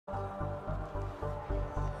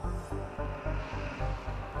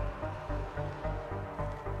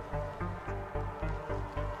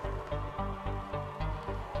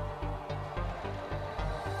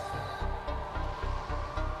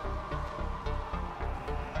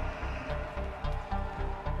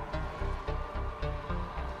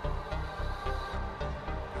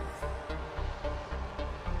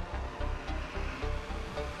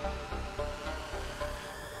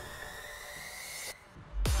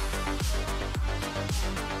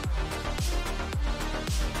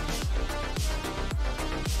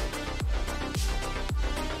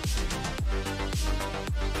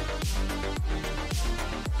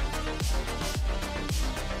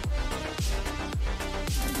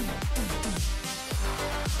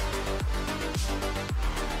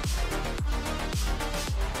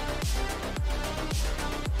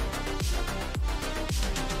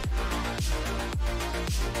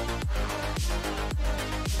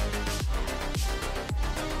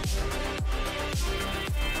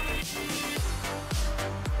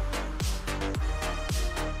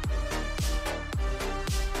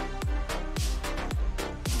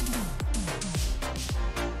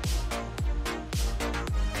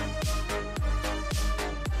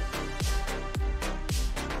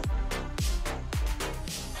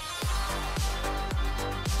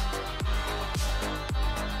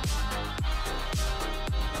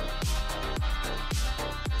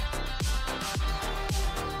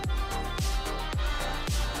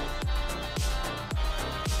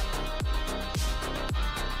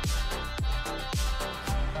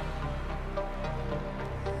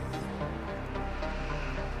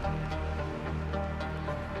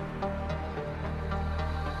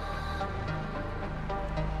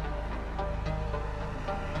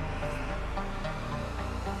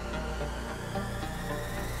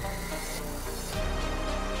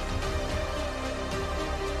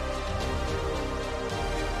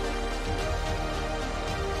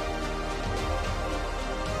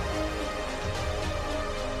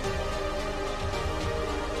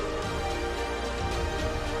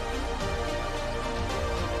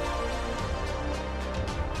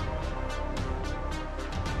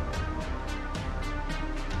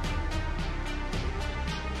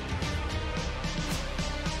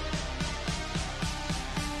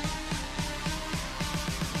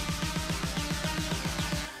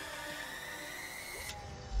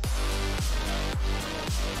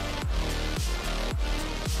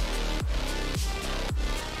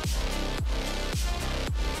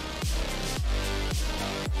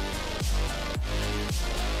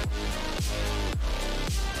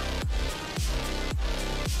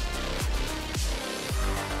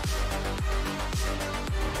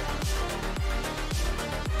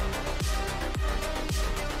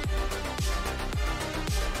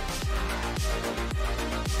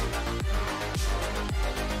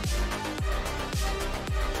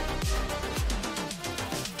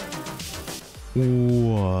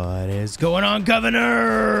What is going on,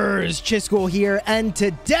 governors? Chisgule here, and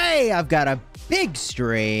today I've got a big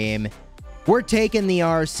stream. We're taking the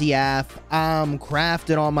RCF. I'm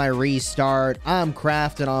crafting on my restart. I'm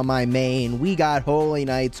crafting on my main. We got Holy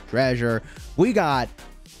Knight's Treasure. We got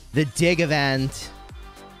the dig event.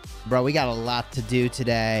 Bro, we got a lot to do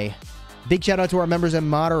today. Big shout out to our members and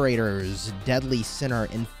moderators: Deadly Sinner,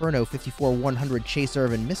 Inferno 54100, Chase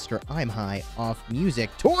Irvin, Mr. I'm High Off Music,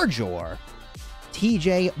 Torjor,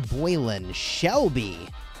 TJ Boylan, Shelby,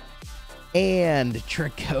 and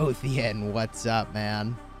Tricothian. What's up,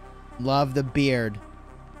 man? Love the beard.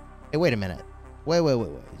 Hey, wait a minute. Wait.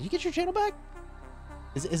 Did you get your channel back?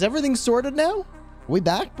 Is everything sorted now? Are we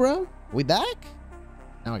back, bro? We back?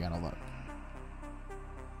 Now I gotta look.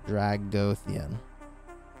 Dragothian.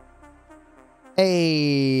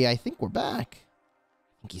 Hey, I think we're back.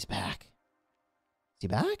 I think he's back. Is he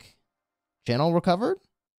back? Channel recovered?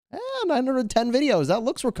 910 videos. That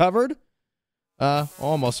looks recovered.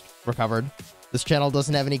 Almost recovered. This channel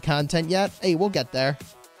doesn't have any content yet. Hey, we'll get there.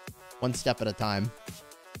 One step at a time.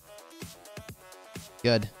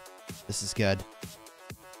 Good. This is good.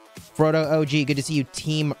 Frodo OG, good to see you.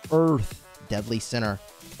 Team Earth. Deadly Sinner.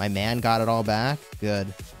 My man got it all back.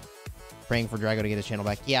 Good. Praying for Drago to get his channel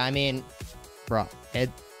back. Yeah, I mean, bro,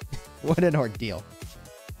 what an ordeal.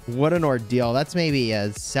 What an ordeal. That's maybe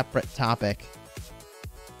a separate topic.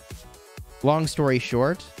 Long story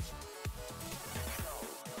short,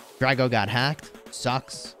 Drago got hacked.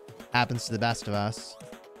 Sucks. Happens to the best of us.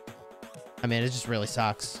 I mean, it just really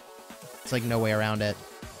sucks. It's like no way around it.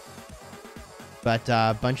 But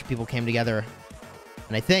a bunch of people came together,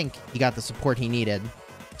 and I think he got the support he needed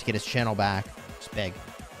to get his channel back. It's big.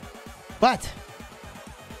 But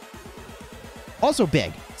also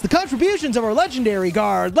big, it's the contributions of our legendary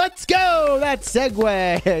guard. Let's go! That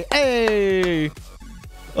segue. Hey!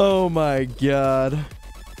 Oh my god.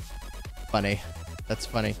 Funny. That's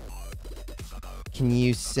funny. Can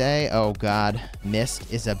you say, oh god,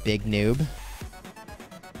 Mist is a big noob?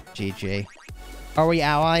 GG. Are we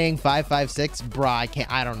allying 556? Bruh,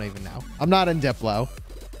 I don't even know. I'm not in Diplo.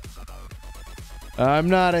 I'm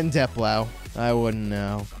not in Diplo. I wouldn't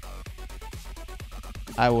know.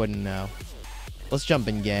 I wouldn't know. Let's jump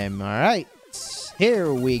in game. All right.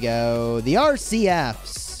 Here we go. The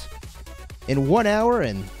RCFs. In 1 hour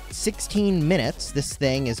and 16 minutes, this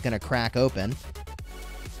thing is going to crack open.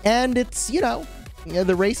 And it's, you know,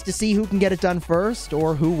 the race to see who can get it done first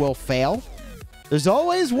or who will fail. There's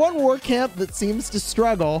always one war camp that seems to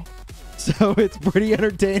struggle. So it's pretty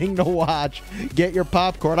entertaining to watch. Get your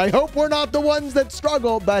popcorn. I hope we're not the ones that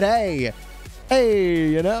struggle, but hey,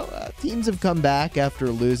 you know, teams have come back after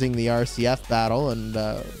losing the RCF battle and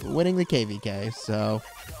winning the KVK. So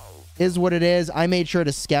is what it is. I made sure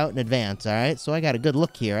to scout in advance, all right? So I got a good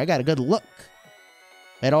look here. I got a good look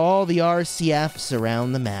at all the RCFs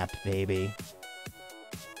around the map, baby.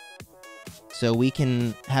 So we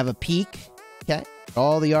can have a peek, okay?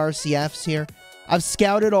 All the RCFs here. I've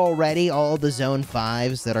scouted already all the Zone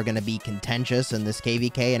 5s that are going to be contentious in this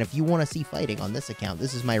KVK, and if you want to see fighting on this account,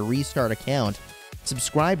 this is my restart account.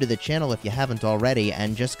 Subscribe to the channel if you haven't already,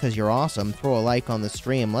 and just because you're awesome, throw a like on the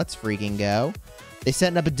stream. Let's freaking go. They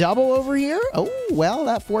setting up a double over here? Oh, well,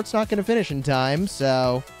 that fort's not going to finish in time,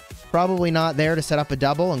 so probably not there to set up a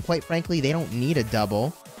double, and quite frankly, they don't need a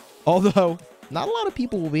double. Although, not a lot of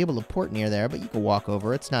people will be able to port near there, but you can walk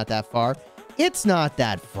over. It's not that far. It's not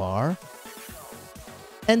that far.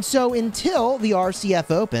 And so until the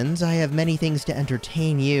RCF opens, I have many things to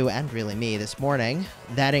entertain you, and really me, this morning.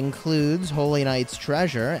 That includes Holy Knight's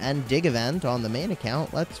Treasure and Dig Event on the main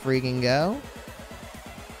account. Let's freaking go.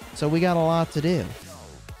 So we got a lot to do.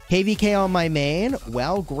 KVK on my main.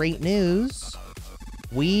 Well, great news.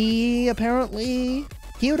 We apparently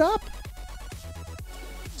queued up.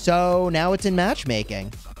 So now it's in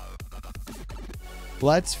matchmaking.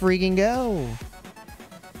 Let's freaking go.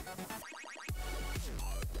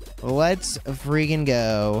 Let's freaking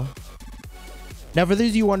go. Now, for those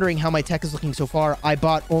of you wondering how my tech is looking so far, I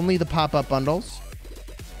bought only the pop-up bundles.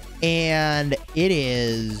 And it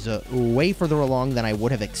is way further along than I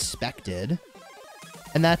would have expected.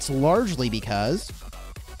 And that's largely because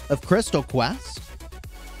of Crystal Quest.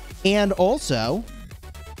 And also,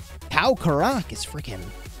 how Karak is freaking...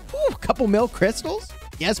 a couple mil crystals?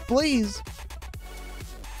 Yes, please.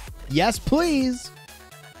 Yes, please.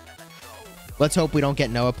 Let's hope we don't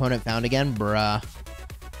get no opponent found again. Bruh.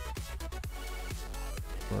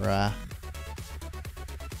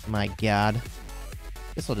 My god.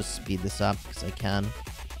 Guess I'll just speed this up because I can.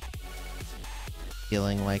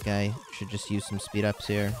 Feeling like I should just use some speed ups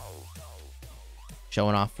here.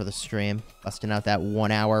 Showing off for the stream. Busting out that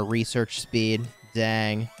 1 hour research speed.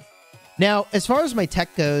 Dang. Now, as far as my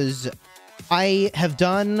tech goes, I have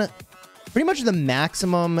done pretty much the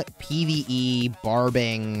maximum PvE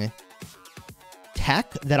barbing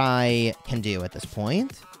tech that I can do at this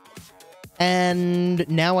point. And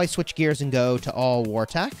now I switch gears and go to all war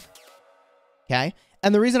tech. Okay.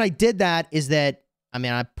 And the reason I did that is that, I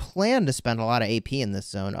mean, I plan to spend a lot of AP in this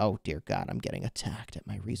zone. Oh, dear God, I'm getting attacked at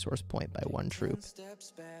my resource point by 1 troop.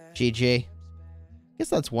 GG. Guess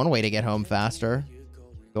that's one way to get home faster.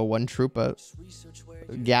 Go 1 troop a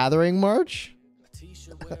gathering march.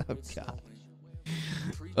 Oh,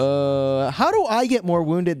 God. How do I get more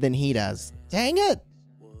wounded than he does? Dang it.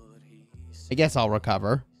 I guess I'll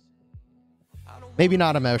recover. Maybe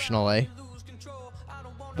not emotionally,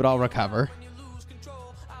 but I'll recover.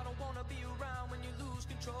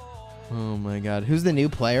 Oh my God. Who's the new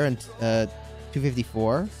player in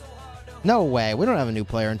 254? No way. We don't have a new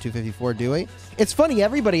player in 254, do we? It's funny.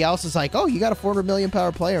 Everybody else is like, oh, you got a 400 million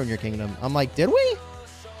power player in your kingdom. I'm like, did we?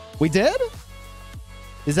 We did?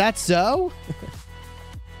 Is that so?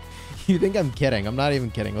 You think I'm kidding? I'm not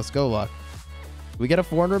even kidding. Let's go look. Did we get a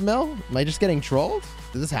 400 mil? Am I just getting trolled?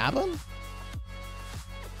 Did this happen?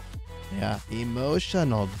 Yeah.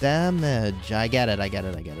 Emotional damage. I get it. I get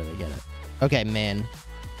it. I get it. I get it. Okay, man.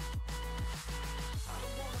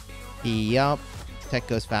 Yup. Tech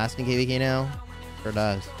goes fast in KVK now. Sure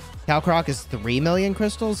does. Calcroc is 3 million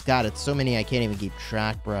crystals? God, it's so many I can't even keep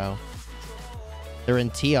track, bro. They're in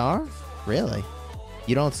TR? Really?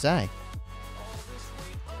 You don't say.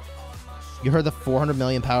 You heard the 400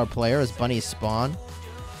 million power player as Bunny's spawn?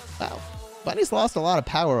 Wow. Bunny's lost a lot of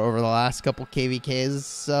power over the last couple KVKs,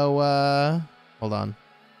 so, hold on.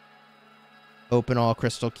 Open all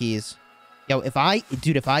crystal keys. Yo, if I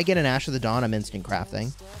get an Ash of the Dawn, I'm instant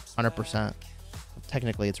crafting. 100%.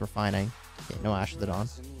 Technically, it's refining. Okay, no Ash of the Dawn.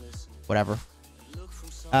 Whatever.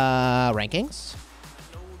 Rankings.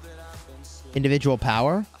 Individual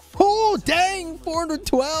power. Oh, dang!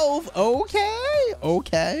 412! Okay!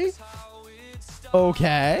 Okay.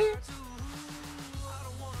 Okay.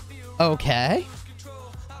 Okay.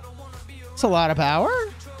 It's a lot of power.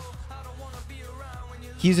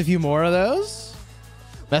 Use a few more of those.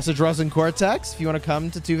 Message Russ and Cortex, if you want to come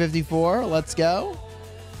to 254, let's go.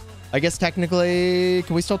 I guess technically,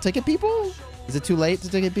 can we still ticket people? Is it too late to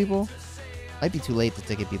ticket people? Might be too late to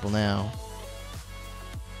ticket people now.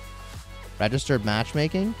 Registered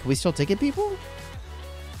matchmaking? Can we still ticket people?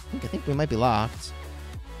 I think we might be locked.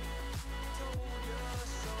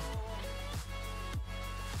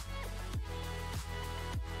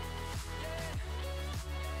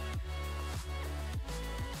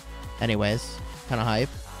 Anyways, kind of hype.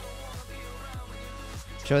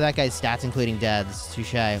 Show that guy's stats, including deads.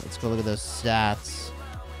 Touche. Let's go look at those stats.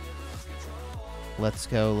 Let's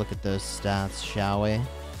go look at those stats, shall we?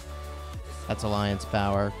 That's Alliance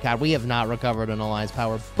power. God, we have not recovered an Alliance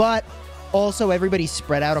power, but also everybody's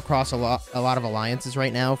spread out across a lot of alliances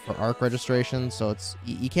right now for ARC registration, so it's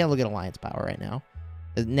you can't look at Alliance power right now.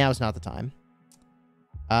 Now's not the time.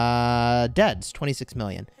 Deads, 26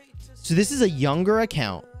 million. So this is a younger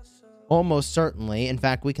account. Almost certainly. In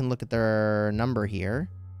fact, we can look at their number here.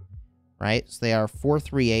 Right? So they are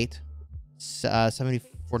 438, 70,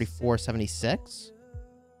 44, 76.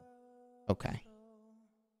 Okay.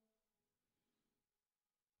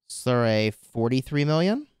 So they're a 43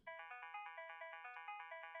 million.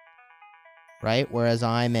 Right? Whereas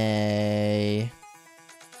I'm a...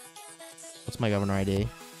 What's my governor ID?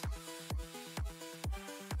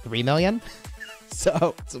 3 million?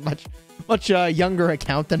 So it's a much younger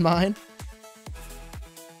account than mine.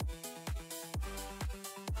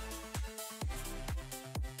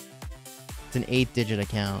 It's an 8-digit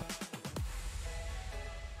account.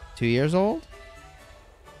 2 years old?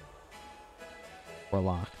 We're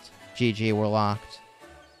locked. GG, we're locked.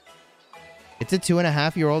 It's a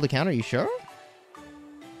 2.5-year-old account, are you sure?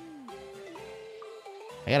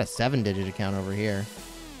 I got a 7-digit account over here.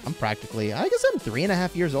 I'm practically... I guess I'm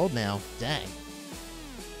 3.5 years old now. Dang.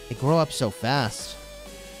 They grow up so fast.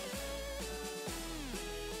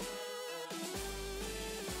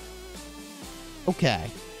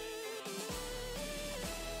 Okay.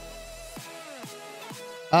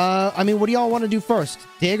 I mean, what do y'all want to do first?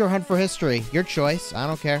 Dig or hunt for history? Your choice. I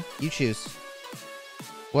don't care. You choose.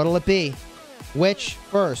 What'll it be? Which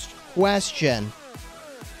first? Question.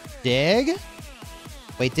 Dig?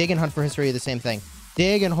 Wait, dig and hunt for history are the same thing.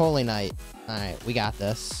 Dig and Holy Night. Alright, we got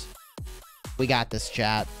this. We got this,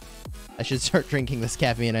 chat. I should start drinking this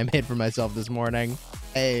caffeine I made for myself this morning.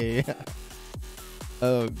 Hey.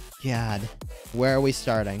 Oh, God. Where are we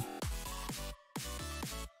starting?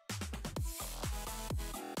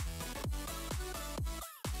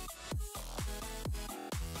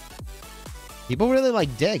 People really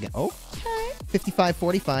like Dig. Okay.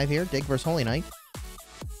 55-45 here. Dig versus Holy Knight.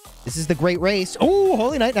 This is the great race. Oh,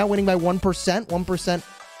 Holy Knight now winning by 1%. 1%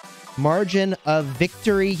 margin of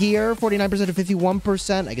victory here. 49% to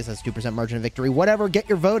 51%. I guess that's 2% margin of victory. Whatever. Get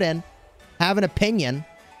your vote in. Have an opinion.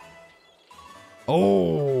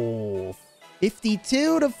 Oh,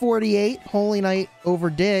 52 to 48. Holy Knight over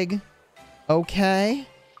Dig. Okay.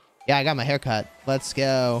 Yeah, I got my haircut. Let's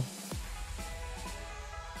go.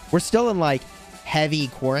 We're still in, like, heavy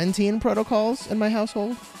quarantine protocols in my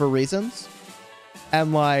household for reasons.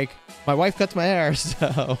 And, like, my wife cuts my hair,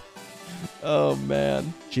 so... Oh,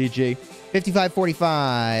 man. GG.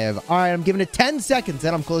 55-45. All right, I'm giving it 10 seconds,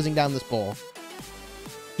 then I'm closing down this poll.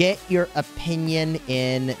 Get your opinion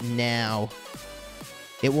in now.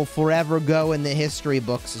 It will forever go in the history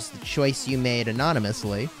books as the choice you made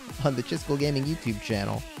anonymously on the Chisgule Gaming YouTube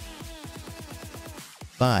channel.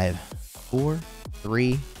 5, 4,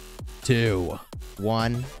 3, 2,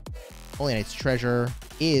 1. Holy Knight's Treasure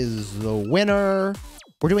is the winner.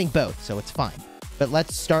 We're doing both, so it's fine. But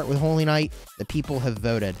let's start with Holy Knight. The people have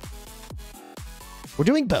voted. We're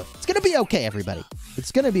doing both. It's going to be okay, everybody.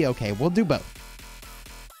 It's going to be okay. We'll do both.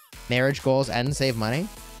 Marriage goals and save money.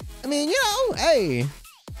 I mean, you know, hey.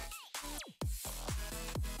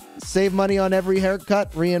 Save money on every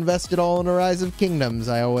haircut. Reinvest it all in a Rise of Kingdoms,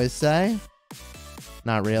 I always say.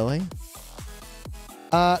 Not really.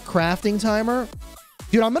 Crafting timer.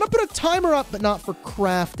 Dude, I'm going to put a timer up, but not for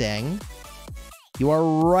crafting. You are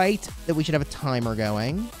right that we should have a timer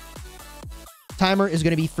going. Timer is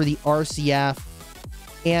going to be for the RCF.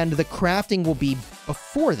 And the crafting will be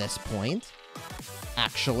before this point.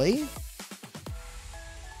 Actually.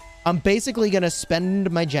 I'm basically going to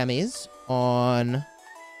spend my gemmies on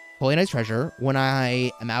Holy Knight's Treasure when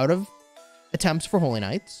I am out of attempts for Holy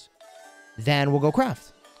Knights. Then we'll go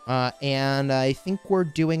craft. And I think we're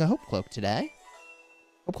doing a Hope Cloak today.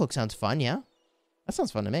 Hope Cloak sounds fun, yeah? That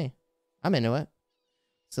sounds fun to me. I'm into it.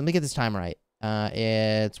 So let me get this time right.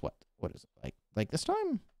 It's what? What is it? Like this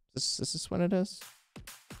time? This is when it is?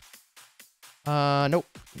 Nope.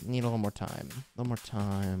 Need a little more time. A little more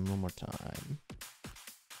time. A little more time.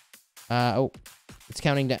 Oh. It's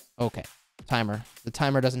counting down. Okay. Timer. The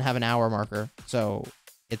timer doesn't have an hour marker, so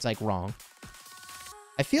it's, like, wrong.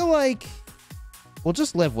 I feel like we'll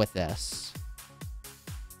just live with this.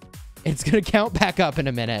 It's gonna count back up in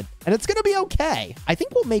a minute, and it's gonna be okay. I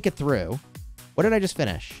think we'll make it through. What did I just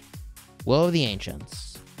finish? Will of the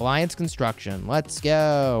Ancients. Alliance Construction. Let's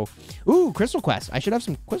go. Ooh, Crystal Quest. I should have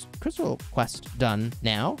some Crystal Quest done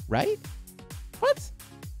now, right? What?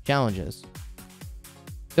 Challenges.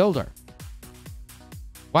 Builder.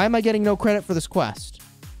 Why am I getting no credit for this quest?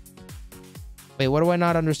 Wait, what do I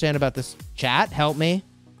not understand about this? Chat, help me.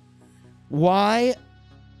 Why?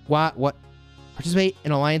 What? Participate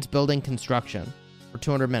in Alliance Building Construction for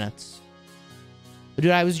 200 minutes.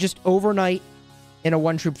 Dude, I was just overnight in a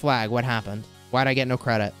one-troop flag. What happened? Why'd I get no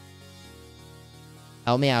credit?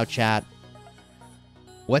 Help me out, chat.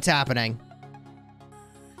 What's happening?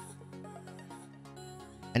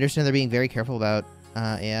 I understand they're being very careful about...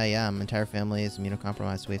 yeah. My entire family is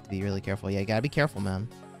immunocompromised, so we have to be really careful. Yeah, you gotta be careful, man.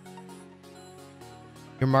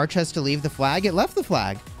 Your march has to leave the flag? It left the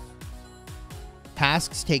flag.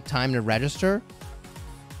 Tasks take time to register.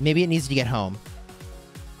 Maybe it needs to get home.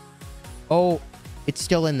 Oh, it's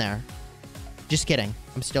still in there. Just kidding.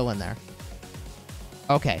 I'm still in there.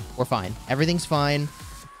 Okay, we're fine. Everything's fine.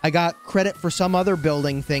 I got credit for some other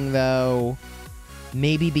building thing, though.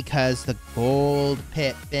 Maybe because the gold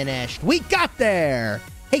pit finished. We got there!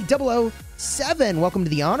 Hey, 007, welcome to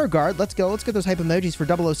the Honor Guard. Let's go. Let's get those hype emojis for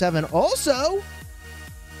 007. Also,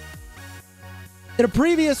 in a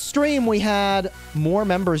previous stream, we had more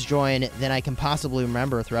members join than I can possibly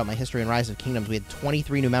remember throughout my history in Rise of Kingdoms. We had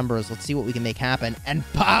 23 new members. Let's see what we can make happen. And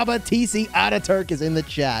Baba TC Ataturk is in the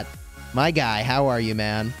chat. My guy, how are you,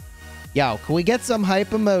 man? Yo, can we get some hype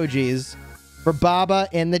emojis for Baba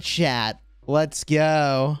in the chat? Let's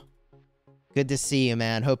go. Good to see you,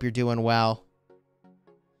 man. Hope you're doing well.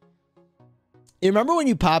 You remember when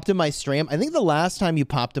you popped in my stream? I think the last time you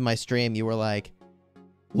popped in my stream, you were like,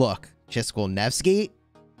 look, Chisgule Nevsky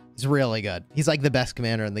is really good. He's like the best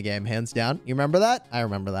commander in the game, hands down. You remember that? I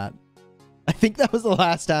remember that. I think that was the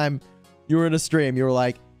last time you were in a stream. You were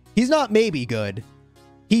like, he's not maybe good.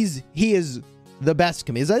 He is the best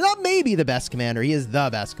commander. He's like, not maybe the best commander. He is the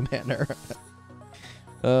best commander.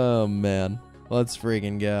 Oh, man. Let's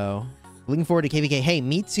freaking go. Looking forward to KVK. Hey,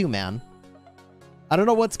 me too, man. I don't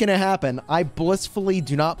know what's going to happen. I blissfully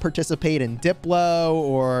do not participate in Diplo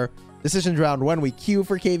or Decisions Round 1. We queue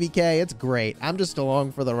for KVK. It's great. I'm just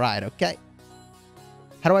along for the ride, okay?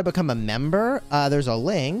 How do I become a member? There's a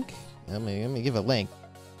link Let me give a link.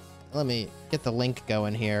 Let me get the link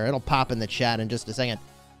going here. It'll pop in the chat in just a second.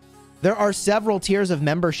 There are several tiers of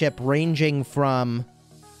membership ranging from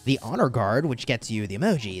the Honor Guard, which gets you the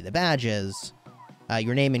emoji, the badges,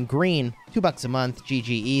 your name in green, $2 a month, GG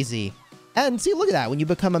easy. And see, look at that. When you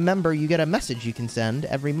become a member, you get a message you can send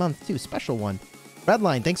every month, too. Special one.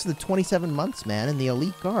 Redline, thanks for the 27 months, man, in the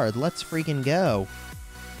Elite Guard. Let's freaking go.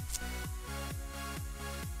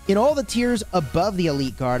 In all the tiers above the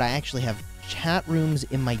Elite Guard, I actually have chat rooms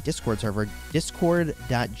in my Discord server,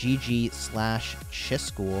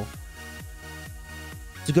 discord.gg/Chisgule.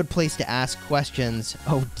 It's a good place to ask questions.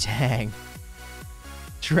 Oh, dang.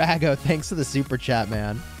 Drago, thanks for the super chat,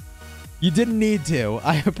 man. You didn't need to.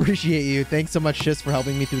 I appreciate you. Thanks so much, Shis, for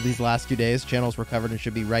helping me through these last 2 days. Channel's recovered and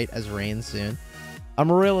should be right as rain soon.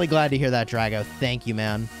 I'm really glad to hear that, Drago. Thank you,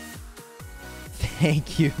 man.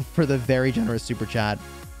 Thank you for the very generous super chat.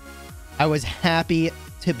 I was happy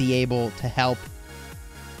to be able to help.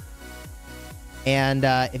 And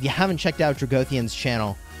if you haven't checked out Dragothian's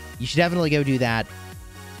channel, you should definitely go do that.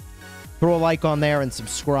 Throw a like on there and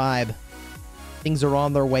subscribe. Things are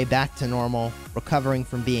on their way back to normal. Recovering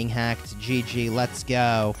from being hacked. GG, let's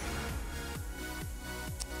go.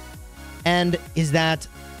 And is that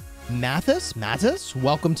Mathis? Mathis?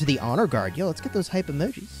 Welcome to the Honor Guard. Yo, let's get those hype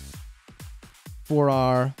emojis for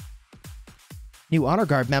our new Honor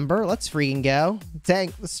Guard member. Let's freaking go.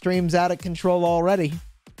 Dang, the stream's out of control already.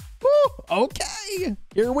 Woo! Okay,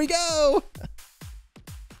 here we go.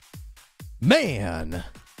 Man.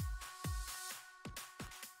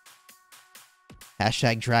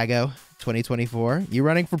 Hashtag Drago 2024. You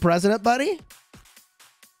running for president, buddy?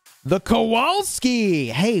 The Kowalski.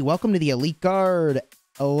 Hey, welcome to the Elite Guard.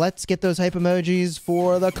 Let's get those hype emojis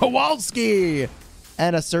for the Kowalski.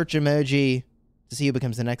 And a search emoji to see who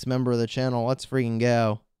becomes the next member of the channel. Let's freaking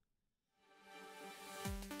go.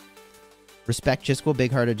 Respect Chisgule,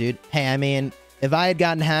 big-hearted dude. Hey, I mean, if I had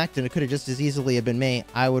gotten hacked and it could have just as easily have been me,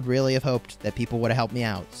 I would really have hoped that people would have helped me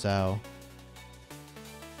out, so...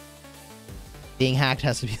 Being hacked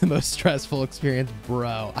has to be the most stressful experience,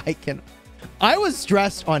 bro. I was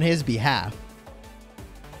stressed on his behalf.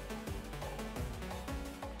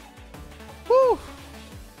 Whew.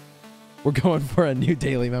 We're going for a new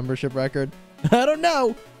daily membership record. I don't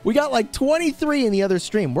know. We got like 23 in the other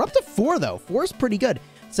stream. We're up to 4, though. 4 is pretty good.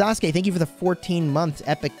 Sasuke, thank you for the 14 months.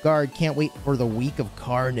 Epic Guard. Can't wait for the week of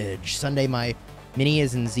carnage. Sunday, my mini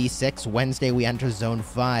is in Z6. Wednesday, we enter Zone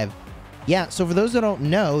 5. Yeah, so for those that don't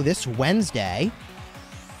know, this Wednesday,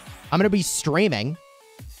 I'm going to be streaming.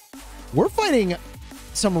 We're fighting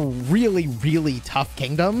some really, really tough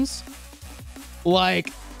kingdoms.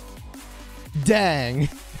 Like, dang.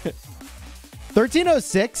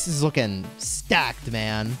 1306 is looking stacked,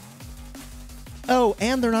 man. Oh,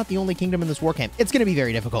 and they're not the only kingdom in this war camp. It's going to be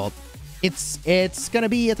very difficult. It's going to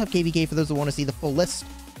be a tough KVK for those that want to see the full list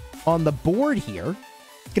on the board here.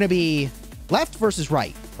 It's going to be left versus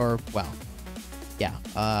right. Or, well, yeah.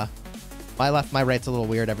 My left, my right's a little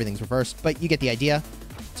weird. Everything's reversed, but you get the idea.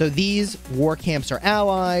 So these war camps are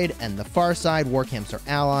allied, and the far side war camps are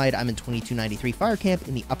allied. I'm in 2293 fire camp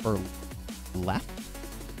in the upper left.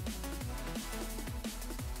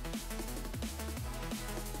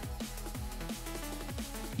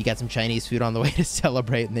 You got some Chinese food on the way to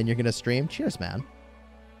celebrate, and then you're going to stream. Cheers, man.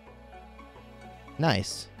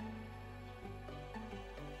 Nice.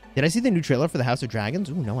 Did I see the new trailer for the House of Dragons?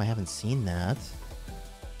 Ooh, no, I haven't seen that.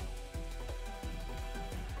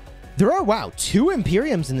 There are, wow, 2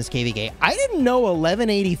 Imperiums in this KVK. I didn't know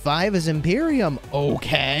 1185 is Imperium.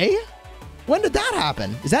 Okay. When did that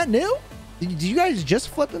happen? Is that new? Did you guys just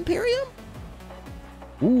flip Imperium?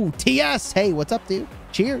 Ooh, TS. Hey, what's up, dude?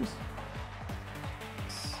 Cheers.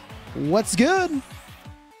 What's good?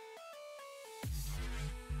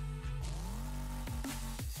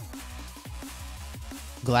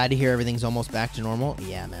 Glad to hear everything's almost back to normal.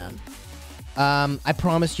 Yeah, man. I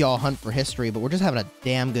promised y'all Hunt for History, but we're just having a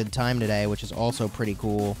damn good time today, which is also pretty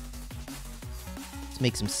cool. Let's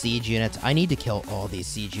make some siege units. I need to kill all these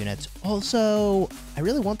siege units. Also, I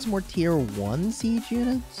really want some more tier 1 siege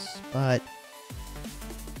units, but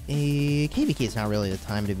KVK is not really the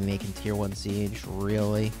time to be making tier 1 siege,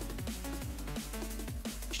 really.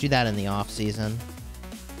 Should do that in the off season.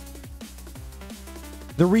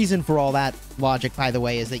 The reason for all that logic, by the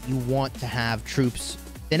way, is that you want to have troops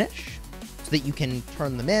finish so that you can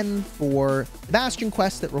turn them in for the Bastion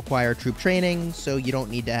quests that require troop training, so you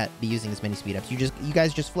don't need to be using as many speed ups. You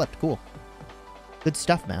guys just flipped. Cool. Good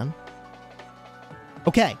stuff, man.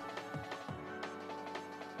 Okay.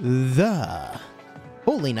 The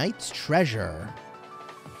Holy Knight's Treasure.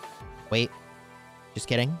 Wait. Just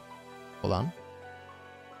kidding. Hold on.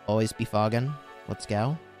 Always be fogging. Let's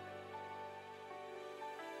go.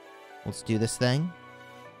 Let's do this thing.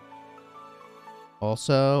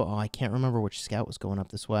 Also, oh, I can't remember which scout was going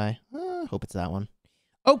up this way. Hope it's that one.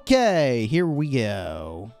 Okay, here we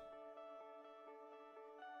go.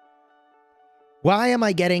 Why am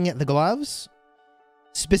I getting the gloves?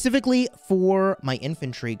 Specifically for my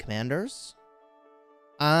infantry commanders.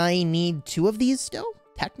 I need 2 of these still.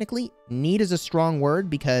 Technically, need is a strong word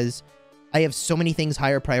because I have so many things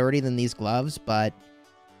higher priority than these gloves, but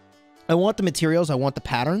I want the materials, I want the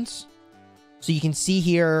patterns. So you can see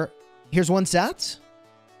here, here's one set.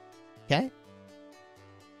 Okay.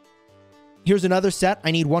 Here's another set.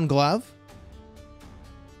 I need 1 glove.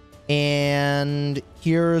 And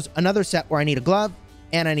here's another set where I need a glove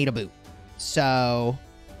and I need a boot. So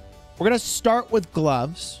we're going to start with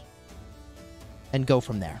gloves and go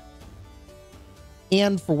from there.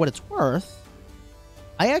 And for what it's worth,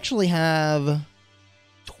 I actually have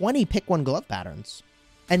 20 pick 1 glove patterns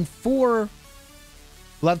and 4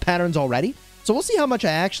 glove patterns already. So we'll see how much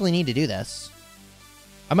I actually need to do this.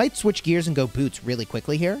 I might switch gears and go boots really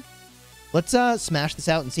quickly here. Let's smash this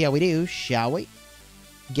out and see how we do, shall we?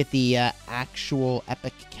 Get the actual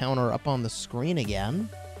epic counter up on the screen again.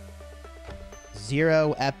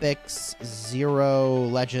 0 epics, 0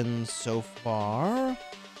 legends so far.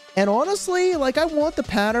 And honestly, like, I want the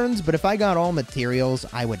patterns, but if I got all materials,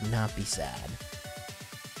 I would not be sad.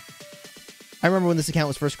 I remember when this account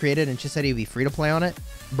was first created and Chis said he'd be free to play on it.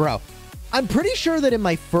 Bro, I'm pretty sure that in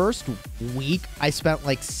my first week, I spent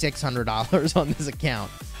like $600 on this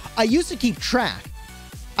account. I used to keep track.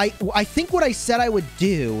 I think what I said I would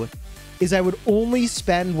do is I would only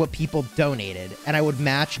spend what people donated, and I would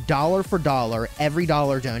match dollar for dollar. Every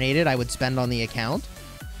dollar donated, I would spend on the account.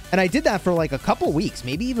 And I did that for like a couple weeks,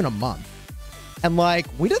 maybe even a month. And like,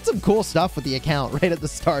 we did some cool stuff with the account right at the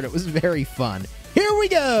start. It was very fun. Here we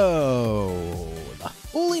go. The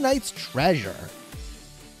Holy Knight's Treasure.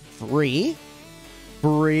 Free.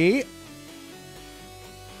 Free.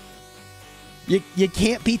 You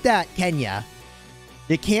can't beat that, can ya?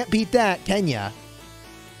 You can't beat that, can ya?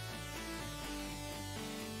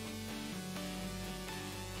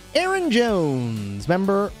 Aaron Jones,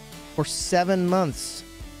 member for 7 months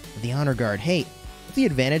of the Honor Guard. Hey, what's the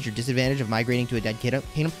advantage or disadvantage of migrating to a dead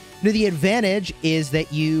kingdom? No, the advantage is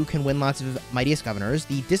that you can win lots of Mightiest Governors.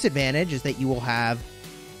 The disadvantage is that you will have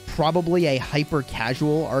probably a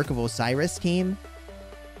hyper-casual Ark of Osiris team.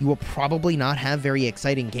 You will probably not have very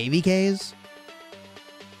exciting KVKs.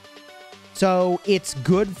 So it's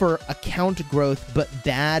good for account growth, but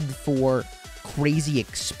bad for crazy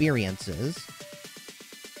experiences.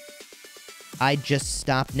 I just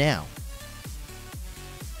stop now.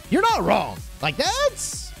 You're not wrong. Like,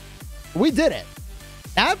 we did it.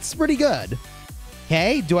 That's pretty good.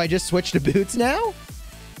 Okay, do I just switch to boots now?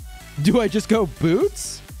 Do I just go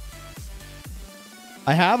boots?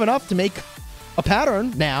 I have enough to make a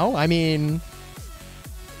pattern now. I mean,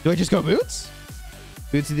 do I just go boots?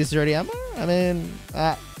 Boots of this already ammo? I mean,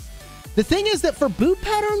 the thing is that for boot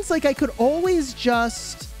patterns, like, I could always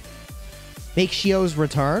just make Shio's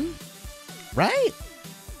return, right?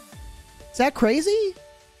 Is that crazy?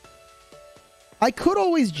 I could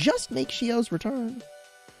always just make Shio's return.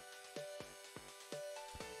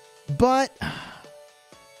 But I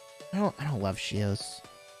don't love Shio's.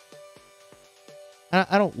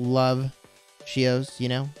 I don't love Shio's, you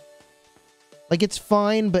know? Like, it's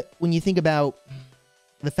fine, but when you think about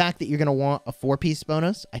the fact that you're going to want a 4-piece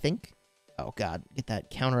bonus, I think. Oh, God. Get that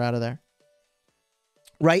counter out of there.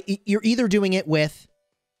 Right? You're either doing it with,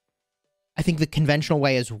 I think the conventional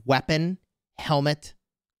way is weapon, helmet,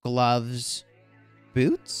 gloves,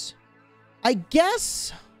 boots, I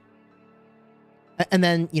guess. And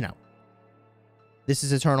then, you know, this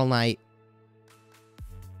is Eternal Night.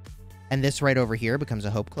 And this right over here becomes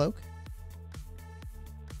a Hope Cloak.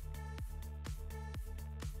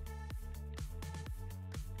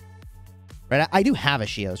 Right? I do have a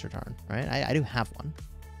Shio's Return, right? I do have one.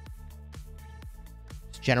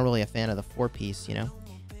 Just generally a fan of the 4-piece, you know?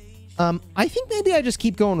 I think maybe I just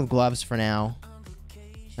keep going with gloves for now.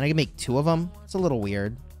 And I can make 2 of them. It's a little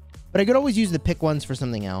weird. But I could always use the pick ones for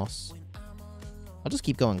something else. I'll just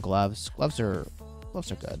keep going gloves. Gloves are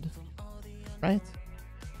good. Right?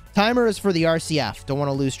 Timer is for the RCF. Don't want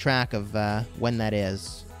to lose track of when that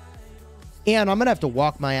is. And I'm going to have to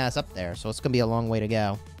walk my ass up there, so it's going to be a long way to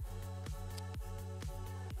go.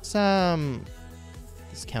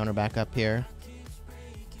 This counter back up here.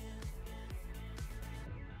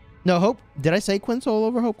 No, Hope. Did I say Quinsoul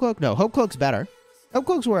over Hope Cloak? No, Hope Cloak's better. Hope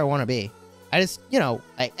Cloak's where I want to be. I just, you know,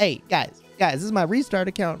 hey, guys, this is my restart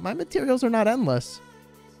account. My materials are not endless.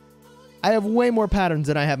 I have way more patterns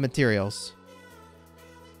than I have materials.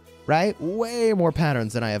 Right? Way more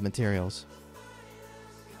patterns than I have materials.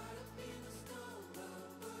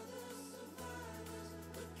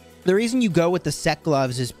 The reason you go with the set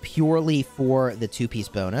gloves is purely for the 2-piece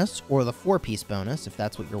bonus or the 4-piece bonus, if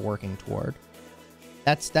that's what you're working toward.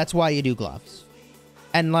 That's why you do gloves.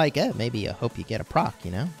 And like, maybe you hope you get a proc,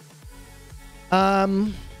 you know?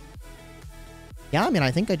 Yeah, I mean,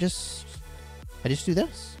 I think I just do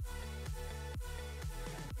this.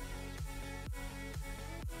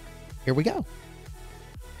 Here we go.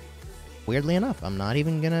 Weirdly enough, I'm not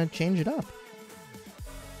even gonna change it up.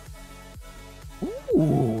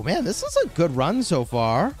 Ooh, man, this is a good run so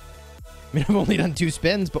far. I mean, I've only done 2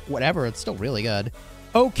 spins, but whatever, it's still really good.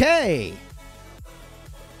 Okay.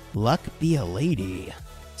 Luck be a lady.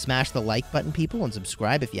 Smash the like button, people, and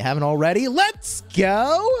subscribe if you haven't already. Let's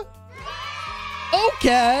go.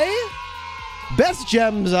 Okay. Best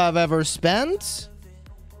gems I've ever spent.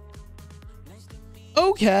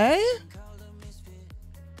 Okay.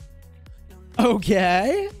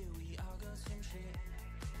 Okay.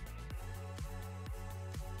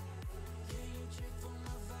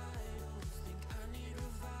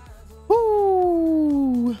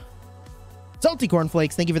 Woo. Salty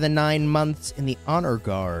Cornflakes, thank you for the 9 months in the Honor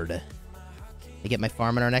Guard. I get my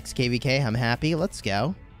farm in our next KVK. I'm happy. Let's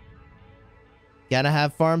go. Gotta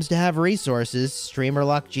have farms to have resources. Streamer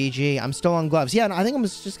luck, GG. I'm still on gloves. Yeah, I think I'm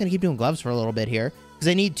just gonna keep doing gloves for a little bit here. Because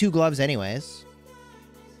I need 2 gloves anyways.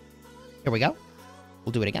 Here we go.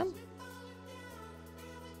 We'll do it again.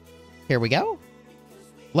 Here we go.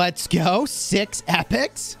 Let's go. 6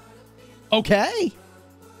 epics. Okay.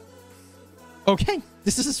 Okay.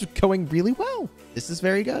 This is going really well. This is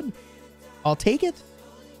very good. I'll take it.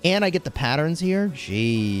 And I get the patterns here.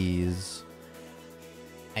 Jeez.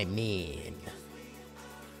 I mean...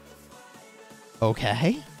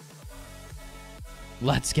 Okay.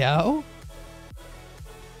 Let's go.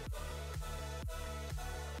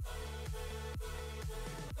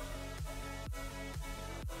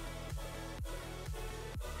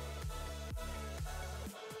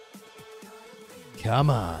 Come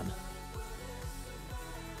on.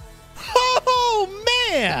 Oh,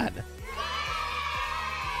 man.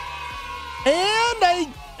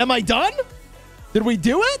 And am I done? Did we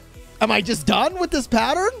do it? Am I just done with this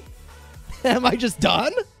pattern? Am I just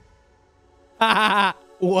done?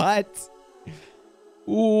 What?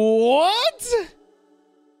 What?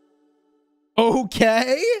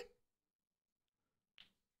 Okay.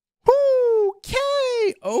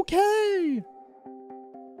 Okay. Okay.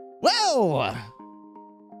 Well.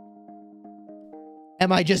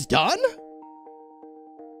 Am I just done?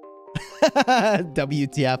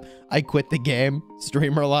 WTF. I quit the game.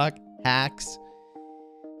 Streamer lock. Hacks.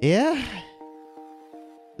 Yeah.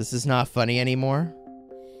 This is not funny anymore.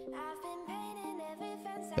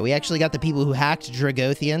 We actually got the people who hacked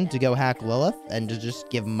Dragothian to go hack Lilith and to just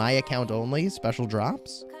give my account only special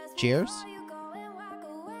drops. Cheers.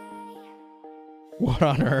 What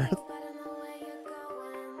on earth?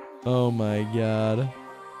 Oh my god.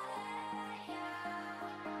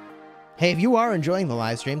 Hey, if you are enjoying the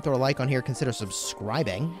live stream, throw a like on here, consider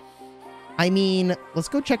subscribing. I mean, let's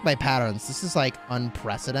go check my patterns. This is like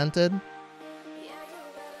unprecedented.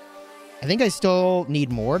 I think I still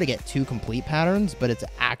need more to get 2 complete patterns, but it's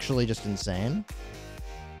actually just insane.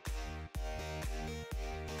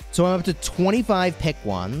 So I'm up to 25 pick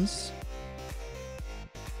ones.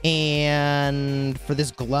 And for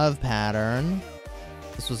this glove pattern,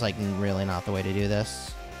 this was like really not the way to do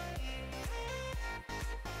this.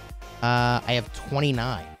 I have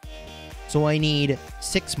 29. So I need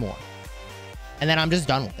 6 more. And then I'm just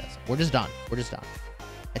done with this. We're just done. We're just done.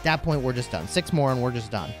 At that point, we're just done. 6 more and we're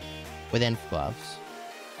just done. Within gloves.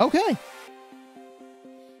 Okay.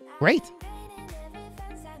 Great.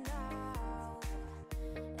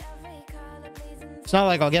 It's not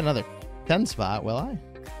like I'll get another 10 spot, will I?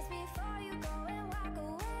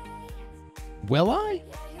 Will I?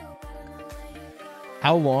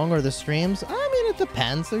 How long are the streams? I mean, it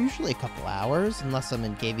depends. They're usually a couple hours, unless I'm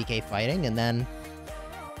in KVK fighting, and then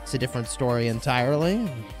it's a different story entirely.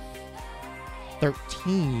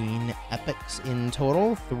 13 epics in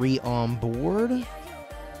total, 3 on board.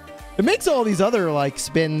 It makes all these other, like,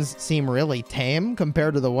 spins seem really tame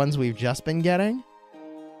compared to the ones we've just been getting.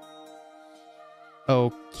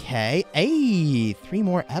 Okay. Hey, 3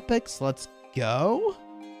 more epics. Let's go.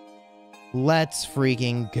 Let's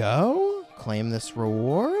freaking go. Claim this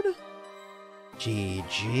reward.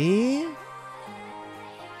 GG.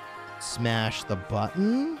 Smash the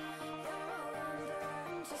button.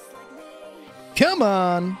 Come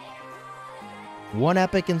on. 1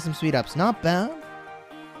 epic and some sweet ups. Not bad.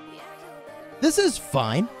 This is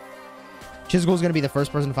fine. Chisgule is going to be the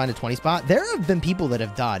first person to find a 20 spot. There have been people that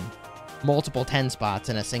have done multiple 10 spots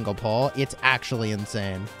in a single pull. It's actually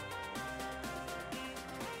insane.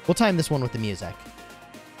 We'll time this one with the music.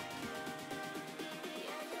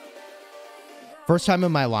 First time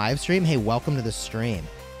in my live stream. Hey, welcome to the stream.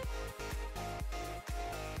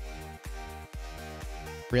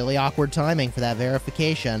 Really awkward timing for that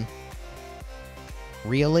verification.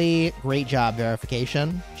 Really great job,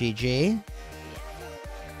 verification. GG.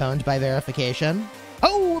 Owned by verification.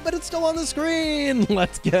 Oh, but it's still on the screen.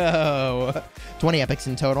 Let's go. 20 epics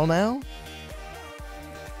in total now.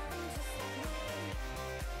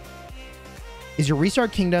 Is your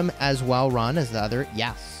restart kingdom as well run as the other?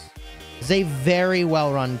 Yes. It's a very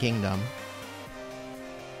well run kingdom.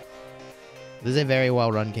 This is a very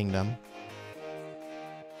well run kingdom.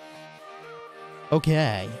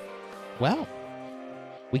 Okay. Well,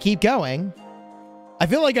 we keep going. I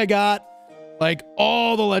feel like I got like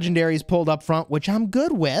all the legendaries pulled up front, which I'm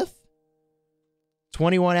good with.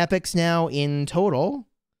 21 epics now in total.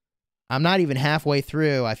 I'm not even halfway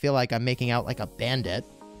through. I feel like I'm making out like a bandit.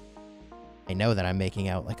 I know that I'm making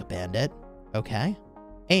out like a bandit. Okay.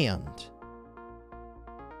 And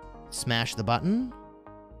smash the button.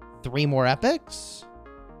 3 more epics.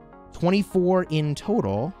 24 in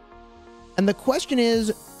total. And the question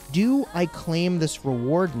is, do I claim this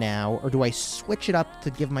reward now, or do I switch it up to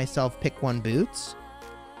give myself pick 1 boots?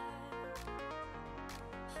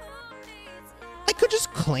 I could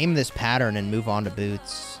just claim this pattern and move on to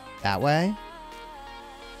boots that way.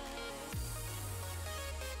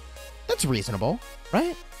 That's reasonable,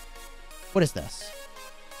 right? What is this?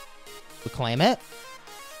 We claim it.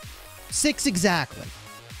 6 exactly.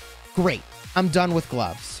 Great. I'm done with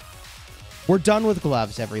gloves. We're done with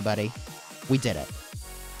gloves, everybody. We did it.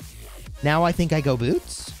 Now I think I go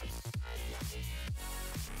boots.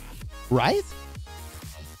 Right?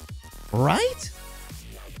 Right?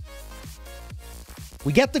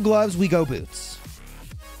 We get the gloves, we go boots.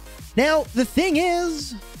 Now, the thing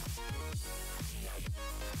is,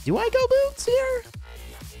 do I go boots here?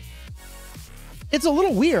 It's a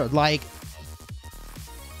little weird. Like,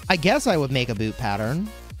 I guess I would make a boot pattern.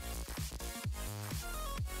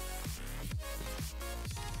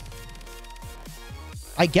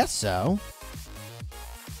 I guess so.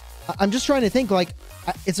 I'm just trying to think, like,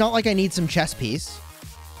 it's not like I need some chess piece.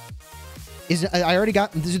 I already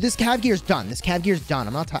got this. Cav gear's done. This cav gear's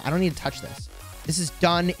done. I don't need to touch this. This is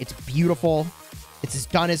done. It's beautiful. It's as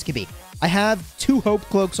done as can be. I have 2 hope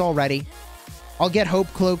cloaks already. I'll get hope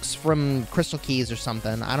cloaks from Crystal Keys or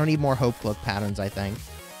something. I don't need more hope cloak patterns, I think.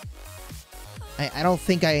 I don't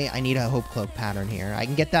think I need a hope cloak pattern here. I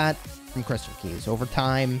can get that from Crystal Keys. Over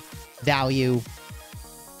time, value,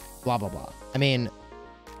 blah, blah, blah. I mean,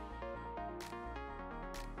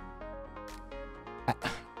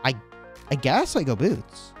 I guess I go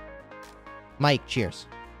boots. Mike, cheers.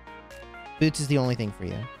 Boots is the only thing for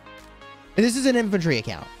you. And this is an infantry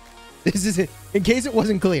account. This is, in case it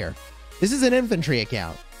wasn't clear, this is an infantry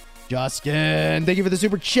account. Justin, thank you for the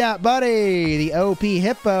super chat, buddy. The OP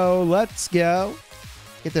Hippo, let's go.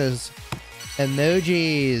 Get those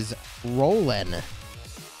emojis rolling.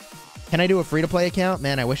 Can I do a free-to-play account?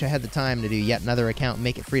 Man, I wish I had the time to do yet another account and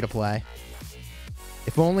make it free-to-play.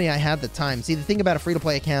 If only I had the time. See, the thing about a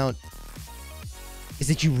free-to-play account is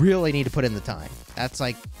that you really need to put in the time. That's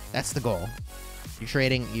the goal. You're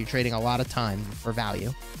trading a lot of time for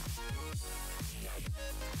value.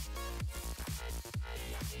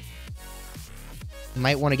 You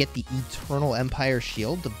might want to get the Eternal Empire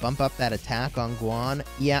Shield to bump up that attack on Guan.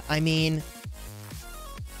 Yeah, I mean,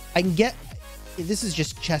 I can get... This is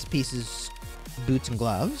just chess pieces, boots, and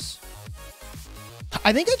gloves.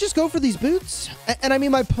 I think I just go for these boots. And I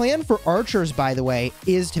mean, my plan for archers, by the way,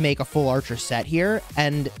 is to make a full archer set here.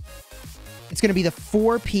 And it's going to be the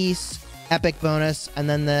 4-piece epic bonus, and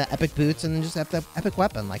then the epic boots, and then just the epic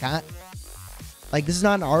weapon. Like, this is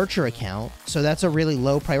not an archer account, so that's a really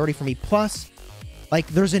low priority for me. Plus, like,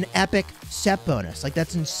 there's an epic set bonus. Like,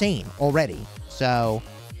 that's insane already. So,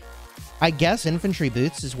 I guess infantry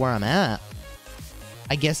boots is where I'm at.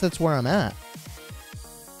 I guess that's where I'm at.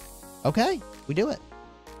 Okay, we do it.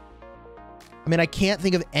 I mean, I can't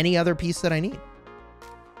think of any other piece that I need.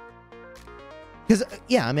 Because,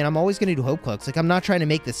 yeah, I mean, I'm always going to do hope cloaks. Like, I'm not trying to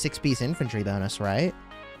make the 6-piece infantry bonus, right?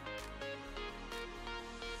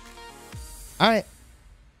 All right.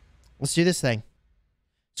 Let's do this thing.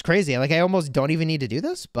 It's crazy. Like, I almost don't even need to do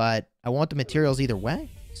this, but I want the materials either way.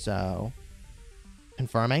 So,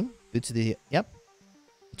 confirming. Boots of the... Yep.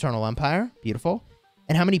 Eternal Empire. Beautiful.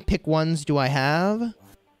 And how many pick ones do I have?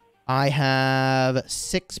 I have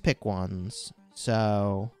 6 pick ones.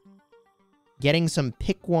 So, Getting some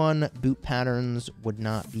pick one boot patterns would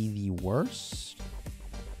not be the worst.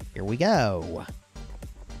 Here we go.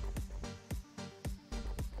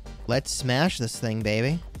 Let's smash this thing,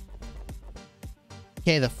 baby.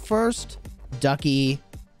 Okay, the first ducky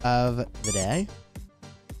of the day.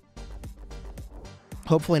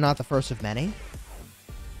 Hopefully not the first of many.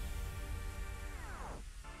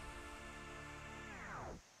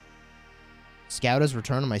 Scout has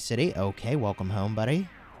returned to my city. Okay, welcome home, buddy.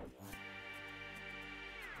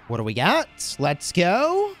 What do we got? Let's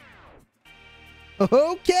go.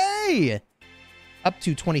 Okay. Up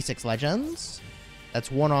to 26 legends.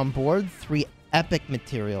 That's 1 on board. 3 epic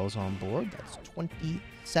materials on board. That's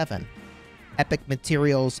 27 epic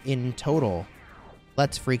materials in total.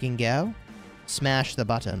 Let's freaking go. Smash the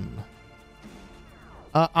button.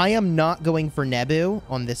 I am not going for Nebu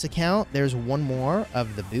on this account. There's one more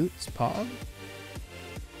of the boots, Pog.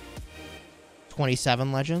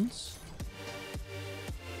 27 legends.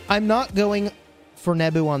 I'm not going for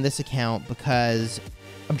Nebu on this account because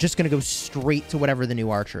I'm just going to go straight to whatever the new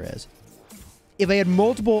archer is. If I had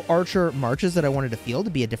multiple archer marches that I wanted to field,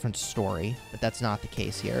 it'd be a different story, but that's not the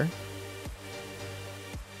case here.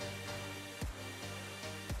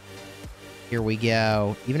 Here we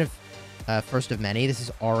go. Even if first of many, this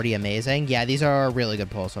is already amazing. Yeah, these are really good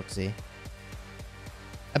pulls, Hooksy.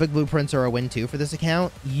 Epic blueprints are a win too for this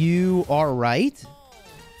account. You are right.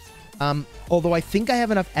 Although I think I have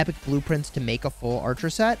enough epic blueprints to make a full archer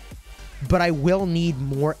set, but I will need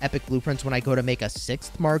more epic blueprints when I go to make a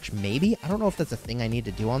 6th march, maybe. I don't know if that's a thing I need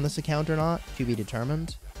to do on this account or not. To be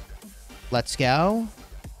determined. Let's go.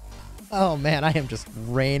 Oh, man, I am just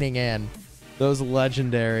raining in those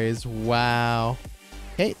legendaries. Wow.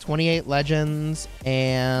 Okay, 28 legends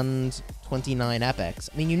and 29 epics.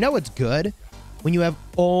 I mean, you know it's good when you have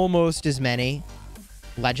almost as many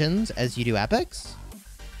legends as you do epics.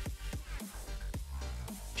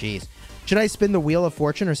 Jeez. Should I spin the Wheel of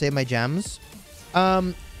Fortune or save my gems?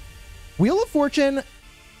 Wheel of Fortune,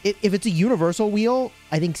 if it's a universal wheel,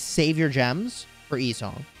 I think save your gems for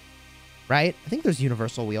E-Song. Right? I think there's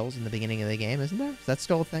universal wheels in the beginning of the game, isn't there? Is that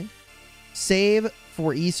still a thing? Save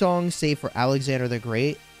for E-Song, save for Alexander the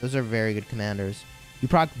Great. Those are very good commanders. You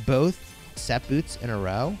proc both set boots in a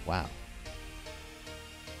row. Wow.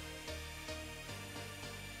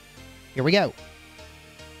 Here we go.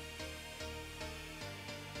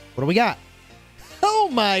 What do we got? Oh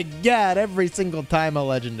my god, every single time a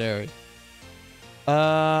legendary.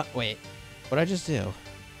 Wait. What did I just do?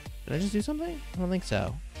 Did I just do something? I don't think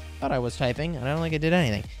so. Thought I was typing, and I don't think I did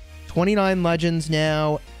anything. 29 legends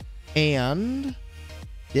now, and...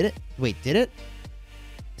 Did it? Wait, did it?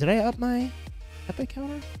 Did I up my epic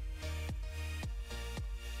counter?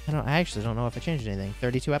 I actually don't know if I changed anything.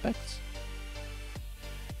 32 epics?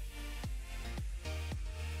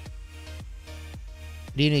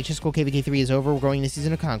 Good evening, Chisgule KVK3 is over. We're going to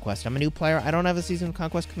Season of Conquest. I'm a new player. I don't have a Season of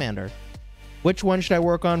Conquest commander. Which one should I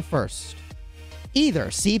work on first? Either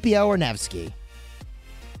CPO or Nevsky.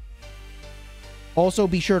 Also,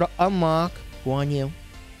 be sure to unlock Guan Yu.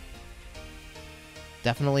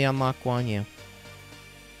 Definitely unlock Guan Yu.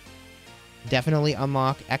 Definitely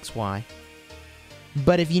unlock XY.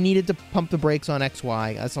 But if you needed to pump the brakes on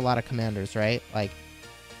XY, that's a lot of commanders, right? Like,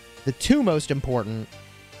 the two most important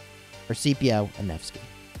are CPO and Nevsky.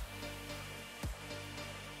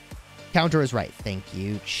 Counter is right. Thank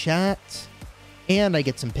you, chat. And I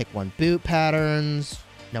get some pick one boot patterns.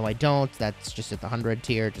 No, I don't. That's just at the 100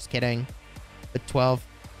 tier. Just kidding. But 12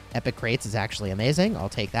 epic crates is actually amazing. I'll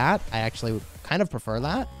take that. I actually kind of prefer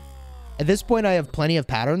that. At this point, I have plenty of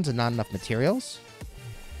patterns and not enough materials.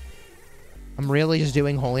 I'm really just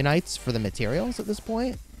doing Holy Knights for the materials at this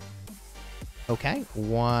point. Okay,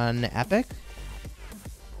 1 epic.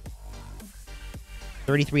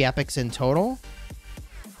 33 epics in total.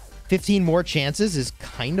 15 more chances is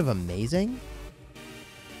kind of amazing.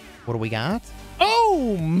 What do we got?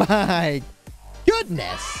 Oh my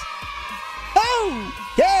goodness.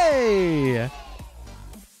 Okay.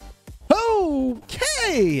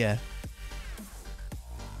 Okay.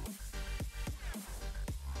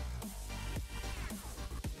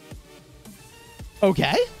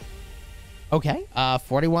 Okay. Okay.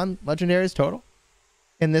 41 legendaries total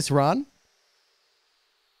in this run.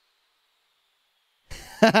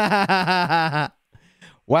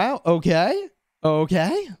 Wow. Okay.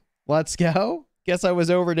 Okay. Let's go. Guess I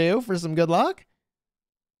was overdue for some good luck.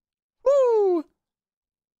 Woo.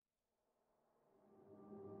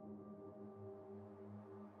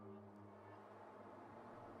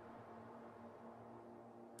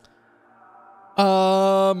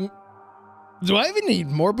 Do I even need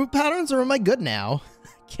more boot patterns or am I good now?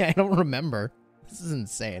 I don't remember. This is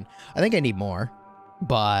insane. I think I need more,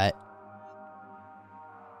 but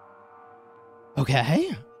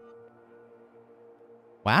okay.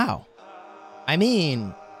 Wow. I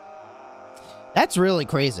mean, that's really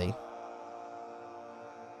crazy.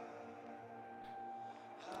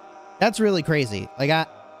 That's really crazy. Like, I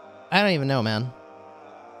don't even know, man.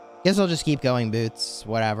 Guess I'll just keep going, Boots.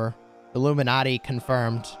 Whatever. Illuminati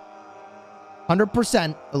confirmed.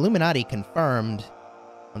 100% Illuminati confirmed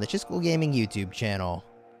on the Chisgule Gaming YouTube channel.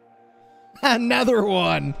 Another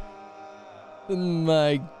one! Oh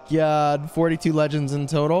my god. 42 legends in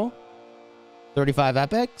total. 35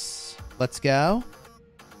 epics. Let's go.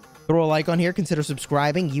 Throw a like on here. Consider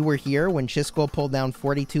subscribing. You were here when Chisgule pulled down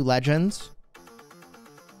 42 legends.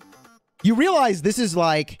 You realize this is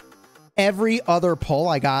like every other pull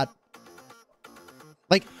I got.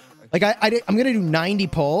 I'm going to do 90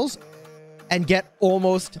 pulls and get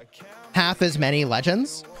almost half as many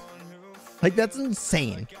legends. Like, that's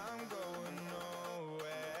insane.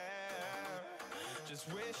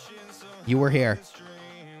 You were here.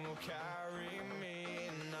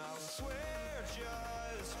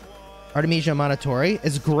 Artemisia Monotori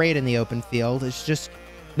is great in the open field. It's just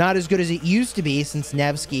not as good as it used to be since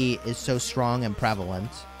Nevsky is so strong and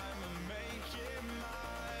prevalent.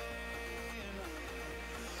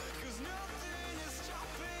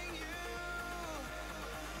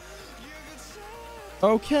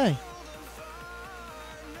 Okay.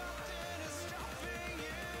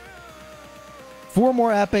 Four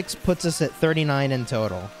more epics puts us at 39 in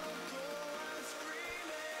total.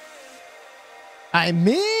 I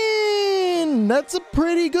mean, that's a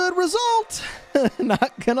pretty good result.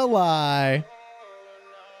 Not gonna lie.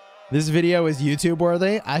 This video is YouTube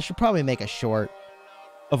worthy. I should probably make a short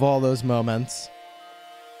of all those moments.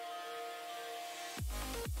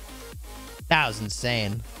 That was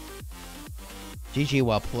insane. GG,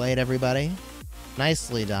 well played, everybody.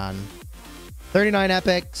 Nicely done. 39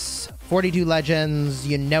 epics, 42 legends.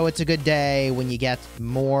 You know it's a good day when you get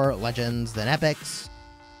more legends than epics.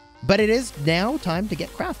 But it is now time to get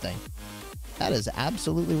crafting. That is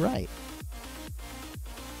absolutely right.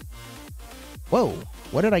 Whoa,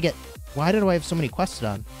 what did I get? Why did I have so many quests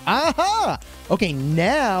done? Aha! Okay,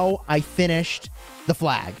 now I finished the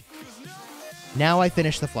flag. Now I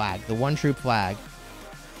finished the flag, the one troop flag.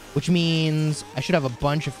 Which means I should have a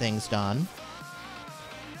bunch of things done.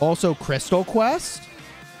 Also, Crystal Quest.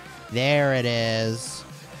 There it is.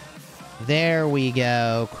 There we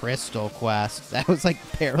go. Crystal Quest. That was like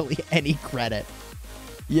barely any credit.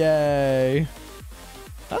 Yay. I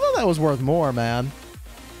thought that was worth more, man.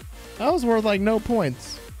 That was worth like no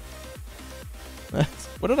points.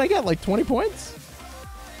 What did I get? Like 20 points?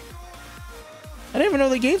 I didn't even know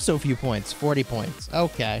they gave so few points. 40 points.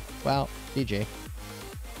 Okay. Well, GG.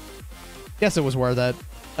 Guess it was worth it.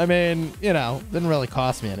 I mean, you know, didn't really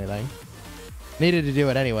cost me anything. Needed to do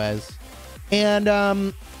it anyways.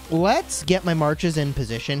 And let's get my marches in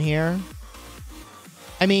position here.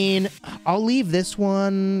 I mean, I'll leave this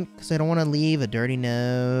one because I don't want to leave a dirty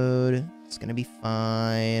node. It's going to be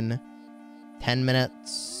fine. 10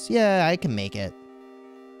 minutes. Yeah, I can make it.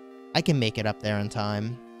 I can make it up there in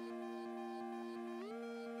time.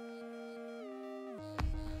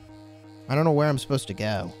 I don't know where I'm supposed to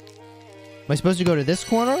go. Am I supposed to go to this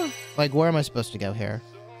corner? Like, where am I supposed to go here?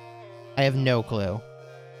 I have no clue.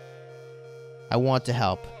 I want to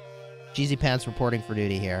help. Cheesy Pants reporting for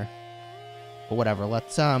duty here. But whatever,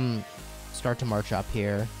 let's start to march up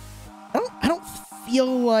here. I don't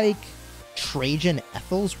feel like Trajan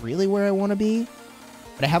Ethel's really where I want to be.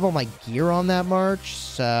 But I have all my gear on that march,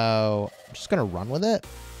 so I'm just gonna run with it.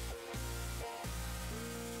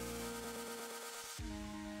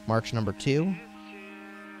 March number 2.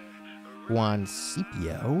 Juan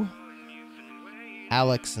Scipio.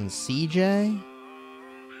 Alex and CJ.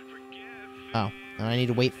 Oh, and I need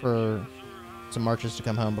to wait for some marches to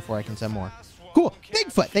come home before I can send more. Cool.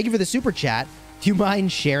 Bigfoot, thank you for the super chat. Do you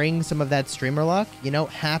mind sharing some of that streamer luck? You know,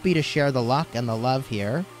 happy to share the luck and the love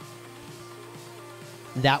here.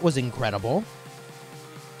 That was incredible.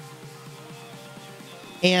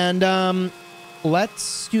 And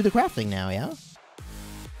let's do the crafting now, yeah?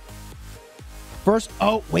 First,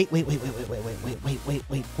 oh, wait.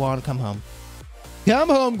 Guan, come home. Come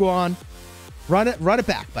home, Guan. Run it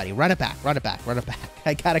back, buddy. Run it back.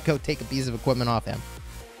 I gotta go take a piece of equipment off him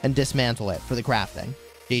and dismantle it for the crafting.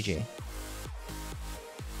 GG.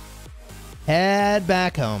 Head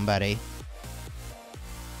back home, buddy.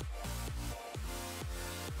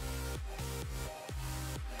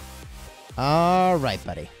 All right,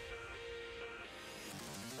 buddy.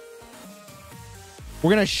 We're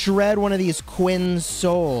going to shred one of these Quinn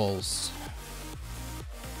souls.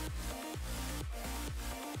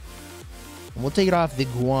 And we'll take it off the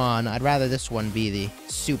guan. I'd rather this one be the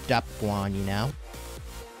souped up guan, you know?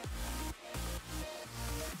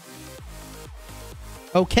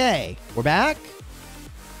 Okay, we're back.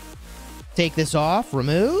 Take this off,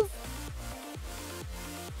 remove.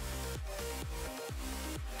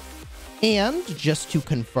 And just to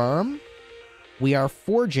confirm, we are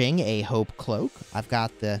forging a Hope Cloak. I've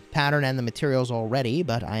got the pattern and the materials already,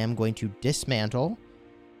 but I am going to dismantle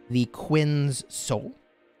the Quinn's Soul.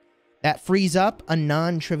 That frees up a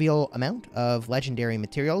non-trivial amount of legendary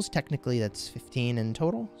materials. Technically, that's 15 in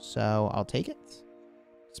total, so I'll take it.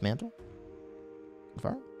 Dismantle.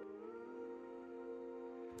 Confirm.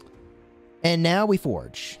 And now we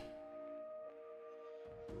forge.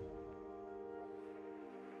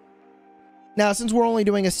 Now, since we're only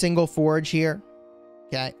doing a single forge here,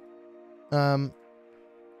 okay, I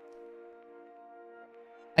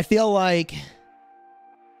feel like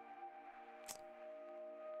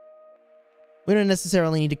we don't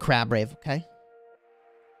necessarily need to crab rave, okay?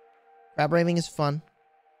 Crab raving is fun,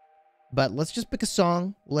 but let's just pick a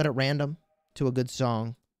song, let it random to a good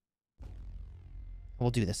song.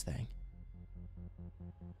 We'll do this thing.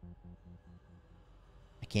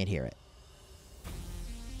 I can't hear it.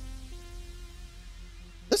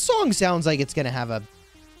 This song sounds like it's going to have a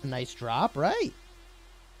nice drop, right?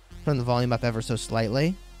 Turn the volume up ever so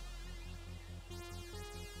slightly.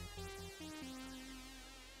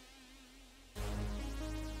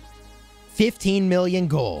 $15 million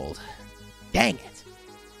gold. Dang it.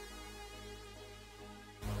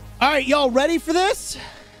 All right, y'all ready for this?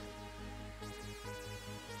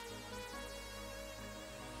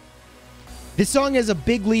 This song has a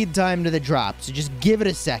big lead time to the drop, so just give it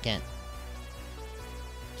a second.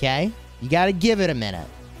 Okay? You gotta give it a minute.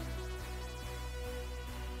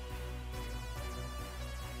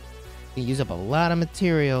 You use up a lot of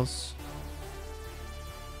materials.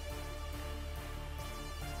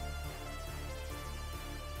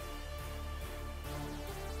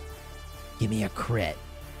 Give me a crit.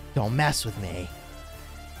 Don't mess with me.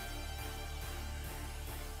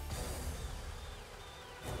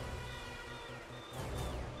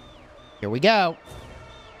 Here we go.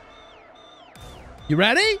 You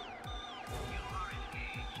ready?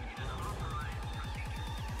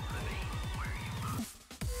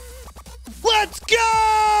 Let's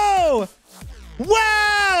go!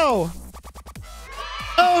 Wow!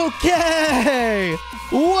 Okay!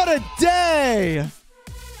 What a day!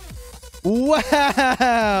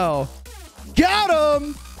 Wow! Got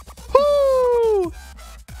him! Woo!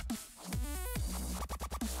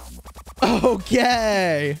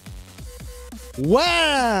 Okay!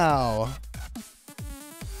 Wow!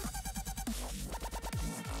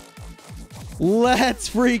 Let's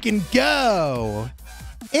freaking go!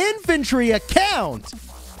 Infantry account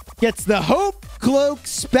gets the Hope Cloak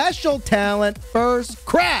special talent first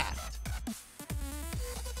craft.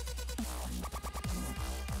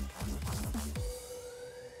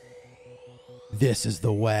 This is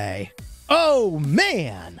the way. Oh,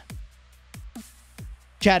 man!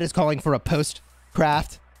 Chat is calling for a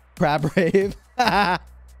post-craft crab rave.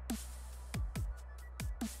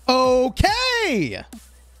 Okay!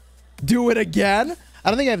 Do it again? I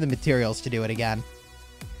don't think I have the materials to do it again.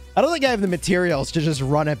 I don't think I have the materials to just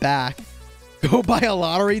run it back. Go buy a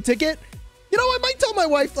lottery ticket? You know, I might tell my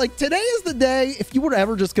wife, like, today is the day if you were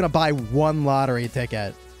ever just gonna buy one lottery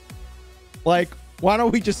ticket. Like, why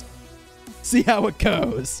don't we just see how it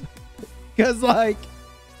goes? Because, like,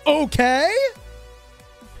 okay?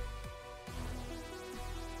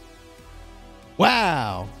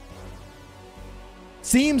 Wow.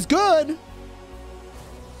 Seems good.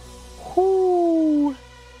 Whoo.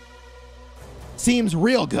 Seems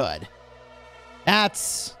real good.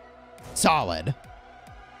 That's solid.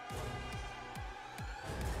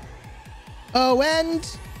 Oh, and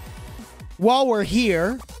while we're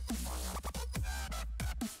here,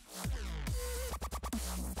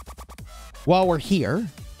 why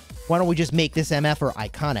don't we just make this MFer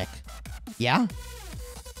iconic? Yeah?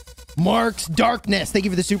 Mark's Darkness, thank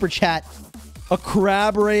you for the super chat. A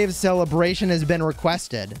crab rave celebration has been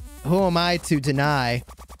requested. Who am I to deny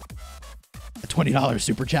a $20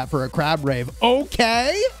 super chat for a crab rave?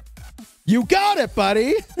 Okay, you got it,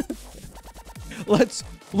 buddy. Let's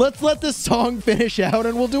let this song finish out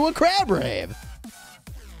and we'll do a crab rave.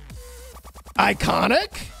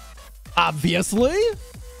 Iconic, obviously.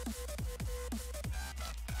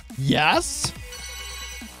 Yes.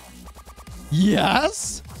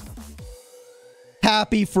 Yes.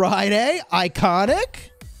 Happy Friday,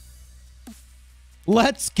 iconic.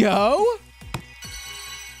 Let's go.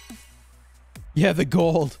 Yeah, the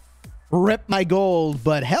gold. Rip my gold,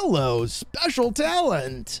 but hello, special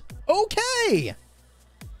talent. Okay.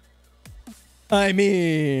 I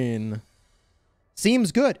mean,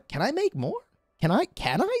 seems good. Can I make more? Can I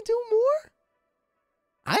do more?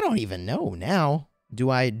 I don't even know now. Do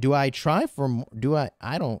I try for more?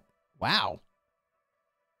 I don't. Wow.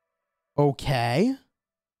 Okay.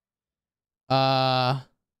 No.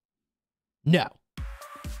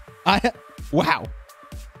 Wow.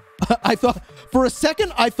 I thought, for a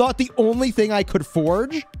second, I thought the only thing I could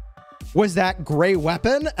forge was that gray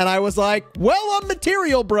weapon, and I was like, well, I'm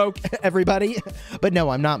material broke, everybody. But no,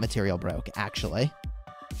 I'm not material broke, actually.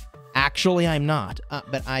 Actually, I'm not,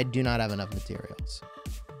 but I do not have enough materials.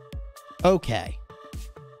 Okay.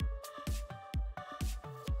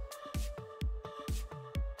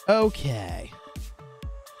 Okay.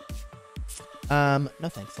 No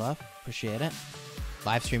thanks, love. Appreciate it.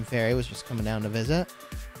 Livestream Fairy was just coming down to visit.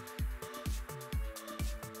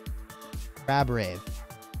 Crab Rave.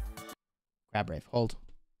 Crab Rave. Hold.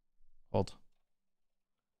 Hold.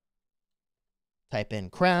 Type in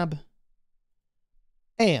crab.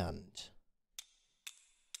 And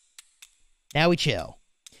now we chill.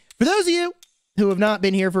 For those of you who have not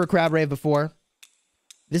been here for a crab rave before,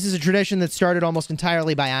 this is a tradition that started almost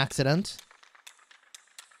entirely by accident.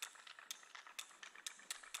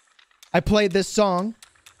 I played this song,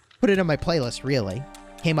 put it in my playlist, really.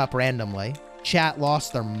 Came up randomly. Chat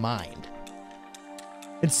lost their mind.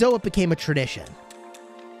 And so it became a tradition.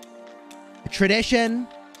 A tradition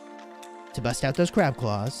to bust out those crab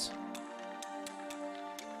claws.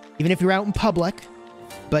 Even if you're out in public,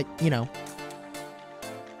 but, you know,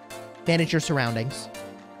 manage your surroundings.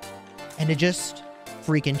 And to just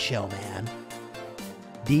freaking chill, man.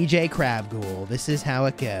 DJ Crabghoul, this is how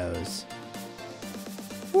it goes.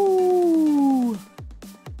 Woo!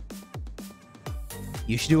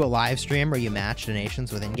 You should do a live stream where you match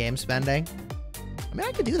donations with in-game spending. I mean,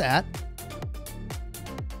 I could do that.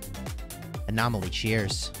 Anomaly,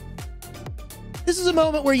 cheers. This is a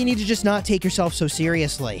moment where you need to just not take yourself so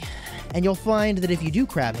seriously. And you'll find that if you do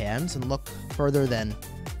crab hands and look further than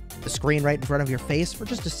the screen right in front of your face for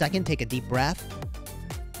just a second, take a deep breath,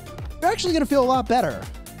 you're actually going to feel a lot better.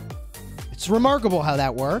 It's remarkable how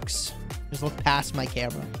that works. Just look past my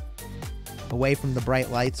camera, away from the bright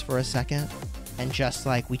lights for a second, and just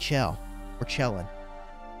like we chill. We're chilling.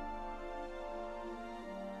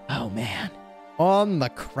 Oh, man. On the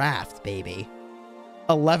craft, baby.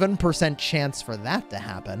 11% chance for that to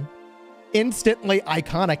happen. Instantly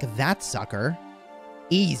iconic, that sucker.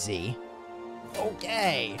 Easy.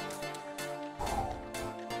 Okay.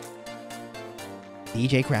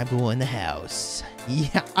 DJ Crabghoul in the house.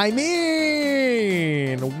 Yeah, I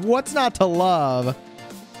mean, what's not to love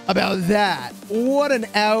about that? What an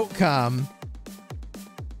outcome.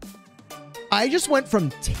 I just went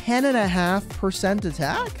from 10.5%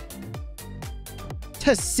 attack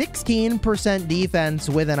to 16% defense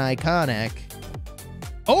with an iconic.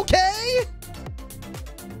 Okay.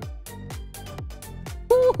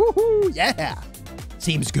 Yeah.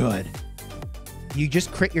 Seems good. You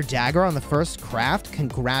just crit your dagger on the first craft?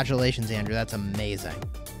 Congratulations, Andrew. That's amazing.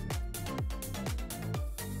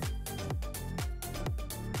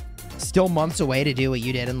 Still months away to do what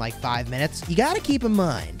you did in like 5 minutes. You got to keep in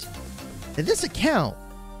mind that this account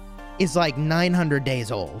is like 900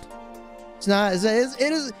 days old. It's not, it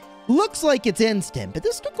is, looks like it's instant, but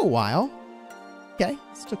this took a while. Okay,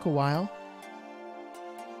 this took a while.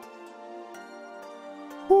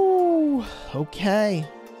 Ooh, okay.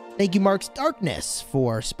 Thank you, Mark's Darkness,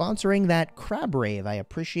 for sponsoring that crab rave. I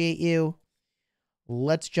appreciate you.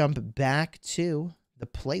 Let's jump back to the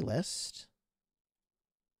playlist.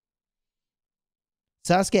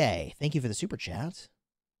 Sasuke, thank you for the super chat.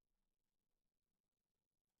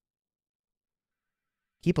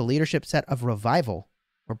 Keep a leadership set of revival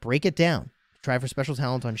or break it down. Try for special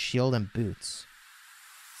talent on shield and boots.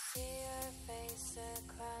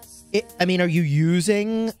 I mean, are you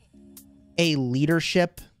using a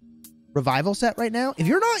leadership revival set right now? If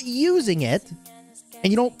you're not using it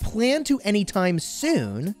and you don't plan to anytime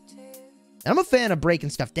soon, I'm a fan of breaking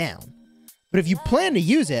stuff down. But if you plan to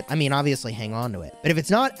use it, I mean, obviously hang on to it. But if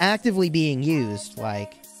it's not actively being used,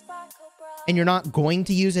 like, and you're not going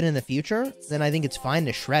to use it in the future, then I think it's fine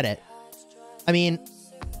to shred it. I mean,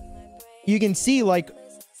 you can see, like,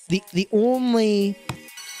 the only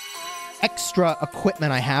extra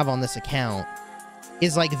equipment I have on this account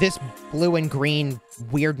is, like, this blue and green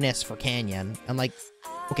weirdness for Canyon. And, like,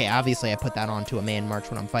 okay, obviously I put that onto a man march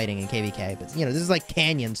when I'm fighting in KVK, but, you know, this is, like,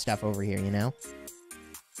 Canyon stuff over here, you know?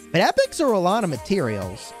 But epics are a lot of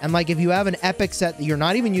materials. And, like, if you have an epic set that you're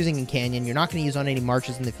not even using in Canyon, you're not going to use on any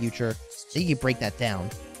marches in the future, so you can break that down.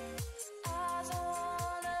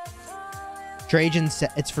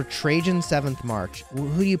 It's for Trajan 7th March.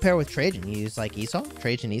 Who do you pair with Trajan? You use like Esau?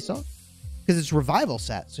 Trajan Esau? Because it's revival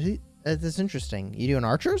set. So that's interesting. You doing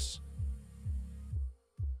archers?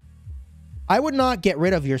 I would not get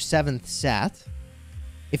rid of your 7th set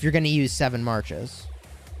if you're going to use 7 marches.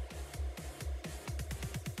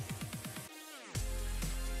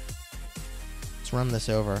 Let's run this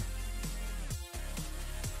over.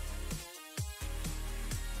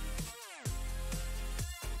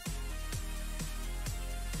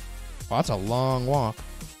 Oh, that's a long walk.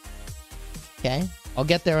 Okay. I'll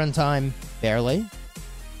get there in time. Barely.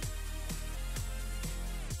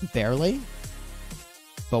 Barely.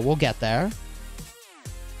 But we'll get there.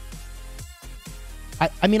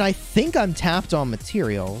 I mean, I think I'm tapped on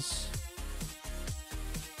materials.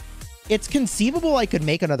 It's conceivable I could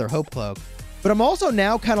make another Hope Cloak. But I'm also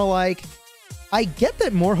now kind of like, I get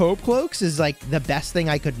that more Hope Cloaks is like the best thing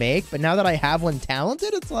I could make. But now that I have one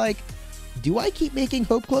talented, it's like, do I keep making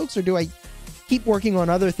Hope Cloaks or do I keep working on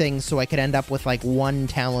other things so I could end up with like one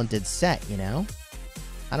talented set, you know?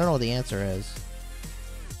 I don't know what the answer is.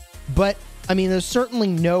 But, I mean, there's certainly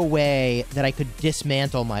no way that I could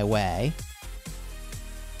dismantle my way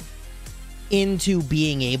into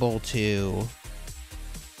being able to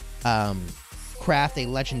craft a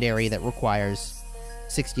legendary that requires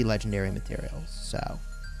 60 legendary materials. So,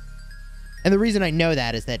 and the reason I know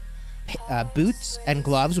that is that boots and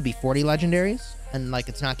gloves would be 40 legendaries, and like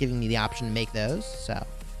it's not giving me the option to make those, so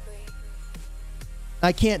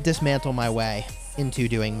I can't dismantle my way into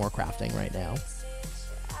doing more crafting right now.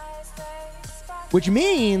 Which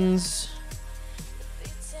means,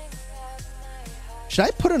 should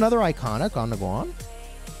I put another iconic on the Guan?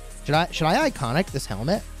 Should I iconic this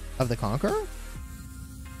helmet of the Conqueror?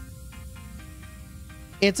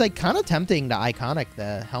 It's like kind of tempting to iconic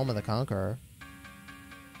the helm of the Conqueror.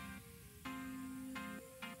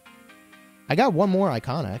 I got one more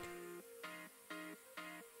iconic.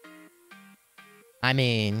 I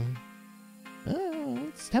mean,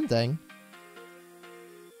 it's tempting.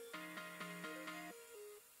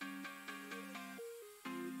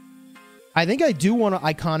 I think I do want to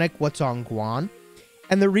iconic what's on Guan.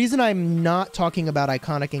 And the reason I'm not talking about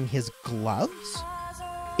iconicing his gloves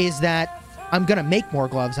is that I'm going to make more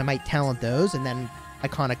gloves. I might talent those and then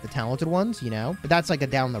iconic the talented ones, you know? But that's like a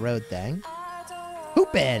down the road thing.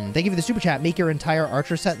 Hoopin! Thank you for the super chat. Make your entire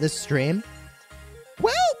archer set this stream.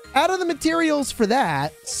 Well, out of the materials for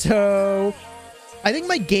that, so I think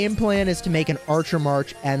my game plan is to make an archer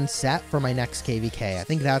march end set for my next KVK. I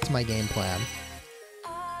think that's my game plan.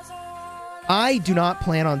 I do not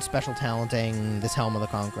plan on special talenting this Helm of the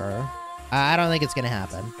Conqueror. I don't think it's going to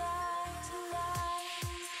happen.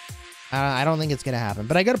 I don't think it's going to happen.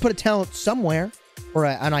 But I got to put a talent somewhere, or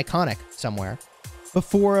an iconic somewhere,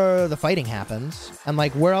 before the fighting happens. And,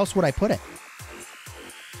 like, where else would I put it?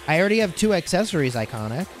 I already have 2 accessories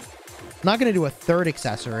iconic. I'm not going to do a 3rd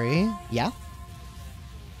accessory. Yeah.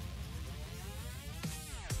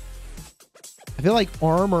 I feel like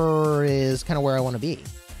armor is kind of where I want to be.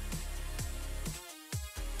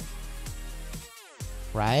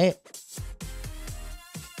 Right?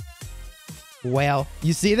 Well,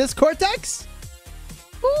 you see this, Cortex?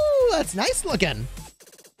 Ooh, that's nice looking.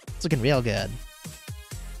 It's looking real good.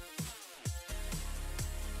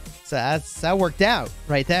 So that worked out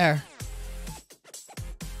right there.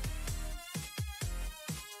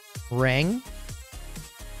 Ring.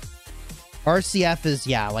 RCF is,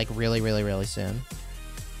 yeah, like really, really, really soon.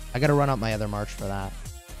 I gotta run up my other march for that.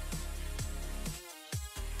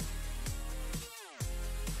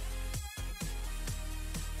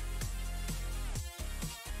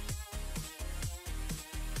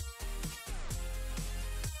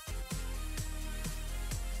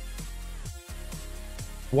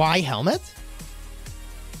 Why helmet?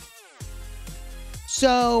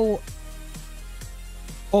 So,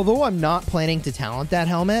 although I'm not planning to talent that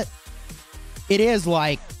helmet, it is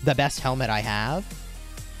like the best helmet I have.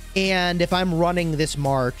 And if I'm running this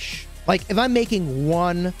march, like if I'm making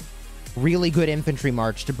one really good infantry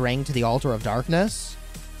march to bring to the Altar of Darkness,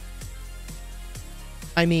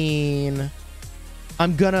 I mean,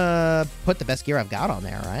 I'm gonna put the best gear I've got on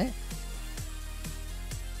there, right?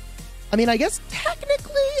 I mean, I guess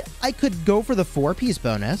technically I could go for the 4-piece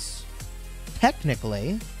bonus.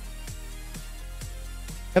 Technically.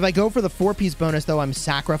 If I go for the 4-piece bonus, though, I'm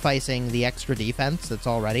sacrificing the extra defense that's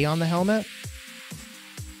already on the helmet.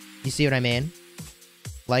 You see what I mean?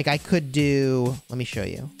 Like, I could do... Let me show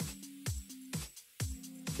you.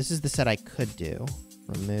 This is the set I could do.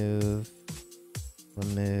 Remove.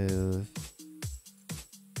 Remove.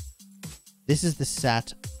 This is the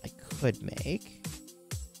set I could make.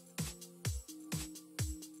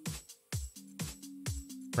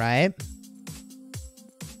 right?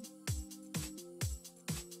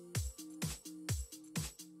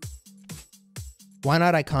 Why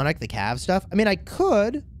not iconic the Cav stuff? I mean, I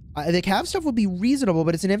could. The Cav stuff would be reasonable,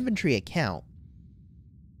 but it's an infantry account.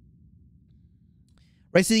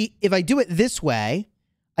 Right, so if I do it this way,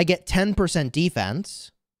 I get 10%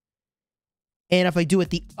 defense. And if I do it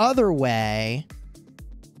the other way...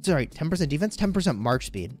 Sorry, 10% defense? 10% march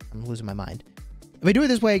speed. I'm losing my mind. If I do it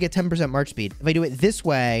this way, I get 10% march speed. If I do it this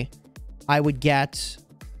way, I would get...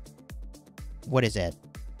 What is it?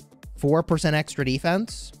 4% extra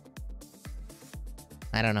defense?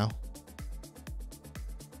 I don't know.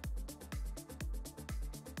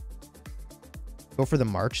 Go for the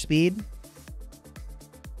march speed?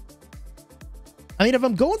 I mean, if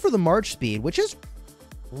I'm going for the march speed, which is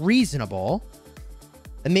reasonable,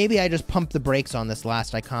 then maybe I just pump the brakes on this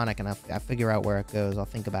last iconic and I figure out where it goes. I'll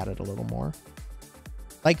think about it a little more.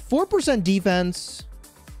 Like 4% defense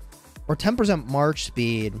or 10% march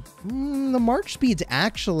speed. The march speed's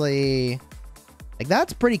actually... Like,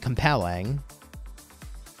 that's pretty compelling.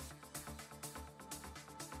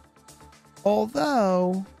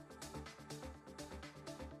 Although...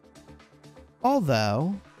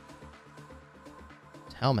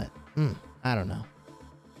 Helmet. I don't know.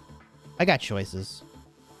 I got choices.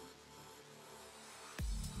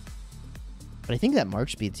 But I think that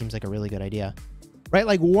march speed seems like a really good idea. Right?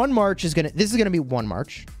 Like, one march is gonna... This is gonna be one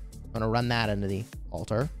march. I'm gonna run that into the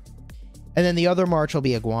altar. And then the other march will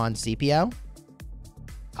be a Guan CPO.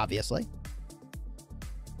 Obviously.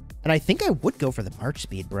 And I think I would go for the march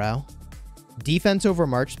speed, bro. Defense over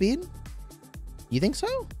march speed? You think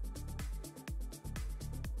so?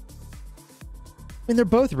 I mean, they're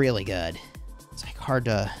both really good. It's like hard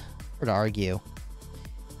to argue.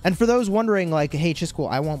 And for those wondering, like, hey, Chisgule,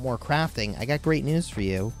 I want more crafting. I got great news for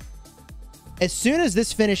you. As soon as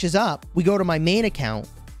this finishes up, we go to my main account.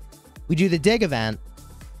 We do the dig event.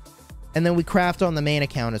 And then we craft on the main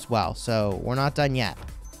account as well. So we're not done yet.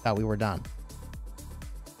 Thought we were done.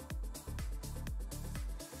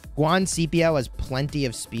 Guan CPO has plenty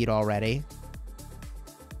of speed already.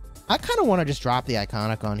 I kind of want to just drop the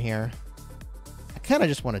iconic on here. I kind of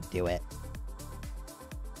just want to do it.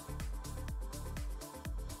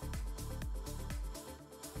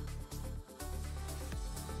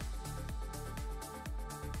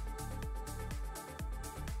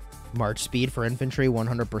 March speed for infantry,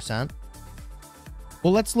 100%.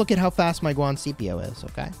 Well, let's look at how fast my Guan CPO is,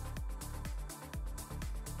 okay?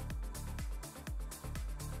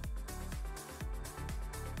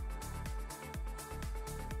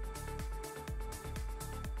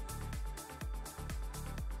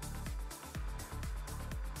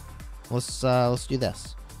 Let's do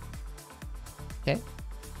this. Okay.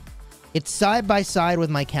 It's side by side with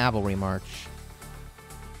my cavalry march.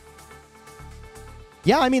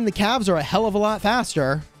 Yeah, I mean, the Cavs are a hell of a lot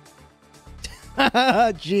faster.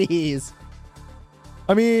 Jeez.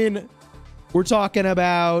 I mean, we're talking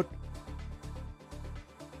about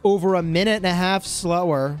over a minute and a half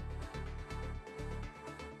slower.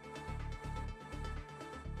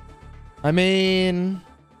 I mean...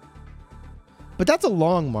 But that's a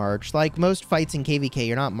long march. Like, most fights in KVK,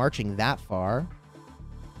 you're not marching that far.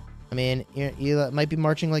 I mean, you might be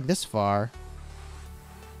marching like this far.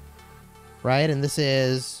 Right? And this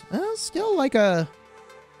is still like a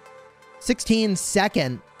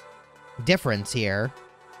 16-second difference here.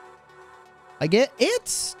 Like,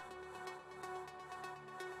 it's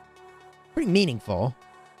pretty meaningful.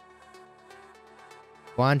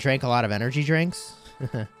 Juan drank a lot of energy drinks.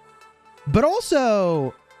 But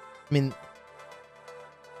also, I mean...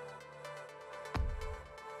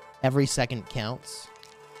 Every second counts.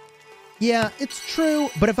 Yeah, it's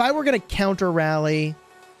true. But if I were going to counter rally,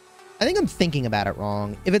 I think I'm thinking about it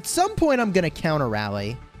wrong. If at some point I'm going to counter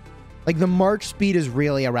rally, like the march speed is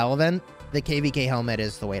really irrelevant, the KVK helmet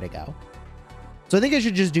is the way to go. So I think I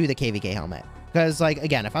should just do the KVK helmet. Because, like,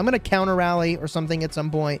 again, if I'm going to counter rally or something at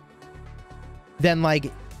some point, then,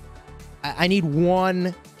 like, I need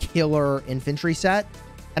one killer infantry set,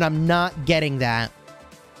 and I'm not getting that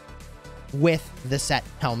with the set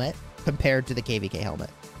helmet compared to the KVK helmet.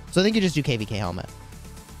 So I think you just do KVK helmet.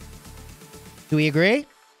 Do we agree?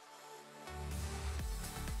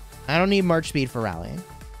 I don't need march speed for rallying.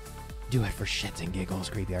 Do it for shits and giggles,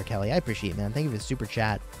 Creepy R. Kelly. I appreciate it, man. Thank you for the super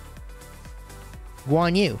chat.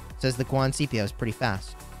 Guan Yu says the Guan CPO is pretty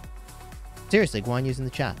fast. Seriously, Guan Yu's in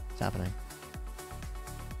the chat. It's happening.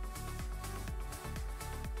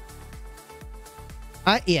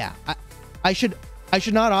 I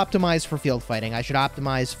should not optimize for field fighting. I should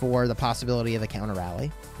optimize for the possibility of a counter rally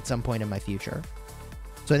at some point in my future.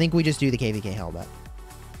 So I think we just do the KVK helmet.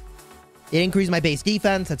 It increased my base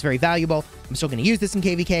defense. That's very valuable. I'm still going to use this in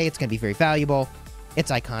KVK. It's going to be very valuable.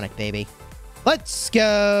 It's iconic, baby. Let's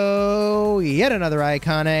go. Yet another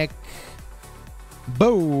iconic.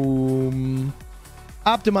 Boom.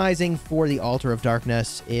 Optimizing for the Altar of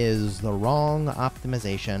Darkness is the wrong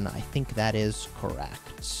optimization. I think that is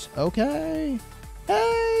correct. Okay.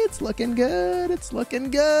 Hey, it's looking good. It's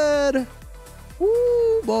looking good.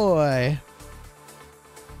 Woo, boy.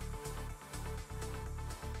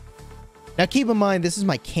 Now, keep in mind, this is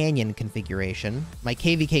my Canyon configuration. My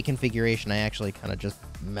KVK configuration, I actually kind of just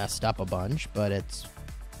messed up a bunch, but it's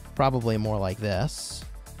probably more like this.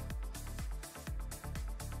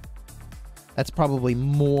 That's probably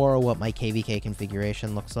more what my KVK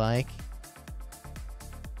configuration looks like.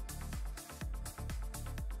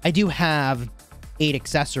 I do have 8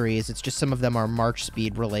 accessories. It's just some of them are march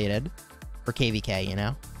speed related for KVK, you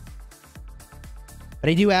know? But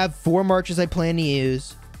I do have 4 marches I plan to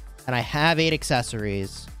use, and I have 8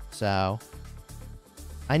 accessories, so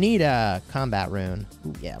I need a combat rune.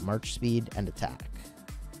 Ooh, yeah, march speed and attack.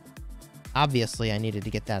 Obviously, I needed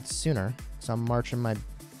to get that sooner, so I'm marching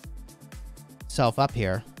myself up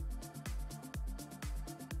here.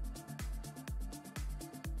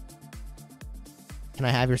 Can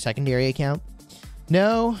I have your secondary account?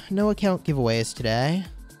 No account giveaways today.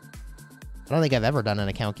 I don't think I've ever done an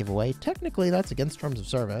account giveaway. Technically, that's against terms of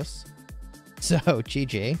service. So,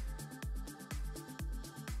 GG.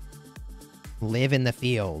 Live in the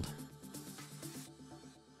field.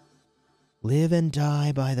 Live and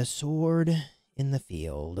die by the sword in the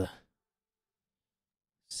field.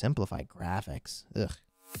 Simplified graphics. Ugh.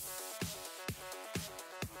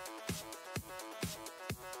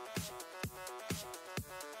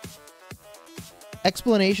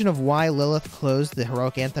 Explanation of why Lilith closed the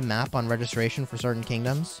Heroic Anthem map on registration for certain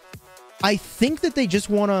kingdoms. I think that they just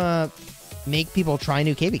want to make people try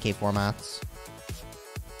new KVK formats.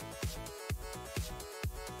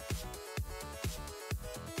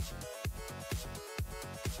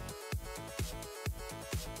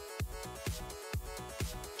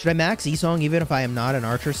 Should I max E-Song even if I am not an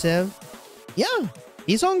Archer Civ? Yeah,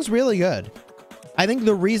 E-Song's really good. I think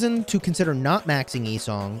the reason to consider not maxing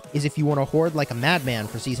E-Song is if you want to hoard like a madman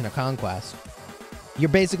for Season of Conquest. You're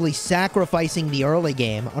basically sacrificing the early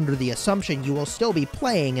game under the assumption you will still be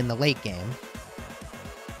playing in the late game.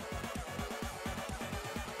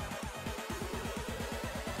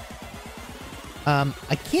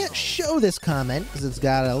 I can't show this comment because it's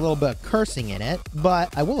got a little bit of cursing in it,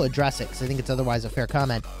 but I will address it because I think it's otherwise a fair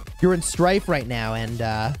comment. You're in Strife right now,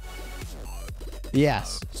 and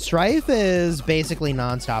yes, Strife is basically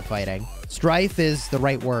non-stop fighting. Strife is the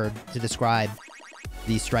right word to describe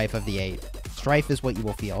the Strife of the 8. Strife is what you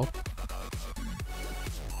will feel.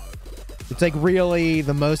 It's like really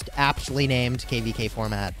the most aptly named KVK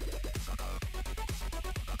format.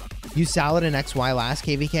 Use Saladin XY last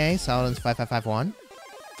KVK. Saladin's 5551.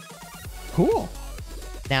 Cool.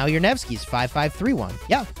 Now your Nevsky's 5531.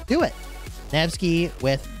 Yeah, do it. Nevsky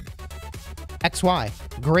with XY.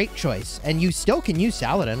 Great choice. And you still can use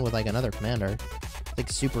Saladin with like another commander. It's like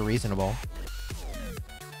super reasonable.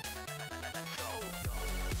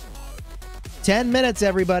 10 minutes,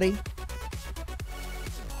 everybody.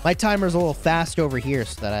 My timer's a little fast over here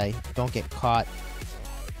so that I don't get caught,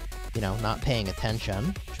 you know, not paying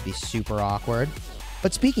attention. Should be super awkward.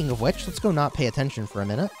 But speaking of which, let's go not pay attention for a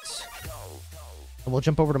minute. And we'll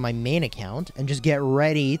jump over to my main account and just get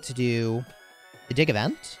ready to do the dig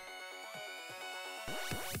event.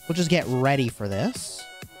 We'll just get ready for this.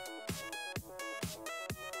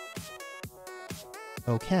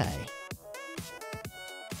 Okay.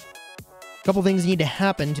 A couple things need to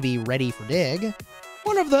happen to be ready for dig.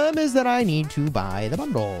 One of them is that I need to buy the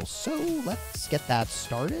bundle. So let's get that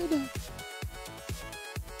started.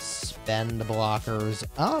 Spend blockers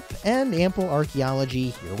up and ample archaeology.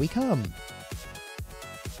 Here we come.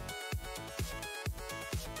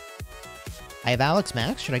 I have Alex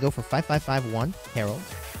Max. Should I go for 5551 Herald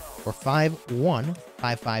or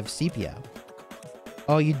 5155 CPO?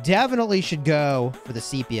 Oh, you definitely should go for the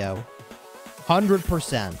CPO.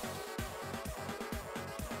 100%.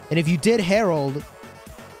 And if you did Herald,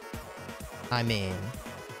 I mean...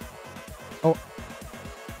 Oh,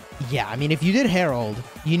 yeah, I mean, if you did Herald,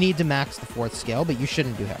 you need to max the 4th skill, but you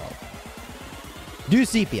shouldn't do Herald. Do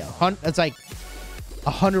CPO. That's like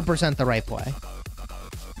 100% the right play.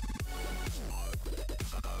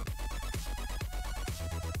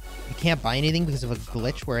 You can't buy anything because of a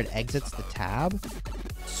glitch where it exits the tab.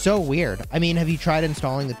 So weird. I mean, have you tried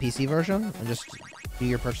installing the PC version and just do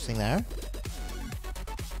your purchasing there?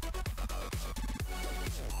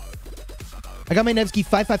 I got my Nevsky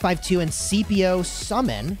 5552 and CPO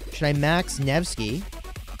summon. Should I max Nevsky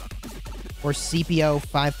or CPO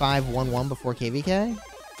 5511 before KVK?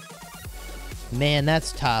 Man,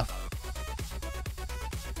 that's tough.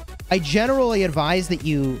 I generally advise that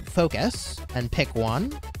you focus and pick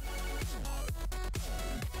one.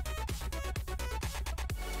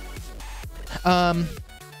 But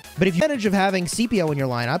if the advantage of having CPO in your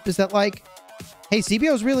lineup is that, like, hey,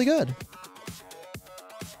 CPO is really good.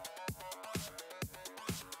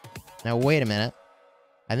 Now, wait a minute.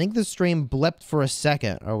 I think the stream blipped for a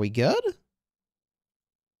second. Are we good?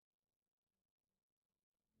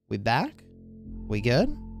 We back? We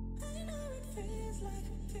good?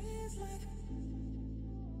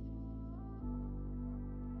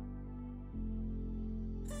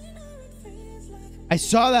 I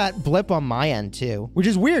saw that blip on my end too, which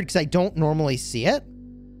is weird because I don't normally see it.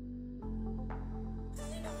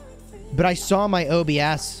 But I saw my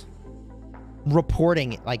OBS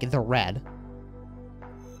reporting it, like, the red.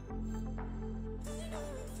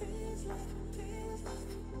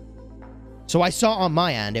 So I saw on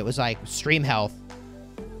my end, it was like stream health,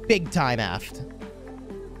 big time effed.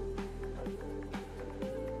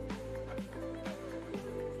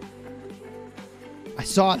 I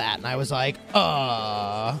saw that and I was like,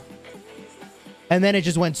 And then it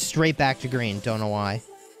just went straight back to green. Don't know why.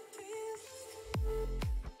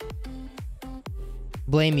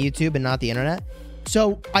 Blame YouTube and not the internet.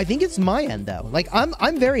 So I think it's my end though. Like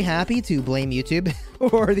I'm very happy to blame YouTube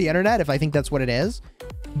or the internet if I think that's what it is.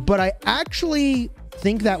 But I actually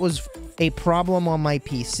think that was a problem on my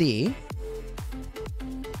PC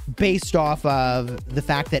based off of the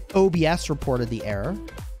fact that OBS reported the error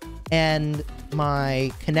and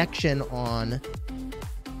my connection on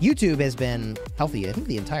YouTube has been healthy, I think,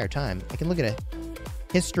 the entire time. I can look at a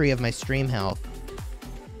history of my stream health.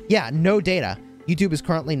 Yeah, no data. YouTube is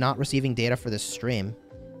currently not receiving data for this stream.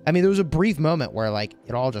 I mean, there was a brief moment where, like,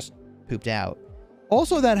 it all just pooped out.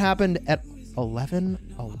 Also, that happened at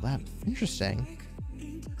 11:11. Interesting.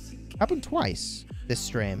 Happened twice this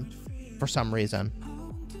stream for some reason.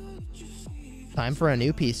 Time for a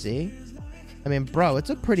new PC. I mean, bro, it's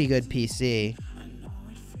a pretty good PC.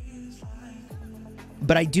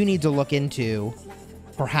 But I do need to look into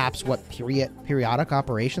perhaps what periodic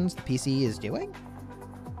operations the PC is doing.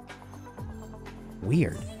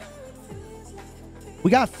 Weird.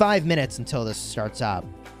 We got 5 minutes until this starts up.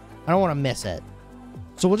 I don't want to miss it.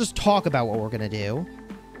 So we'll just talk about what we're going to do.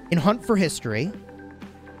 In Hunt for History,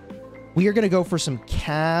 we are going to go for some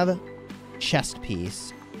Cav chest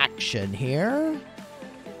piece action here.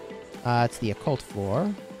 It's the occult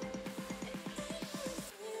floor.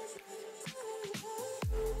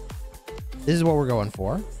 This is what we're going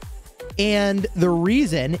for. And the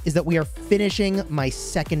reason is that we are finishing my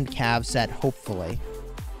second Cav set, hopefully.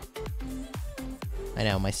 I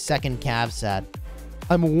know, my second Cav set.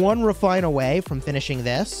 I'm one refine away from finishing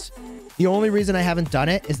this. The only reason I haven't done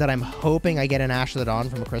it is that I'm hoping I get an Ash of the Dawn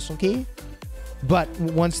from a Crystal Key. But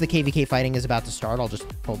once the KVK fighting is about to start, I'll just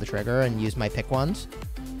pull the trigger and use my pick ones.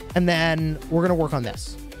 And then we're going to work on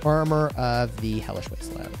this. Armor of the Hellish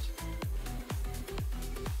Wasteland.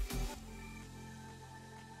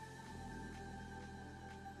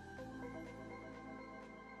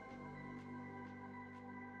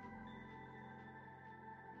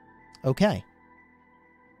 Okay.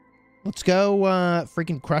 Let's go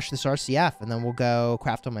freaking crush this RCF, and then we'll go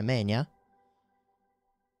craft on my main, yeah?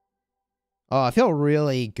 Oh, I feel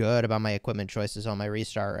really good about my equipment choices on my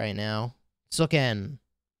restart right now. It's looking,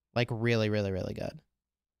 like, really, really, really good.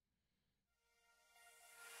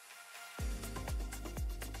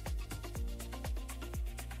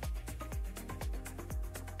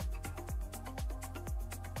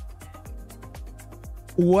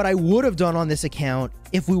 What I would have done on this account,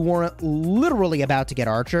 if we weren't literally about to get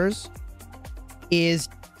archers, is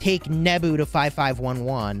take Nebu to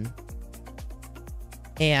 5511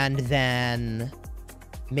 and then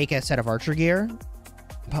make a set of archer gear.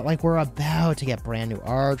 But, like, we're about to get brand new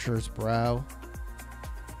archers, bro.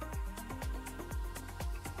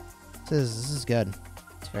 This is good.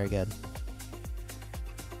 It's very good.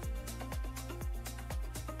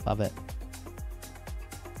 Love it.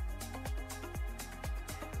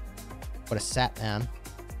 What a set, man.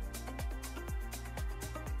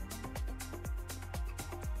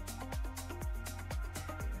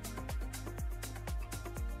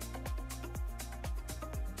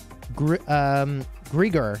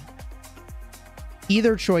 Grigor.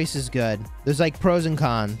 Either choice is good. There's, like, pros and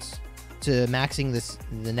cons to maxing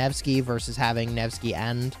the Nevsky versus having Nevsky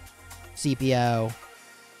and CPO.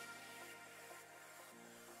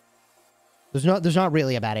 There's not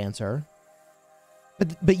really a bad answer.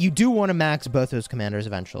 But you do want to max both those commanders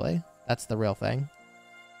eventually. That's the real thing.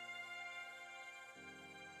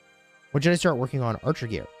 When should I start working on archer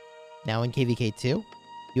gear? Now in KVK 2,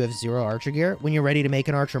 you have 0 archer gear when you're ready to make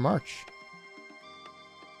an archer march.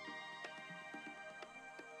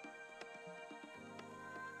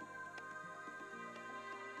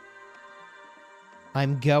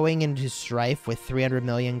 I'm going into Strife with 300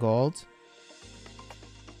 million gold.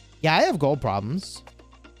 Yeah, I have gold problems.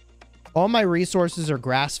 All my resources are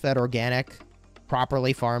grass-fed, organic,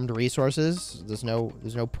 properly farmed resources. There's no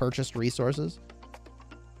purchased resources.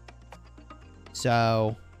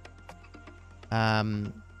 So,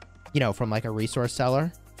 you know, from like a resource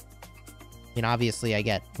seller. I mean, obviously I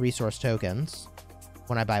get resource tokens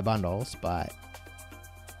when I buy bundles, but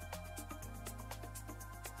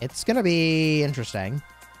it's going to be interesting.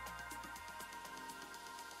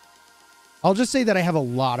 I'll just say that I have a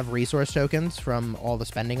lot of resource tokens from all the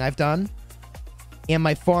spending I've done. And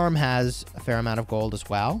my farm has a fair amount of gold as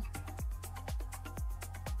well.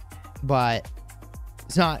 But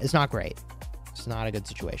it's not great. It's not a good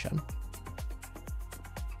situation.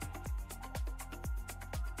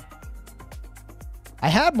 I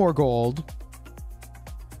had more gold.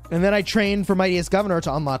 And then I trained for Mightiest Governor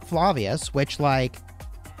to unlock Flavius, which, like,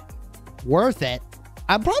 worth it.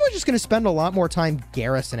 I'm probably just going to spend a lot more time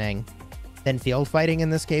garrisoning than field fighting in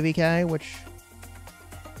this KVK, which,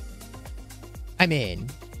 I mean,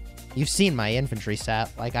 you've seen my infantry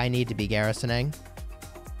stat. Like, I need to be garrisoning.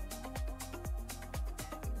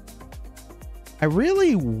 I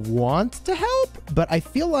really want to help, but I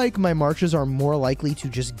feel like my marches are more likely to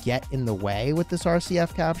just get in the way with this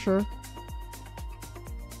RCF capture.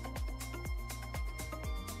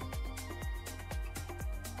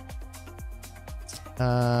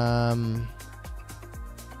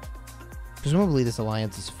 Presumably this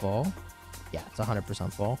alliance is full. Yeah, it's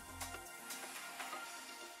 100% full.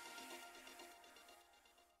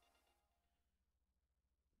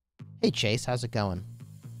 Hey Chase, how's it going?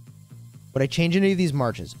 Would I change any of these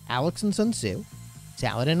marches? Alex and Sun Tzu,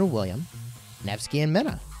 Saladin and William, Nevsky and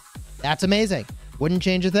Minna. That's amazing. Wouldn't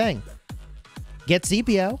change a thing. Get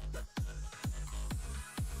CPO.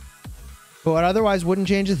 But otherwise wouldn't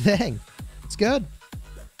change a thing. It's good.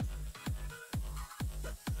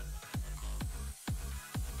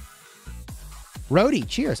 Rhodey,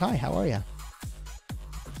 cheers. Hi, how are you?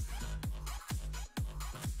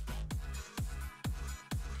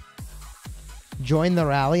 Join the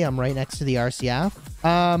rally. I'm right next to the RCF.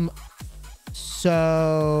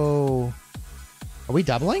 So are we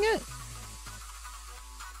doubling it?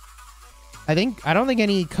 I don't think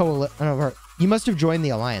any coalition. You must have joined the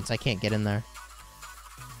alliance. I can't get in there.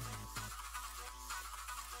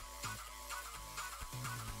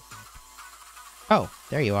 Oh,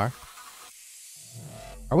 there you are.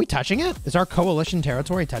 Are we touching it? Is our coalition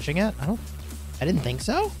territory touching it? I didn't think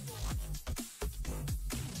so.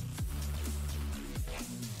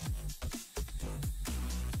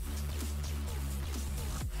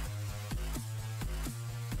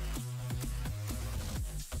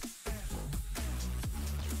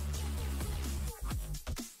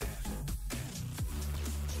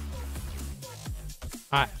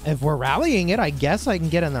 If we're rallying it, I guess I can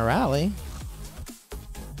get in the rally.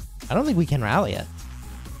 I don't think we can rally it.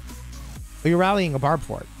 But you're rallying a barb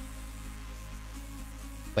fort.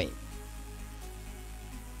 Wait. Is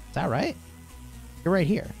that right? You're right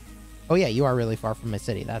here. Oh yeah, you are really far from my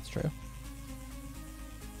city. That's true.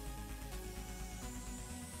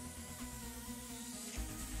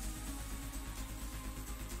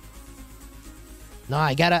 No,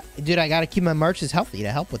 I gotta keep my marches healthy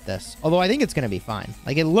to help with this. Although I think it's gonna be fine.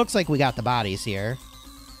 Like, it looks like we got the bodies here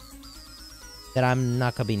that I'm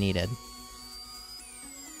not gonna be needed.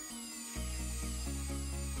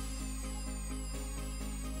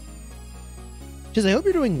 Just, I hope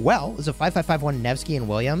you're doing well. Is a 5551 Nevsky and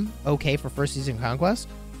William okay for first season conquest?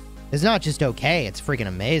 It's not just okay, it's freaking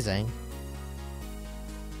amazing.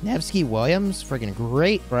 Nevsky Williams, freaking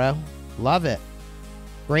great, bro. Love it.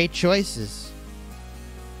 Great choices.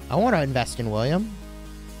 I want to invest in William.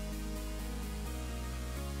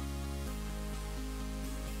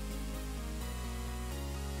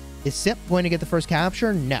 Is SIP going to get the first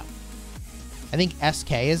capture? No. I think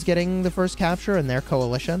SK is getting the first capture in their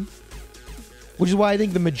coalition. Which is why I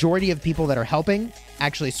think the majority of people that are helping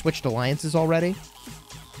actually switched alliances already.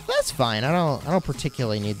 That's fine. I don't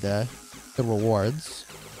particularly need the rewards.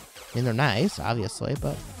 I mean, they're nice, obviously,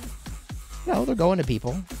 but you know, they're going to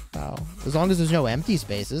people. So, as long as there's no empty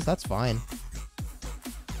spaces, that's fine.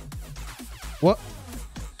 What?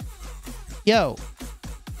 Yo,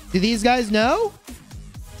 do these guys know?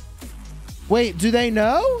 Wait, do they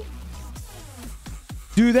know?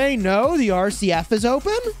 Do they know the RCF is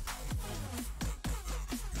open?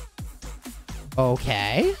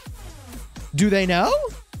 Okay. Do they know?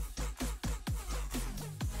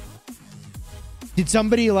 Did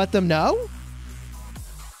somebody let them know?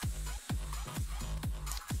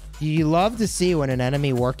 You love to see when an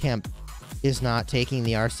enemy war camp is not taking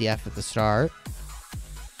the RCF at the start.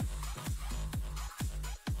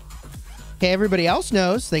 Okay, everybody else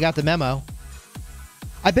knows. They got the memo.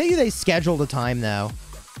 I bet you they scheduled a time, though.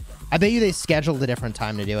 I bet you they scheduled a different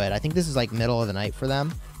time to do it. I think this is like middle of the night for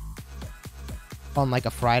them. On like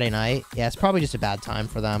a Friday night. Yeah, it's probably just a bad time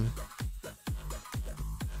for them.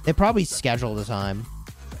 They probably scheduled a time.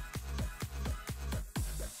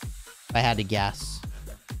 If I had to guess.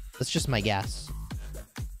 That's just my guess.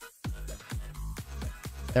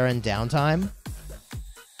 They're in downtime.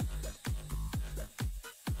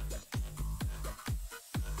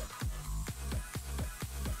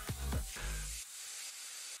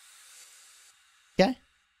 Okay.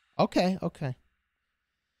 Okay, okay.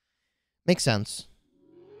 Makes sense.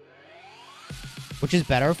 Which is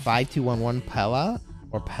better, 5211 Pella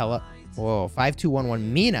or Pella? Whoa,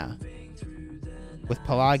 5211 Mina with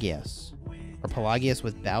Pelagius. Or Pelagius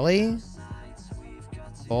with Belly?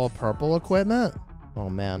 Full purple equipment? Oh,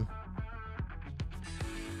 man.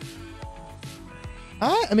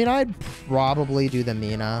 I mean, I'd probably do the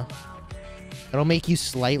Mina. It'll make you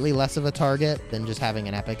slightly less of a target than just having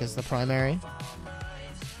an epic as the primary.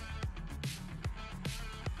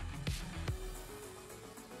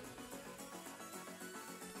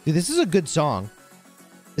 Dude, this is a good song.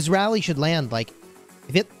 This rally should land, like,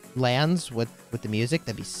 if it lands with the music,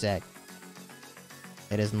 that'd be sick.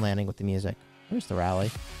 It isn't landing with the music. Where's the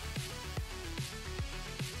rally?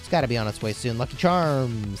 It's got to be on its way soon. Lucky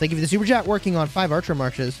Charms. Thank you for the super chat. Working on 5 Archer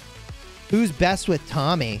marches. Who's best with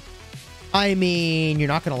Tommy? I mean, you're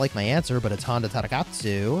not going to like my answer, but it's Honda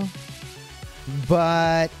Tarakatsu.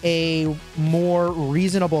 But a more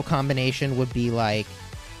reasonable combination would be like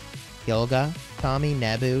Gilga Tommy,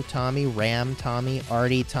 Nebu Tommy, Ram Tommy,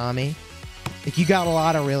 Artie Tommy. Like, you got a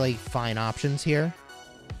lot of really fine options here.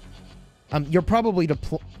 You're probably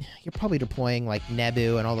deploying like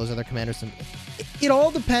Nebu and all those other commanders. It all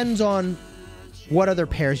depends on what other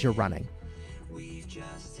pairs you're running.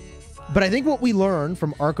 But I think what we learned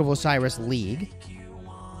from Ark of Osiris League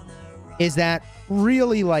is that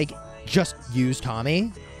really, like, just use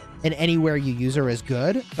Tommy, and anywhere you use her is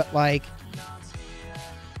good. But, like,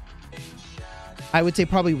 I would say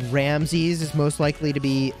probably Ramses is most likely to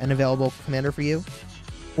be an available commander for you.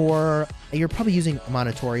 Or you're probably using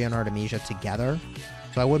Monitoria and Artemisia together,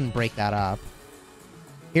 so I wouldn't break that up.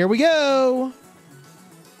 Here we go!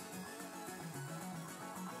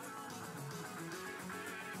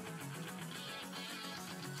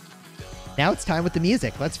 Now it's time with the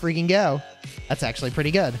music. Let's freaking go. That's actually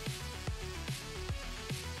pretty good.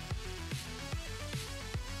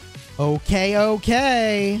 Okay,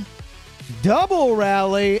 okay. Double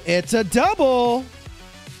rally. It's a double.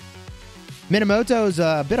 Minamoto's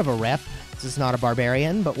a bit of a rep. This is not a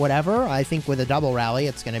barbarian, but whatever. I think with a double rally,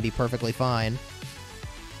 it's going to be perfectly fine.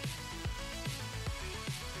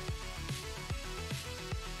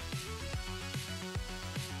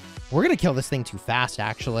 We're going to kill this thing too fast,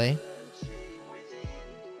 actually.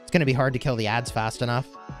 It's going to be hard to kill the ads fast enough.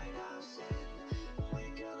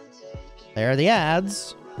 There are the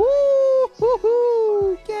ads. Woo!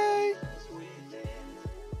 Woohoo! Yay!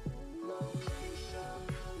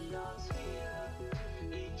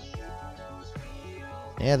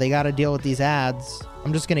 Yeah, they got to deal with these ads.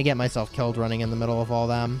 I'm just going to get myself killed running in the middle of all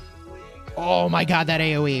them. Oh my god, that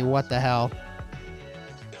AoE. What the hell?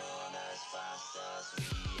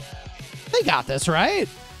 They got this, right?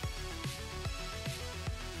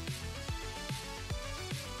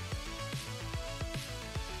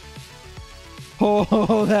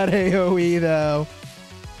 Oh, that AoE, though.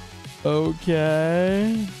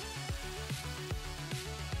 Okay.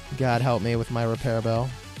 God help me with my repair bill.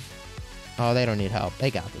 Oh, they don't need help. They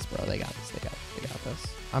got this, bro. They got this. They got this. They got this.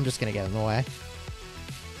 I'm just going to get in the way.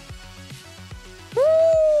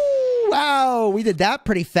 Woo! Wow, we did that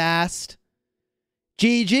pretty fast.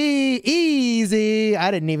 GG. Easy. I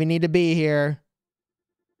didn't even need to be here.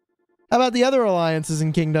 How about the other alliances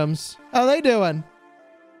and kingdoms? How are they doing?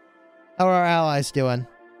 How are our allies doing?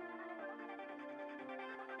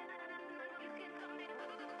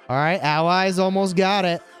 All right, allies almost got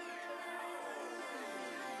it.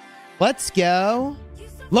 Let's go.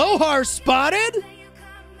 Lohar spotted.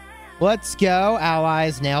 Let's go.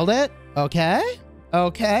 Allies nailed it. Okay.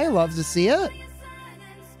 Okay. Love to see it.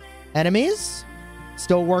 Enemies.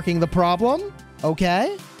 Still working the problem.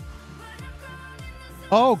 Okay.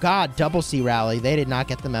 Oh, God. Double C rally. They did not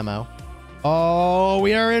get the memo. Oh,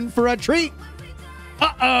 we are in for a treat.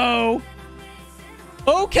 Uh-oh.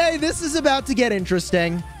 Okay, this is about to get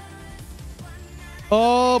interesting.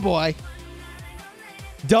 Oh, boy.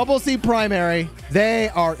 Double C primary. They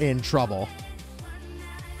are in trouble.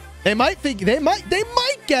 They might think they might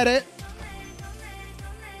get it.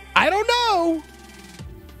 I don't know.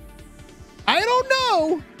 I don't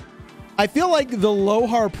know. I feel like the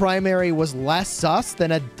Lohar primary was less sus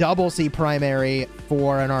than a double C primary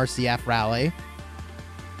for an RCF rally.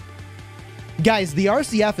 Guys, the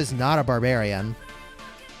RCF is not a barbarian.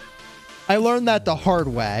 I learned that the hard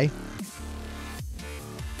way.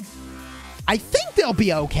 I think they'll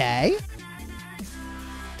be okay.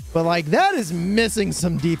 But, like, that is missing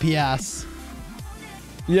some DPS.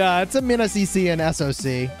 Yeah, it's a Mina CC and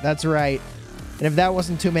SOC. That's right. And if that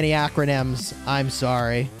wasn't too many acronyms, I'm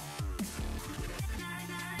sorry.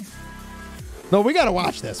 No, we gotta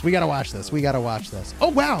watch this. We gotta watch this. We gotta watch this. Oh,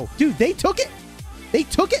 wow. Dude, they took it. They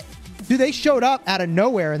took it. Dude, they showed up out of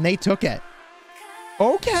nowhere and they took it.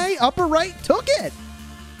 Okay, upper right took it.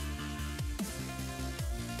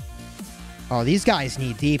 Oh, these guys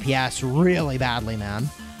need DPS really badly, man.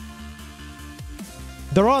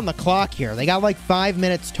 They're on the clock here. They got like 5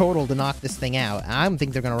 minutes total to knock this thing out. I don't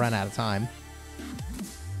think they're going to run out of time.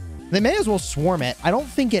 They may as well swarm it. I don't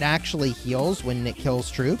think it actually heals when it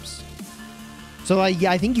kills troops. So, like,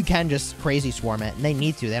 yeah, I think you can just crazy swarm it. And they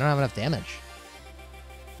need to. They don't have enough damage.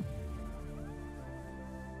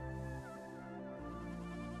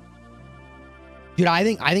 Dude, I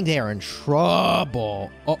think they are in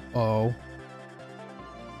trouble. Uh-oh.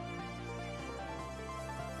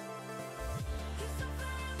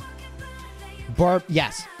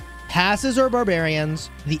 Yes. Passes are barbarians.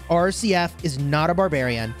 The RCF is not a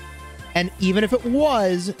barbarian. And even if it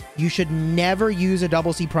was, you should never use a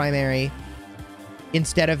double C primary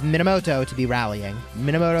instead of Minamoto to be rallying.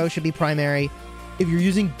 Minamoto should be primary. If you're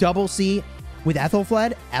using double C with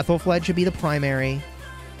Ethelfled, Ethelfled should be the primary.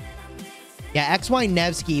 Yeah, XY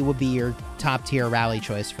Nevsky would be your top tier rally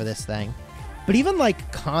choice for this thing. But even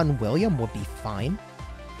like Con William would be fine.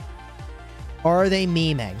 Are they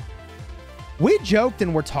memeing? We joked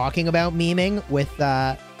and we're talking about memeing with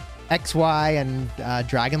XY and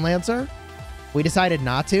Dragon Lancer. We decided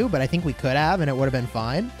not to, but I think we could have, and it would have been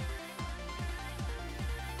fine.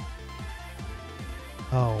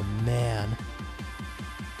 Oh, man.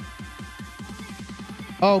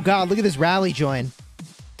 Oh, God, look at this rally join.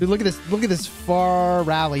 Dude, look at this far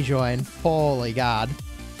rally join. Holy God.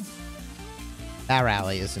 That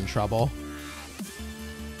rally is in trouble.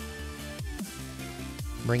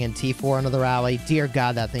 Bring in T4 into the rally. Dear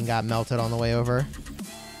God, that thing got melted on the way over.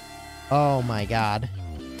 Oh my God.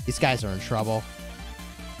 These guys are in trouble.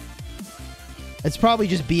 It's probably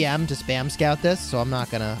just BM to spam scout this, so I'm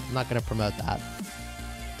not gonna promote that.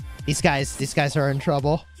 These guys are in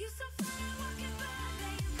trouble.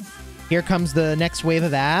 Here comes the next wave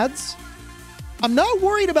of ads. I'm not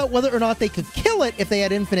worried about whether or not they could kill it if they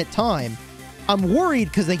had infinite time. I'm worried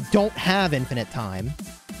because they don't have infinite time.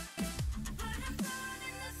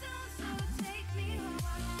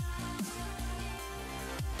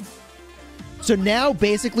 So now,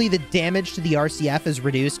 basically, the damage to the RCF is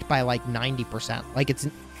reduced by, like, 90%. Like, it's...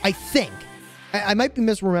 I think. I might be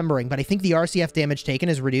misremembering, but I think the RCF damage taken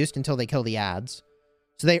is reduced until they kill the ads.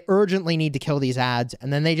 So they urgently need to kill these ads,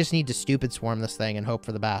 and then they just need to stupid swarm this thing and hope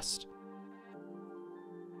for the best.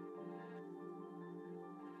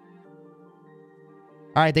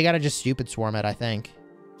 Alright, they gotta just stupid swarm it, I think.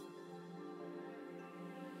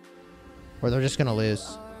 Or they're just gonna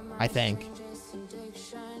lose. I think.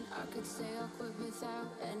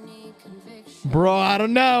 Bro, I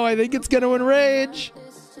don't know. I think it's going to enrage.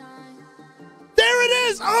 There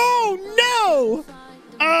it is. Oh, no.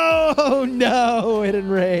 Oh, no. It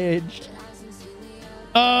enraged.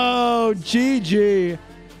 Oh, GG.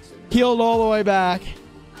 Healed all the way back.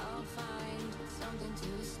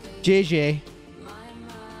 GG.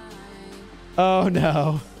 Oh,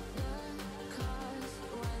 no.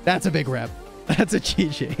 That's a big rip. That's a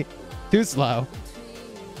GG. Too slow.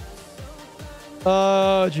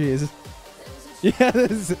 Oh, jeez. Yeah,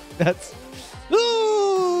 that's...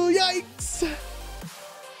 Ooh, yikes!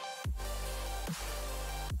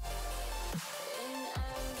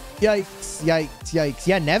 Yikes, yikes, yikes.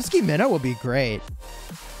 Yeah, Nevsky Minnow would be great.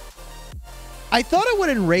 I thought it would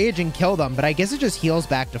enrage and kill them, but I guess it just heals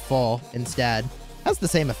back to full instead. That's the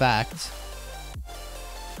same effect.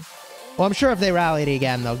 Well, I'm sure if they rally it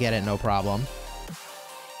again, they'll get it no problem.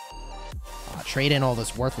 Oh, trade in all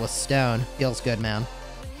this worthless stone. Feels good, man.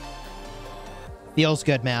 Feels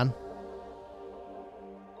good, man.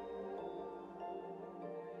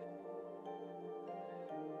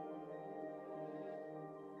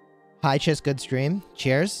 Hi, Chis. Good stream.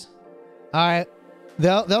 Cheers. All right.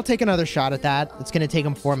 They'll take another shot at that. It's going to take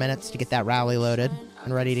them 4 minutes to get that rally loaded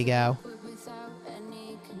and ready to go.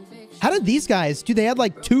 How did these guys... Dude, they had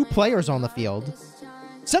like 2 players on the field.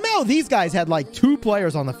 Somehow these guys had like 2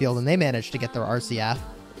 players on the field and they managed to get their RCF.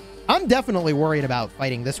 I'm definitely worried about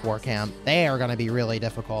fighting this war camp. They are going to be really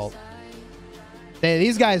difficult.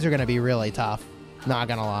 These guys are going to be really tough. Not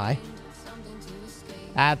going to lie.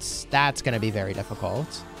 That's going to be very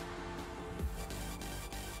difficult.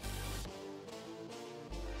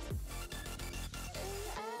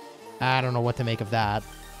 I don't know what to make of that.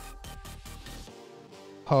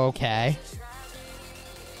 Okay.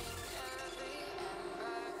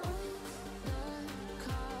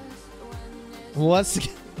 Let's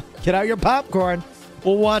get out your popcorn.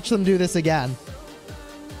 We'll watch them do this again.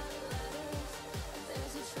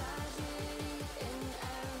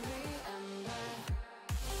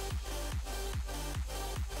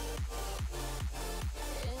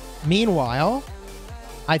 Meanwhile,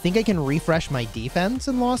 I think I can refresh my defense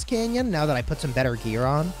in Lost Canyon now that I put some better gear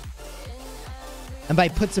on. And by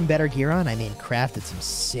put some better gear on, I mean crafted some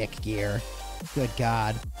sick gear. Good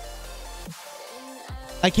God.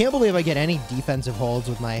 I can't believe I get any defensive holds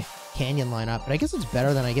with my Canyon lineup, but I guess it's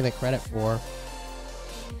better than I give it credit for.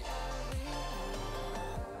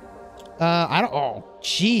 I don't... Oh,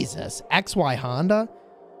 Jesus. XY Honda?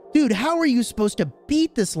 Dude, how are you supposed to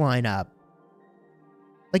beat this lineup?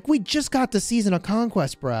 Like, we just got the Season of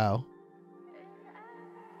Conquest, bro.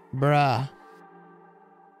 Bruh.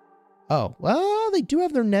 Oh, well, they do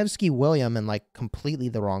have their Nevsky William in, like, completely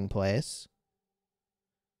the wrong place.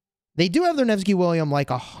 They do have their Nevsky William, like,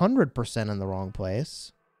 100% in the wrong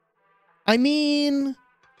place. I mean...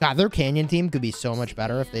 God, their Canyon team could be so much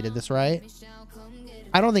better if they did this right.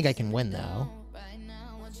 I don't think I can win, though.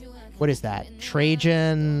 What is that?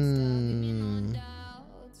 Trajan...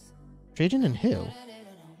 Trajan and who?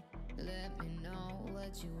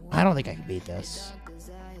 I don't think I can beat this.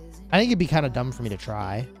 I think it'd be kind of dumb for me to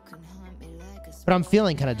try. But I'm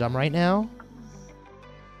feeling kind of dumb right now.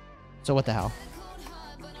 So what the hell?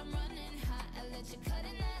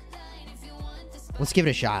 Let's give it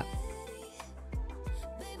a shot.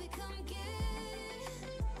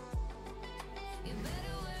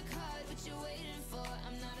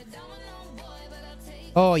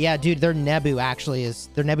 Oh, yeah, dude, their Nebu actually is...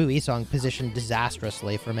 Their Nebu Esong positioned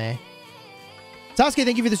disastrously for me. Sasuke,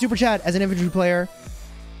 thank you for the super chat. As an infantry player,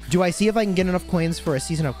 do I see if I can get enough coins for a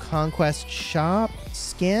Season of Conquest shop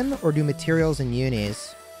skin, or do materials and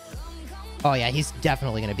unis? Oh, yeah, he's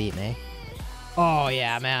definitely going to beat me. Oh,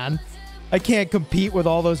 yeah, man. I can't compete with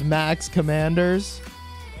all those max commanders.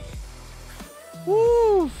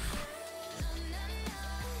 Woo!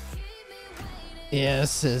 Yeah,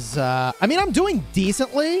 this is, I mean, I'm doing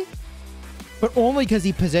decently, but only because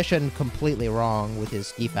he positioned completely wrong with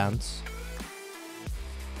his defense.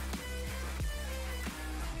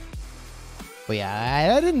 But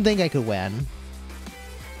yeah, I didn't think I could win.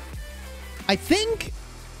 I think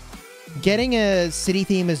getting a city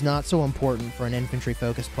theme is not so important for an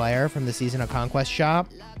infantry-focused player from the Season of Conquest shop.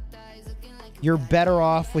 You're better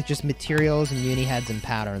off with just materials and uni heads and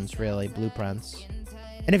patterns, really, blueprints.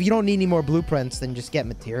 And if you don't need any more blueprints, then just get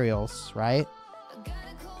materials, right?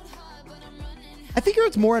 I figure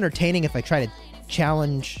it's more entertaining if I try to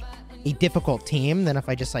challenge a difficult team than if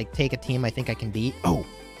I just, like, take a team I think I can beat. Oh!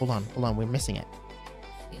 Hold on, we're missing it.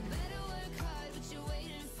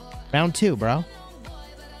 Round 2, bro.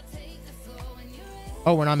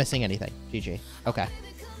 Oh, we're not missing anything. GG. Okay.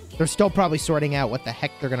 They're still probably sorting out what the heck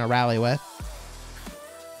they're gonna rally with.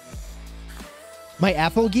 My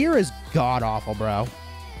Ethel gear is god-awful, bro.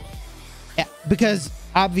 Yeah, because,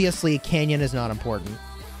 obviously, Canyon is not important,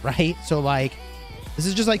 right? So, like, this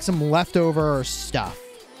is just, like, some leftover stuff.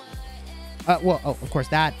 Well, oh, of course,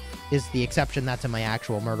 that is the exception. That's in my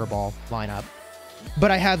actual Murder Ball lineup. But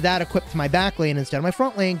I have that equipped to my back lane instead of my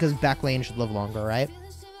front lane, because back lane should live longer, right?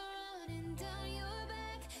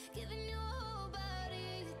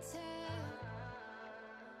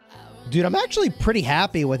 Dude, I'm actually pretty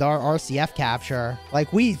happy with our RCF capture.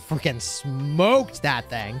 Like, we freaking smoked that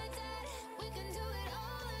thing.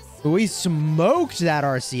 We smoked that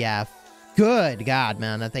RCF. Good God,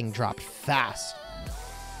 man. That thing dropped fast.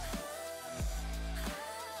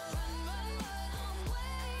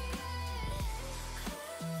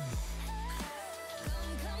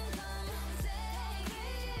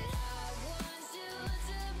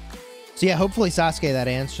 So yeah, hopefully, Sasuke, that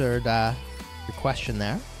answered your question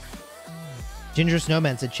there. Ginger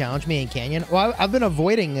Snowman said, challenge me in Canyon. Well, I've been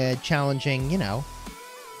avoiding challenging, you know,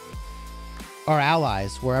 our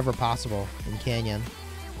allies wherever possible in Canyon.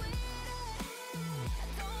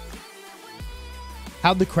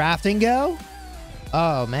 How'd the crafting go?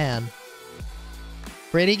 Oh, man.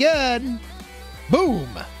 Pretty good. Boom.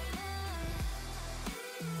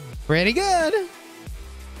 Pretty good.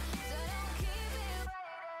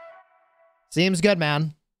 Seems good,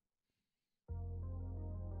 man.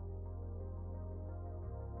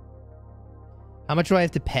 How much do I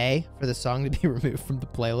have to pay for the song to be removed from the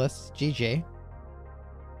playlist? GG.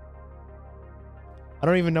 I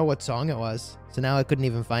don't even know what song it was. So now I couldn't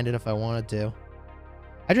even find it if I wanted to.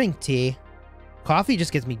 I drink tea. Coffee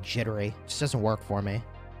just gets me jittery. It just doesn't work for me.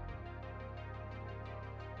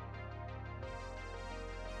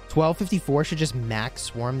 1254 should just max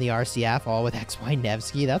swarm the RCF all with XY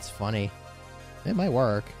Nevsky. That's funny. It might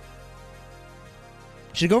work.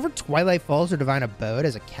 Should I go for Twilight Falls or Divine Abode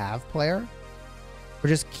as a Cav player? Or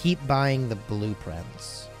just keep buying the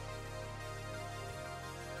blueprints?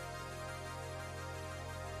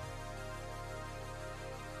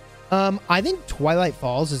 I think Twilight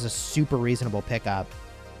Falls is a super reasonable pickup.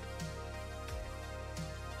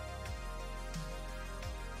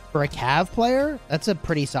 For a Cav player, that's a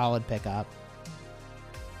pretty solid pickup.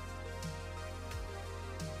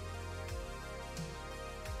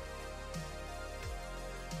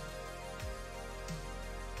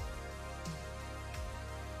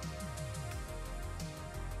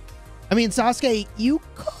 I mean, Sasuke, you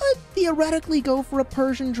could theoretically go for a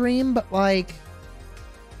Persian Dream, but like,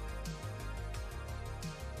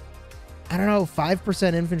 I don't know,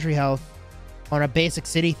 5% infantry health on a basic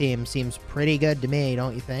city theme seems pretty good to me,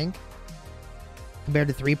 don't you think? Compared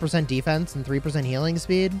to 3% defense and 3% healing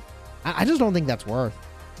speed. I just don't think that's worth.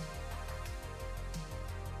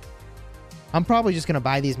 I'm probably just going to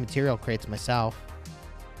buy these material crates myself.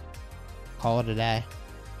 Call it a day.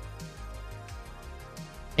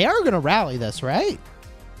 They are going to rally this, right?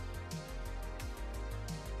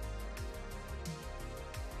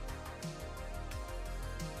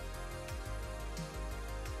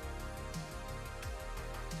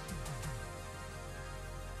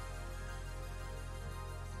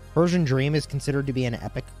 Persian Dream is considered to be an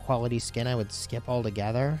epic quality skin I would skip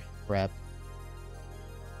altogether. Rip.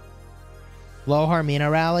 Low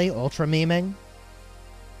Harmina Rally, ultra meming.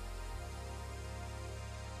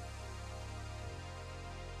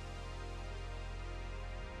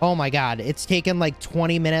 Oh my god, it's taken like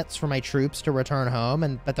 20 minutes for my troops to return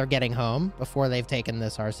home, but they're getting home before they've taken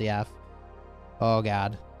this RCF. Oh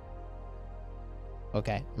god.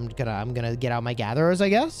 Okay, I'm gonna get out my gatherers, I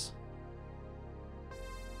guess.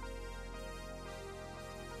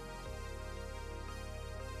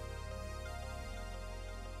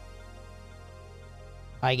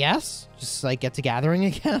 I guess? Just, like, get to gathering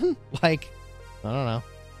again? Like, I don't know.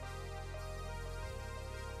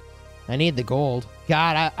 I need the gold.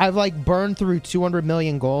 God, I've, like, burned through 200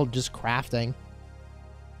 million gold just crafting.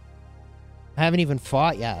 I haven't even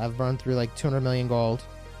fought yet. I've burned through, like, 200 million gold.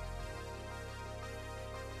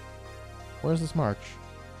 Where's this march?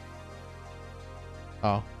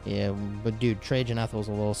 Oh, yeah, but dude, Trajan Ethel's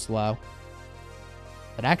a little slow.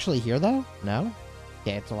 But actually here, though? No?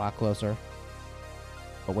 Okay, it's a lot closer.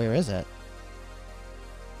 But where is it?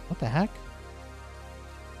 What the heck?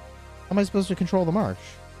 How am I supposed to control the march?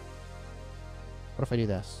 What if I do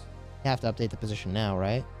this? You have to update the position now,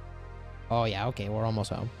 right? Oh, yeah, okay, we're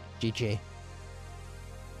almost home. GG.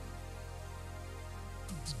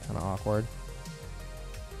 It's kind of awkward.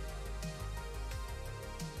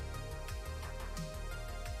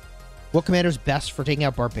 What commander's best for taking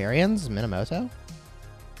out barbarians? Minamoto?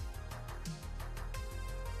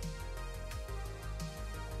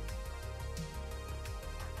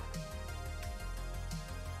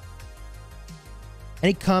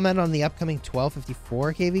 Any comment on the upcoming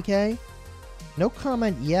 1254 KVK? No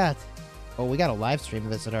comment yet. Oh, we got a live stream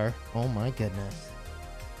visitor. Oh my goodness.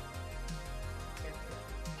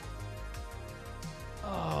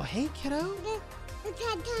 Oh, hey kiddo.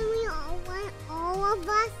 All of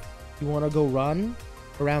us. You want to go run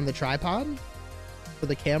around the tripod for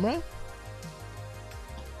the camera?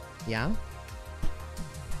 Yeah?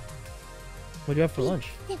 What do you have for lunch?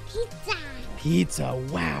 The pizza. Pizza,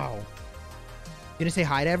 wow. You gonna say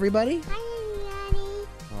hi to everybody? Hi, Daddy.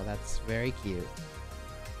 Oh, that's very cute.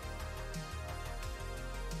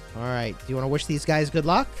 All right, do you want to wish these guys good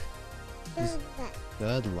luck?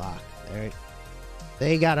 Good luck.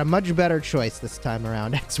 They got a much better choice this time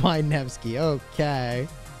around. XY Nevsky. Okay.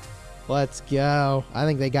 Let's go. I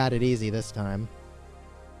think they got it easy this time.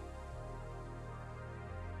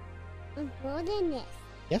 I'm holding this.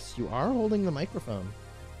 Yes, you are holding the microphone.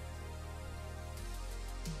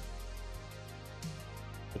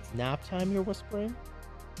 It's nap time, you're whispering?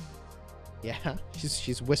 Yeah,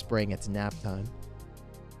 she's whispering it's nap time.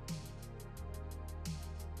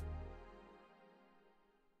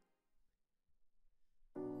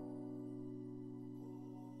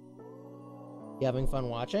 You having fun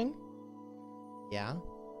watching? Yeah?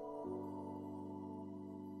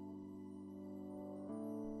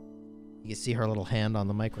 You can see her little hand on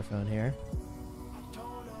the microphone here. I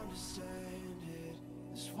don't understand it.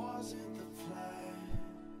 This wasn't the plan.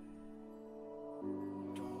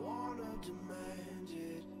 Don't wanna demand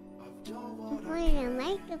it. I've done what I Holding a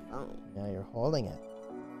microphone. Now you're holding it.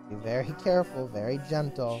 Be very careful, very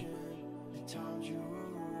gentle. the times you were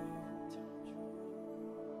rude.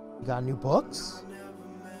 You got new books? I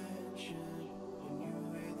never mentioned when you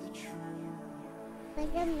hate the truth. But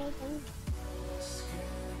I made them.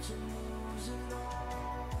 Scared to lose it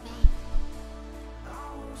all. I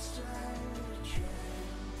won't stand a chance.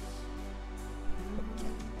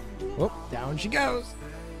 Whoop, down she goes.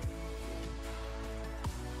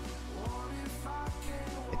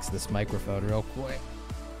 Fix this microphone real quick.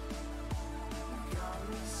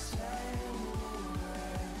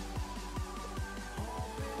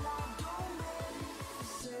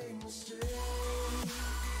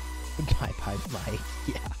 Guy pipe mic,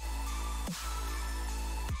 yeah.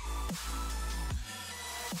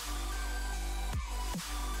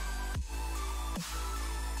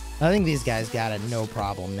 I think these guys got it no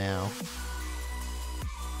problem now.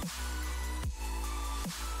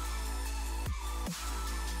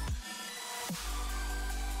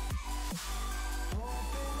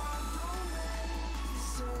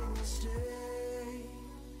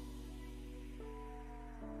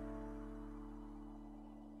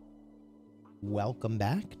 Welcome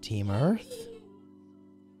back, Team Earth.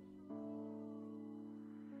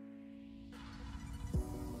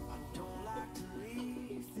 I don't like to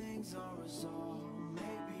leave things unresolved.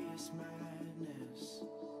 Maybe it's madness.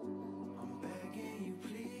 I'm begging you,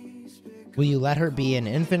 please pick Will you let her be an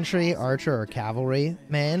infantry, archer, or cavalry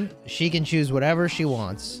man? She can choose whatever she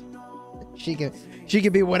wants. She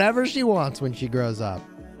can be whatever she wants when she grows up.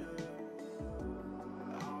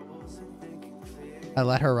 I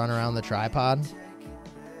let her run around the tripod.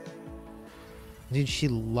 Dude, she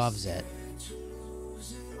loves it.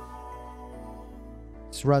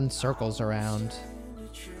 Just run circles around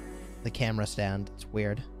the camera stand. It's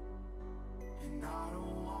weird.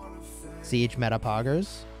 Siege meta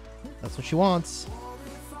poggers. That's what she wants.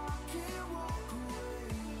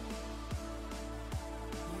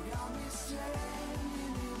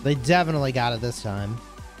 They definitely got it this time.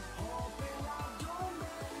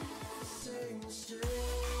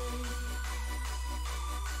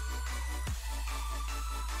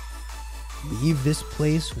 Leave this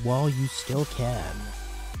place while you still can.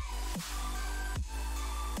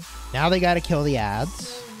 Now they gotta kill the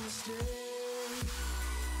ads.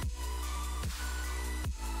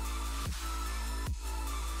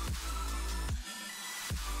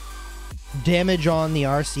 Damage on the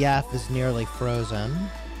RCF is nearly frozen.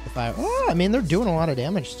 I mean, they're doing a lot of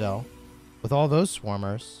damage still. With all those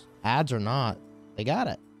swarmers. Ads or not. They got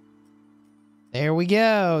it. There we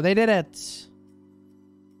go. They did it.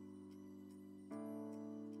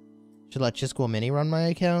 Should let Chisgule Mini run my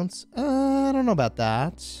accounts? I don't know about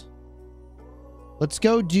that. Let's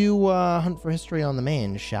go do Hunt for History on the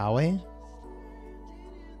main, shall we?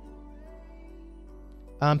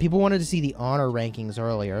 People wanted to see the honor rankings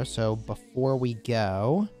earlier, so before we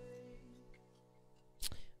go...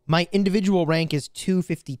 My individual rank is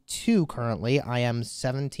 252 currently. I am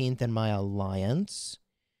 17th in my alliance.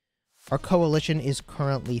 Our coalition is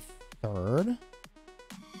currently 3rd.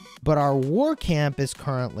 But our war camp is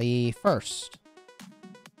currently 1st.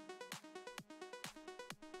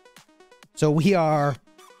 So we are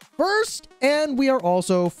 1st, and we are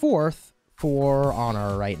also 4th for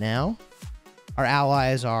honor right now. Our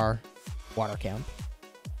allies are water camp.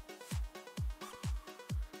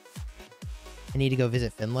 I need to go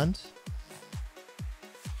visit Finland.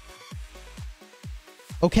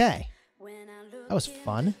 Okay. That was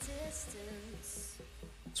fun.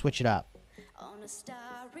 Switch it up. On a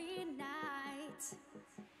starry night,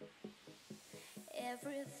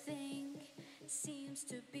 everything seems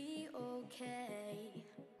to be okay.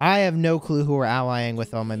 I have no clue who we're allying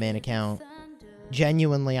with on my main account.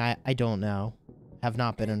 Genuinely, I don't know. Have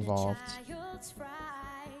not been involved.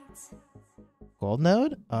 Gold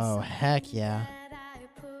node? Oh, heck yeah.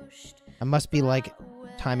 I must be, like,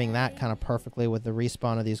 timing that kind of perfectly with the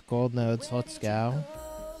respawn of these gold nodes. Let's go.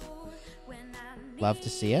 Love to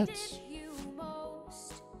see it.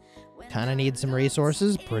 Kind of need some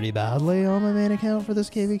resources pretty badly on my main account for this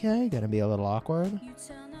KVK. Gonna be a little awkward.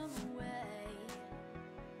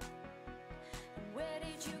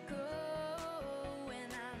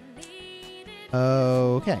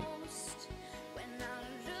 Okay.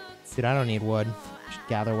 Dude, I don't need wood. Just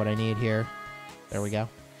gather what I need here. There we go.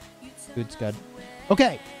 Food's good.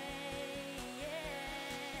 Okay.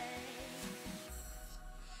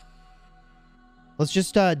 Let's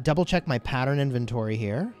just double check my pattern inventory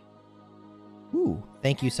here. Ooh,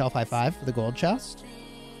 thank you, Self High Five, for the gold chest.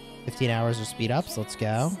 15 hours of speed ups. Let's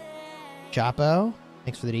go. Chapo,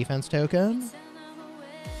 thanks for the defense token.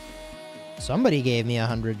 Somebody gave me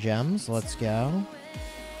 100 gems. Let's go.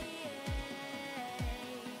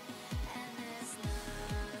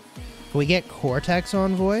 Can we get Cortex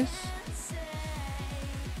on voice?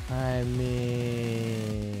 I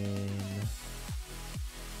mean,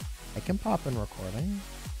 I can pop in recording.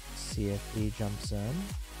 See if he jumps in.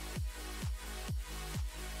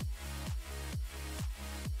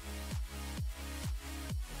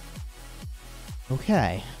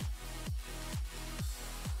 Okay.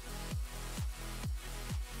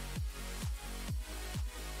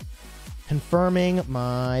 Confirming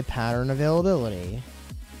my pattern availability.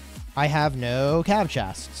 I have no cav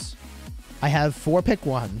chests. I have 4 pick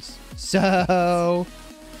ones. So,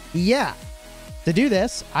 yeah. To do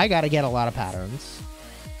this, I gotta get a lot of patterns.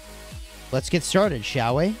 Let's get started,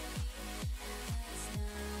 shall we?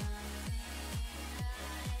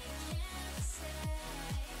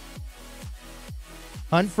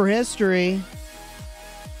 Hunt for history.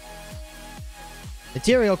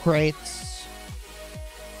 Material crates.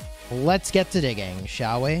 Let's get to digging,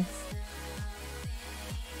 shall we?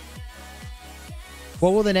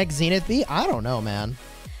 What will the next Zenith be? I don't know, man.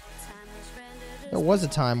 There was a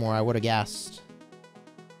time where I would have guessed.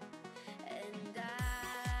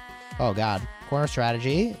 Oh, God. Corner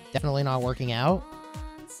strategy. Definitely not working out.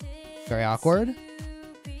 Very awkward.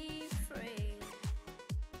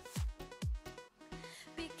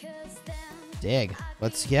 Dig.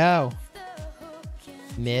 Let's go.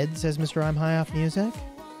 Mid, says Mr. I'm High Off Music.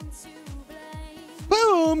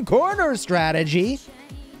 Boom! Corner strategy.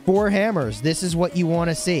 4 hammers. This is what you want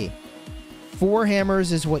to see. 4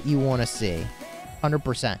 hammers is what you want to see.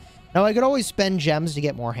 100%. Now, I could always spend gems to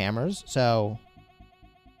get more hammers, so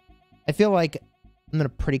I feel like I'm in a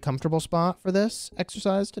pretty comfortable spot for this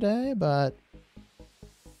exercise today, but...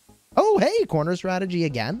 Oh, hey! Corner strategy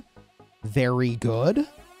again. Very good.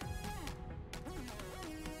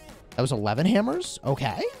 That was 11 hammers.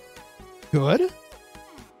 Okay. Good.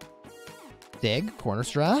 Dig. Corner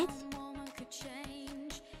strat.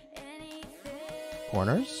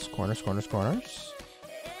 Corners. Corners, corners, corners.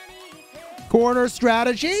 Corner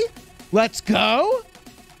strategy. Let's go.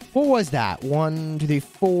 What was that? 1, 2, 3,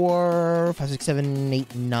 4, 5, 6, 7,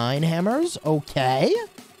 8, 9 hammers. Okay.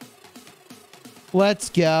 Let's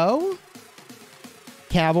go.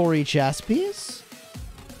 Cavalry chess piece.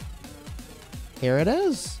 Here it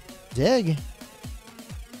is. Dig.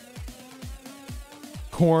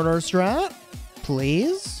 Corner strat,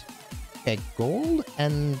 please. Okay, gold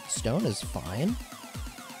and stone is fine.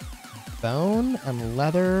 Bone and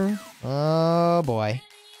leather. Oh, boy.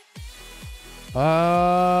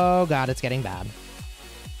 Oh, God, it's getting bad.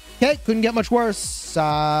 Okay, couldn't get much worse.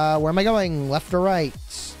 Where am I going? Left or right?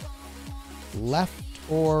 Left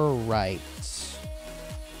or right?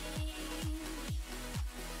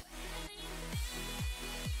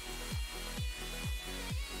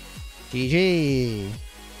 GG.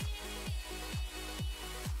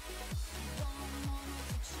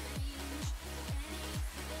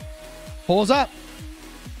 Polls up.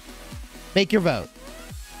 Make your vote.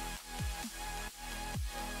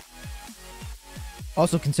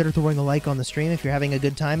 Also, consider throwing a like on the stream if you're having a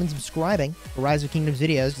good time and subscribing for Rise of Kingdoms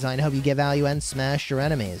videos designed to help you get value and smash your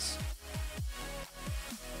enemies.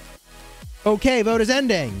 Okay, vote is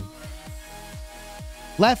ending.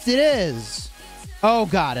 Left it is. Oh,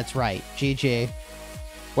 God, it's right. GG.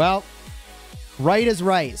 Well, right is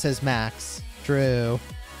right, says Max. True.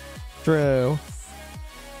 True.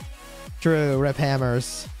 True. Rip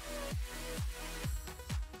hammers.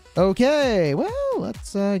 Okay, well,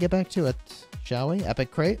 let's get back to it, shall we?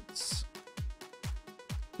 Epic crates.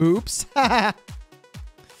 Oops.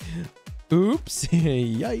 Oops.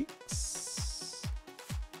 Yikes.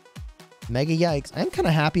 Mega yikes. I'm kind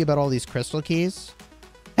of happy about all these crystal keys.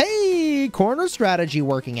 Hey, corner strategy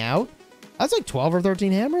working out. That's like 12 or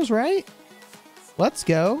 13 hammers, right? Let's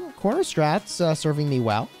go. Corner strats serving me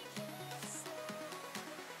well.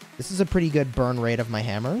 This is a pretty good burn rate of my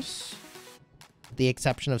hammers. With the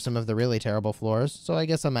exception of some of the really terrible floors. So I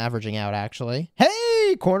guess I'm averaging out, actually.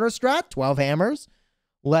 Hey, corner strat, 12 hammers.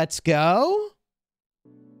 Let's go.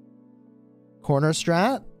 Corner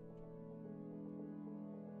strat.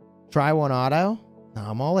 Try one auto. No,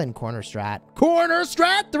 I'm all in corner strat. Corner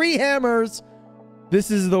strat, 3 hammers.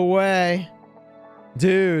 This is the way.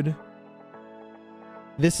 Dude.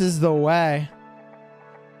 This is the way.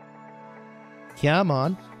 Come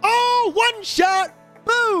on. Oh, 1 shot.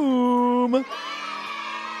 Boom.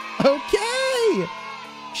 Okay.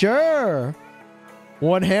 Sure.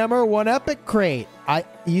 One hammer, one epic crate.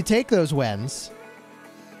 You take those wins.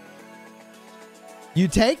 You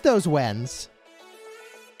take those wins.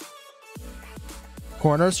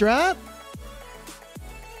 Corner strat.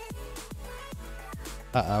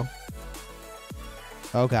 Uh-oh.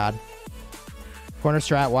 Oh, God. Corner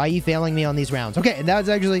strat. Why are you failing me on these rounds? Okay, that was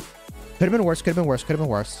actually... Could have been worse, could have been worse, could have been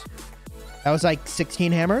worse. That was like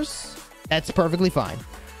 16 hammers. That's perfectly fine.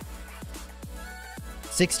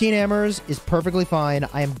 16 hammers is perfectly fine.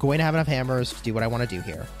 I am going to have enough hammers to do what I want to do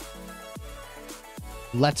here.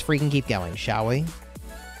 Let's freaking keep going, shall we?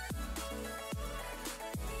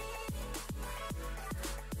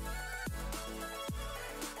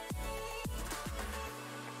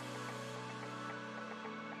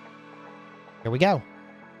 Here we go.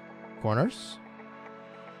 Corners.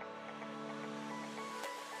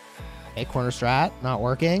 Okay, corner strat. Not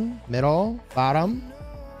working. Middle. Bottom.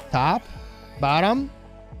 Top. Bottom.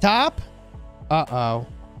 Top. Uh-oh.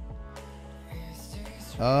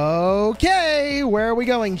 Okay. Where are we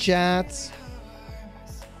going, chat?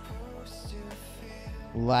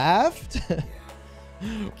 Left.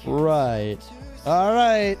 Right. All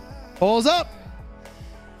right. Pulls up.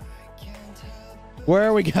 Where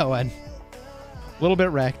are we going? A little bit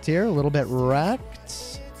wrecked here. A little bit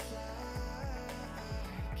wrecked.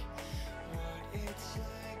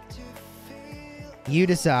 You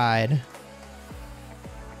decide.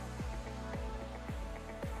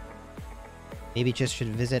 Maybe just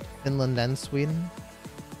should visit Finland and Sweden.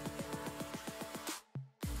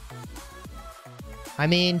 I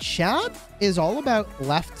mean, chat is all about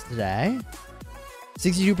left today.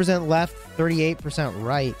 62% left, 38%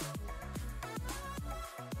 right.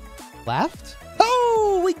 Left?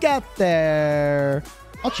 Oh, we got there.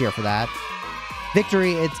 I'll cheer for that.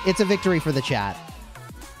 Victory. It's a victory for the chat.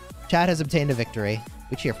 Chat has obtained a victory.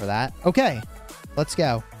 We cheer for that. Okay, let's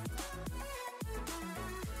go.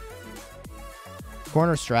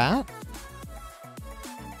 Corner strat.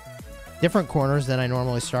 Different corners than I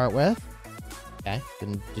normally start with. Okay,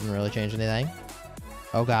 didn't really change anything.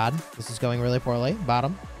 Oh God, this is going really poorly.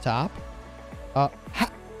 Bottom, top.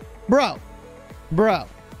 Bro.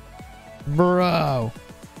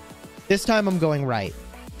 This time I'm going right.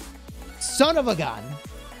 Son of a gun.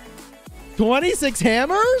 26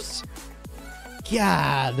 hammers?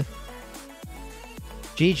 God.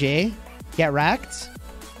 GG. Get wrecked.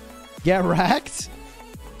 Get wrecked.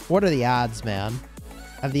 What are the odds, man?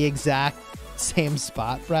 Have the exact same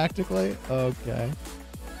spot practically? Okay.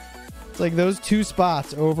 It's like those two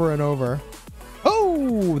spots over and over.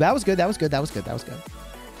 Oh, that was good. That was good. That was good. That was good.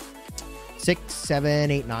 6,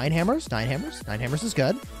 7, 8, 9 hammers. 9 hammers. 9 hammers is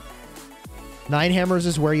good. 9 hammers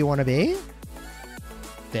is where you want to be.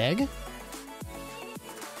 Big.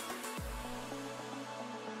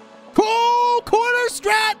 Cool corner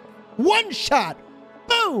strat. One shot.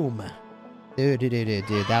 Boom. Dude.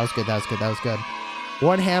 That was good. That was good. That was good.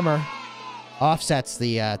 One hammer offsets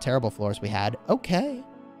the terrible floors we had. Okay.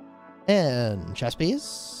 And chess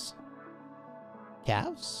piece.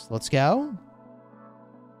 Calves. Let's go.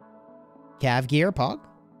 Cav gear, pog.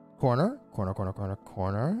 Corners.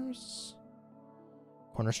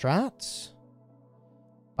 Corner strats.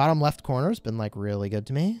 Bottom left corner's been like really good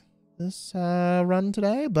to me this run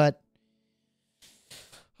today, but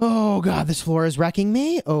oh God, this floor is wrecking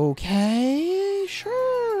me. Okay,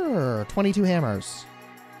 sure. 22 hammers.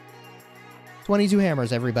 22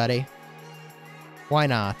 hammers, everybody. Why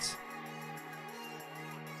not?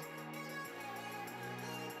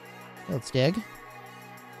 Let's dig.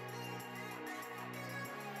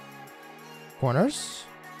 Corners.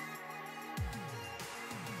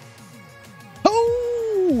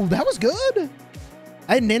 Oh, that was good.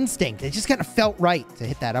 I had an instinct. It just kind of felt right to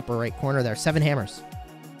hit that upper right corner there. 7 hammers.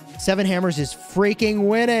 7 hammers is freaking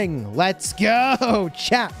winning. Let's go.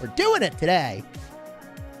 Chat, we're doing it today.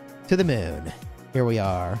 To the moon. Here we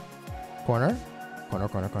are. Corner.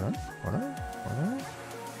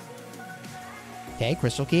 Okay,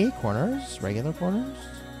 crystal key. Corners. Regular corners.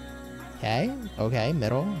 Okay.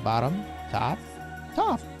 Middle. Bottom. Top.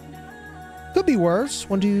 Could be worse.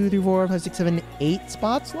 1, 2, 3, 4, 5, 6, 7, 8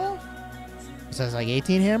 spots left. So that's like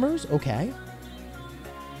 18 hammers. Okay.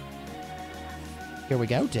 Here we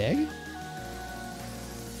go. Dig.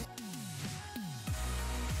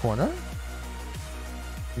 Corner.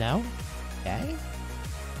 No. Okay.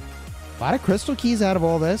 A lot of crystal keys out of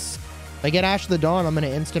all this. If I get Ash of the Dawn, I'm going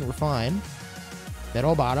to instant refine.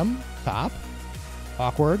 Middle, bottom, top.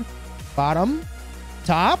 Awkward. Bottom.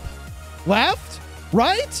 Top. Left.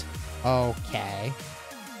 Right. Okay.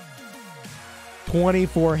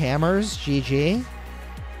 24 hammers. GG.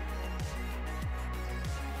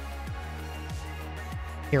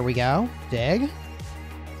 Here we go. Dig.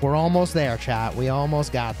 We're almost there, chat. We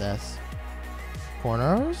almost got this.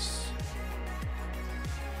 Corners.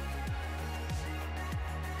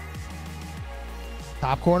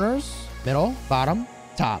 Top corners. Middle. Bottom.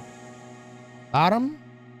 Top. Bottom.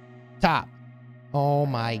 Top. Oh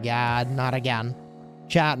my god. Not again.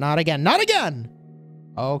 Chat, not again. Not again!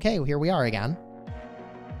 Okay, here we are again.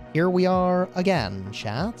 Here we are again,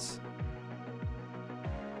 chat.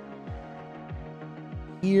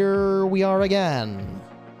 Here we are again.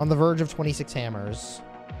 On the verge of 26 hammers.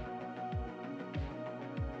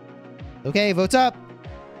 Okay, votes up.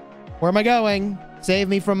 Where am I going? Save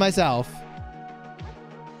me from myself.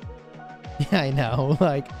 Yeah, I know.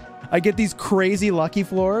 Like, I get these crazy lucky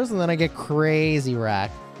floors, and then I get crazy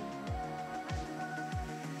wrecked.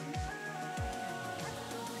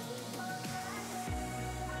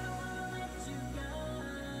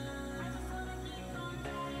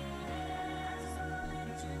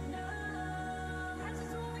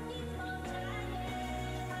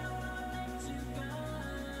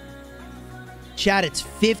 Chat, it's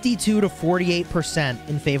 52 to 48%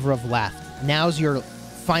 in favor of left. Now's your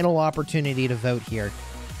final opportunity to vote here.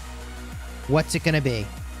 What's it going to be?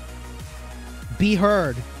 Be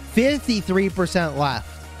heard. 53%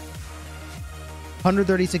 left.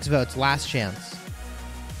 136 votes. Last chance.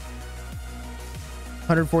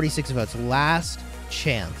 146 votes. Last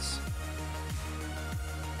chance.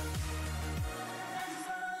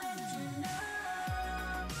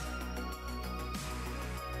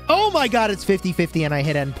 Oh my god, it's 50-50 and I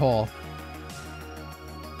hit end poll.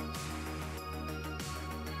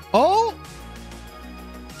 Oh!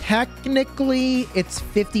 Technically, it's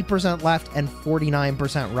 50% left and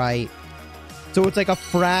 49% right. So it's like a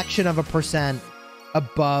fraction of a percent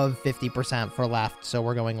above 50% for left. So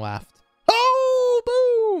we're going left. Oh,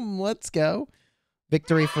 boom! Let's go.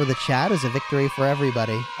 Victory for the chat is a victory for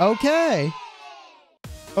everybody. Okay.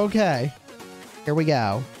 Okay. Here we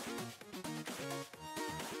go.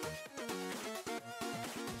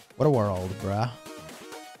 What a world, bruh.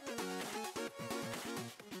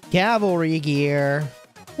 Cavalry gear.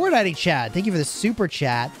 Word Daddy chat. Thank you for the super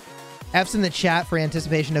chat. F's in the chat for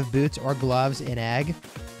anticipation of boots or gloves in egg.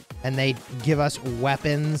 And they give us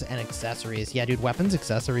weapons and accessories. Yeah, dude, weapons,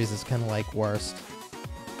 accessories is kind of like worst.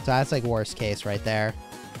 So that's like worst case right there.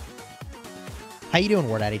 How you doing,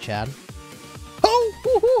 Word Daddy chat? Oh!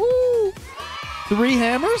 Hoo-hoo-hoo. 3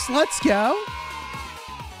 hammers? Let's go.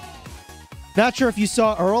 Not sure if you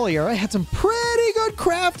saw earlier, I had some pretty good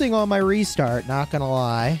crafting on my restart, not gonna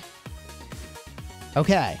lie.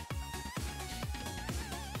 Okay.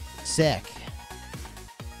 Sick.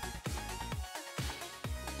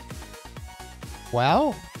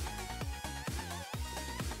 Well.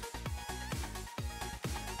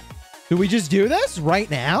 Do we just do this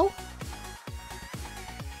right now?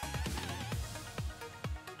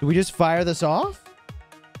 Do we just fire this off?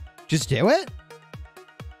 Just do it?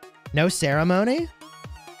 No ceremony?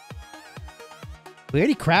 We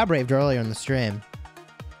already crab raved earlier in the stream.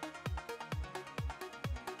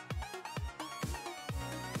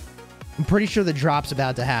 I'm pretty sure the drop's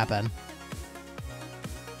about to happen.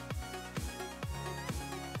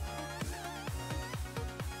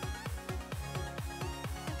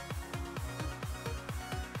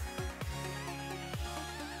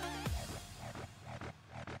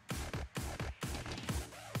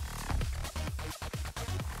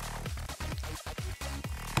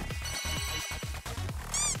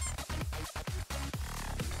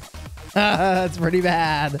 That's pretty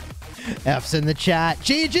bad. F's in the chat.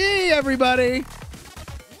 GG, everybody.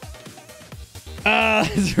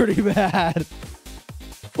 It's pretty bad.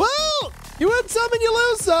 Well, you win some and you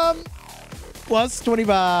lose some. Plus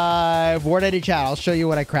 25. Word Daddy chat. I'll show you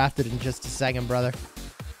what I crafted in just a second, brother.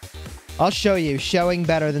 I'll show you. Showing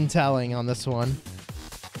better than telling on this one.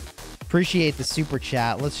 Appreciate the super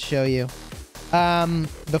chat. Let's show you.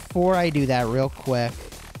 Before I do that real quick,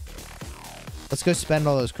 let's go spend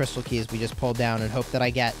all those crystal keys we just pulled down and hope that I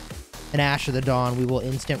get an Ash of the Dawn. We will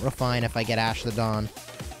instant refine if I get Ash of the Dawn.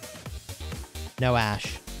 No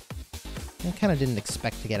Ash. I kind of didn't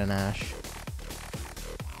expect to get an Ash.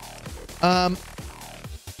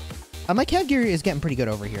 My cat gear is getting pretty good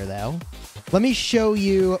over here, though. Let me show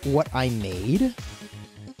you what I made.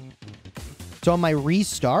 So on my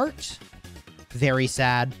restart, very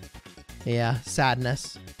sad. Yeah,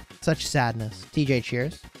 sadness. Such sadness. TJ,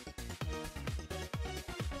 cheers.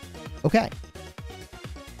 Okay.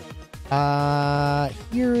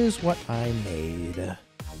 Here's what I made.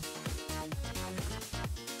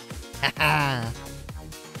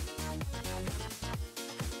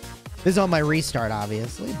 This is on my restart,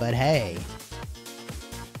 obviously, but hey.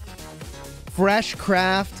 Fresh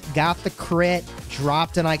craft, got the crit,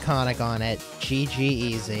 Dropped an iconic on it. GG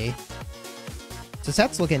easy. So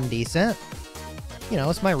set's looking decent. You know,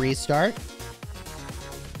 it's my restart.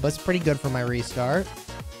 But it's pretty good for my restart.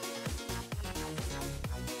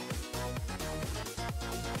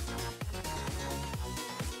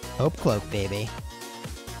 Hope Cloak, baby.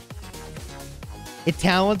 It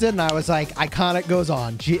talented, and I was like, iconic goes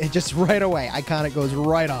on. Just right away. Iconic goes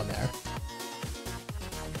right on there.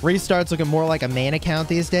 Restart's looking more like a main account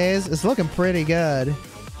these days. It's looking pretty good.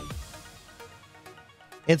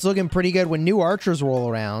 It's looking pretty good when new archers roll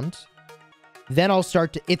around. Then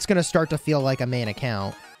it's going to start to feel like a main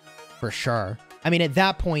account. For sure. I mean, at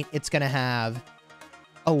that point, it's going to have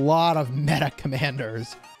a lot of meta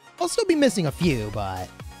commanders. I'll still be missing a few, but...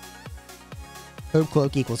 Hope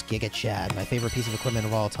Cloak equals Giga Chad, my favorite piece of equipment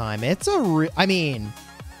of all time. It's I mean,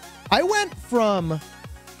 I went from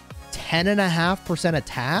 10.5%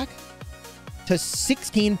 attack to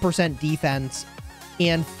 16% defense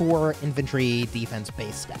and 4 infantry defense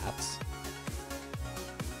base stats.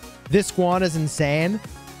 This Guan is insane.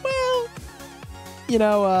 Well, you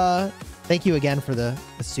know, thank you again for the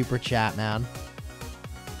super chat, man.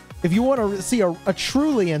 If you want to see a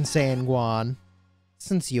truly insane Guan,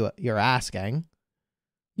 since you're asking...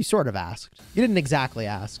 You sort of asked. You didn't exactly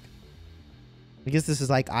ask. I guess this is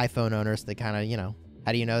like iPhone owners. They kind of, you know,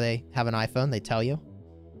 how do you know they have an iPhone? They tell you.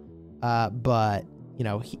 But, you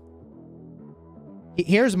know,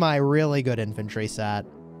 here's my really good infantry set.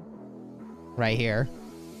 Right here.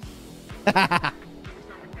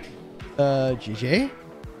 GG.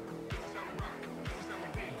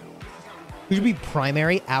 Who should be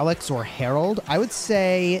primary, Alex or Harold? I would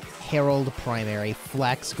say Harold primary.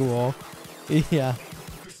 Flex School. Yeah.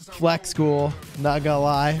 Flex School, not gonna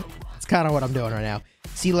lie. It's kind of what I'm doing right now.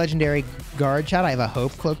 See Legendary Guard chat, I have a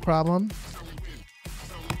Hope Cloak problem.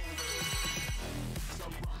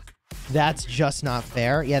 That's just not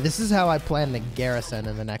fair. Yeah, this is how I plan to garrison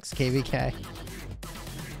in the next KVK.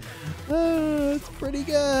 It's pretty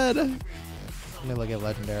good. Let me look at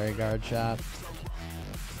Legendary Guard chat.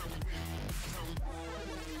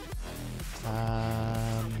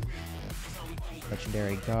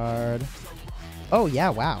 Legendary Guard. Oh, yeah,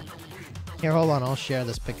 wow. Here, hold on. I'll share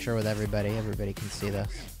this picture with everybody. Everybody can see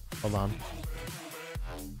this. Hold on.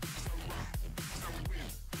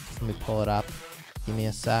 Let me pull it up. Give me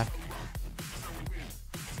a sec.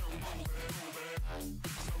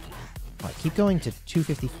 Oh, I keep going to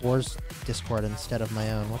 254's Discord instead of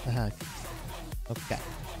my own. What the heck? Okay.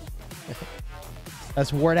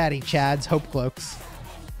 That's War Daddy Chad's Hope Cloaks.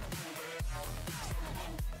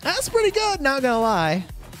 That's pretty good, not gonna lie.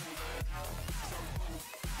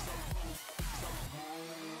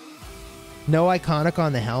 No iconic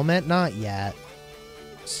on the helmet? Not yet.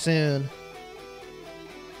 Soon.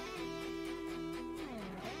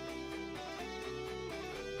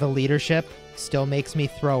 The leadership still makes me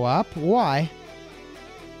throw up? Why?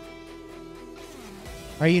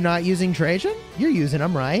 Are you not using Trajan? You're using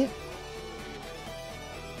them, right?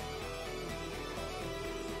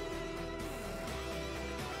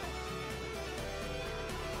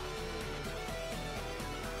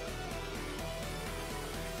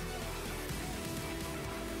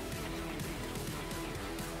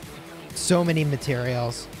 So many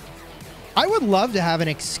materials. I would love to have an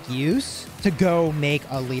excuse to go make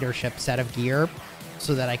a leadership set of gear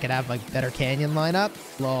so that I could have like better canyon lineup.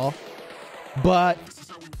 Lol. But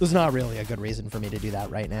there's not really a good reason for me to do that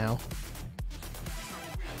right now.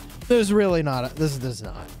 There's really not. There's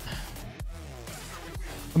not.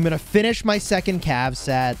 I'm gonna finish my second cav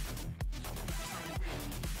set.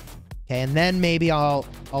 Okay, and then maybe I'll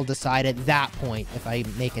decide at that point if I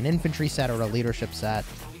make an infantry set or a leadership set.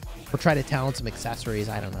 Or try to talent some accessories.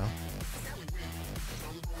 I don't know.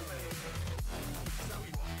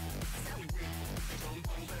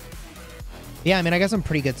 Yeah, I mean, I got some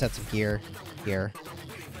pretty good sets of gear here.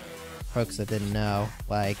 Folks that didn't know.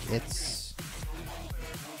 Like, it's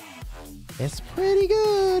pretty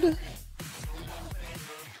good.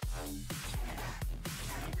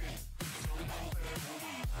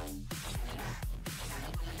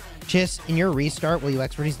 Chis, in your restart, will you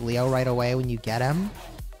expertise Leo right away when you get him?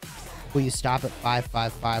 Will you stop at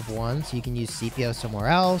 5551 so you can use CPO somewhere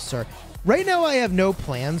else? Or right now I have no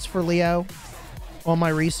plans for Leo on my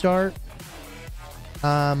restart.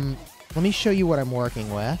 Let me show you what I'm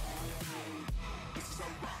working with.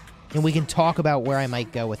 And we can talk about where I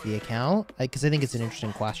might go with the account, because I think it's an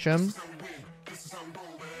interesting question.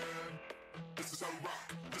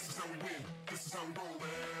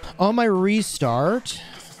 On my restart...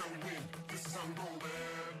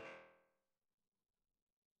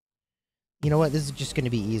 You know what? This is just going to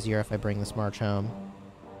be easier if I bring this march home.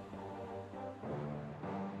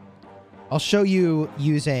 I'll show you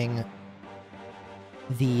using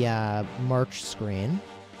the March screen.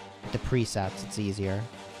 The presets, it's easier.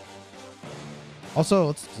 Also,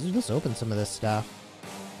 let's open some of this stuff.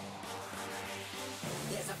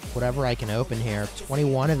 Whatever I can open here.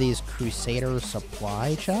 21 of these Crusader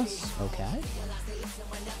supply chests. Okay.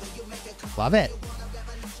 Love it.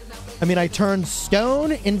 I mean, I turned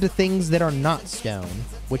stone into things that are not stone,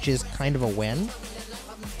 which is kind of a win,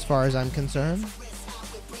 as far as I'm concerned.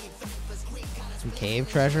 Some cave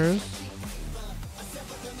treasures.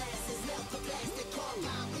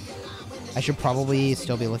 I should probably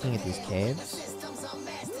still be looking at these caves.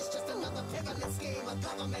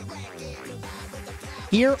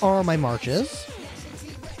 Here are my marches.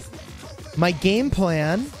 My game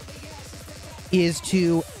plan is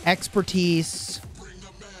to expertise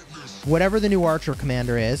whatever the new archer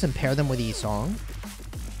commander is and pair them with Esong.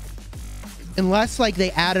 Unless, like,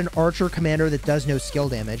 they add an archer commander that does no skill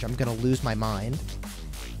damage, I'm gonna lose my mind.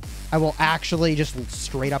 I will actually just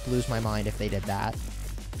straight up lose my mind if they did that.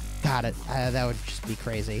 Got it. That would just be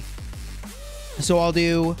crazy. So I'll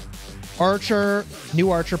do archer,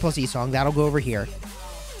 new archer plus Esong. That'll go over here.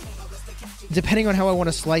 Depending on how I want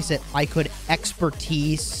to slice it, I could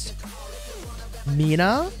expertise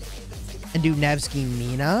Mina and do Nevsky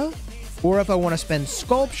Mina. Or if I want to spend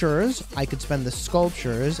sculptures, I could spend the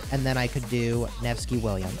sculptures and then I could do Nevsky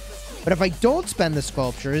William. But if I don't spend the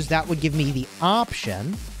sculptures, that would give me the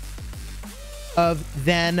option of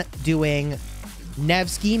then doing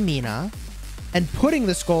Nevsky Mina and putting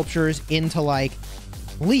the sculptures into, like,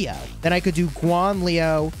 Leo. Then I could do Guan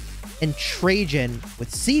Leo and Trajan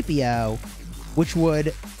with Scipio, which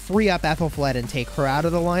would free up Ethelfled and take her out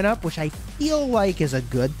of the lineup, which I feel like is a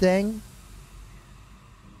good thing.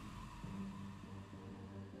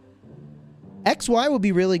 XY would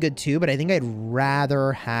be really good too, but I think I'd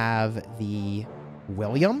rather have the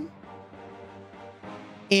William.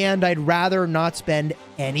 And I'd rather not spend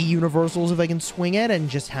any universals if I can swing it and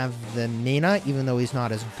just have the Mina, even though he's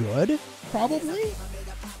not as good, probably.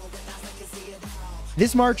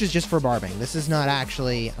 This march is just for barbing. This is not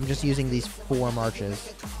actually... I'm just using these 4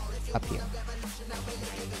 marches up here.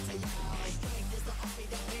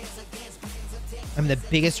 I'm the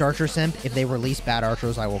biggest archer simp. If they release bad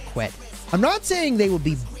archers, I will quit. I'm not saying they would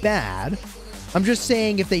be bad. I'm just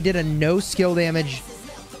saying if they did a no skill damage,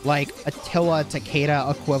 like Attila Takeda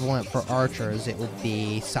equivalent for archers, it would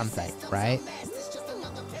be something, right?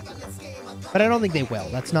 But I don't think they will.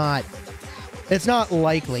 It's not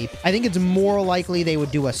likely. I think it's more likely they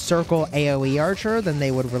would do a circle AoE archer than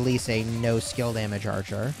they would release a no skill damage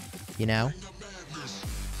archer, you know?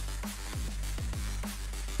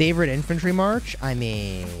 Favorite infantry march? I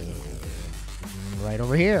mean, right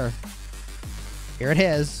over here. Here it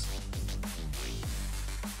is.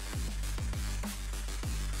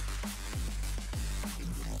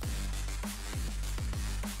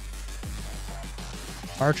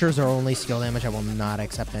 Archers are only skill damage. I will not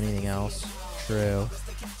accept anything else. True.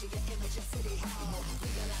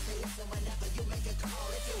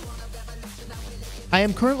 I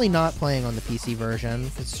am currently not playing on the PC version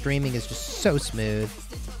because streaming is just so smooth.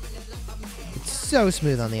 It's so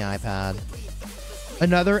smooth on the iPad.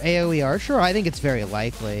 Another AoE archer? I think it's very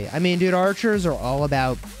likely. I mean, dude, archers are all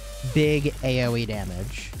about big AoE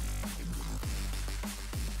damage.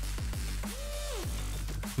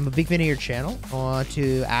 I'm a big fan of your channel. I want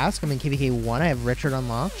to ask, I'm in KVK 1. I have Richard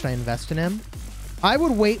unlocked. Should I invest in him? I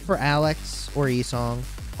would wait for Alex or Esong,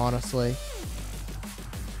 honestly.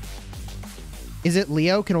 Is it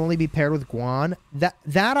Leo can only be paired with Guan?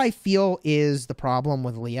 That I feel is the problem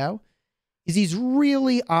with Leo. Is he's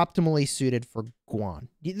really optimally suited for Guan.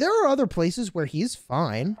 There are other places where he's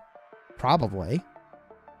fine. Probably.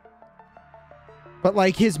 But,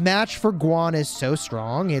 like, his match for Guan is so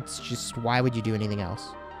strong, it's just, why would you do anything else?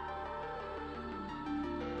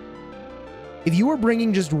 If you were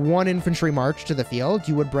bringing just one infantry march to the field,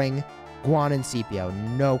 you would bring Guan and Scipio.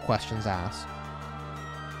 No questions asked.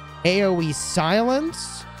 AoE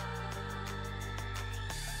silence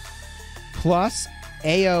plus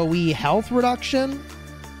AoE health reduction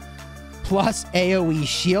plus AoE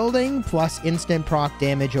shielding plus instant proc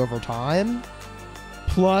damage over time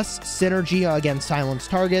plus synergy against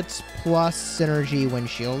silenced targets plus synergy when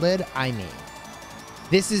shielded. I mean,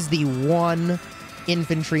 this is the one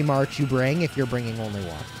infantry march you bring if you're bringing only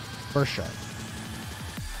one, for sure.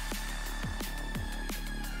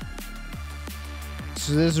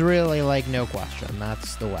 So there's really, like, no question.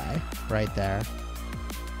 That's the way, right there.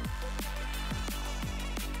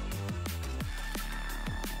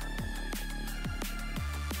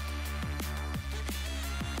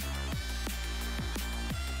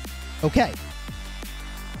 Okay.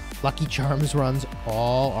 Lucky Charms runs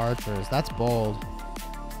all archers. That's bold.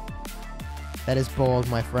 That is bold,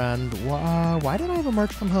 my friend. Why did I have a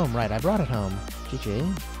merch from home? Right, I brought it home.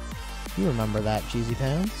 GG. You remember that, Cheesy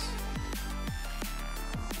Pants.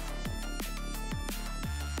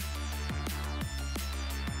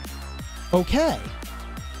 Okay.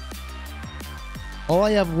 All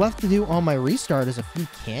I have left to do on my restart is a few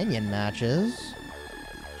Canyon matches.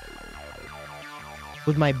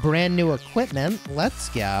 With my brand new equipment, let's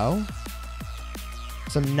go.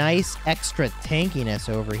 Some nice extra tankiness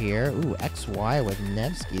over here. Ooh, XY with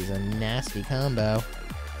Nevsky's a nasty combo.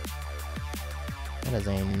 That is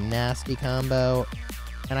a nasty combo.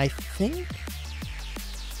 And I think...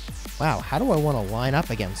 Wow, how do I want to line up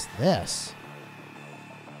against this?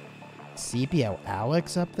 Sepio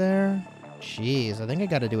Alex up there? Jeez, I think I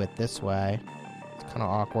got to do it this way. It's kind of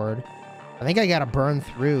awkward. I think I got to burn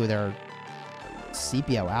through their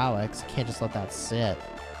Sepio Alex. Can't just let that sit.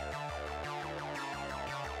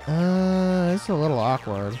 It's a little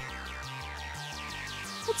awkward.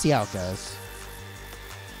 Let's see how it goes.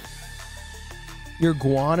 Your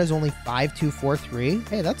Guan is only 5243.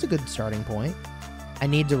 Hey, that's a good starting point. I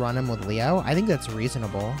need to run him with Leo. I think that's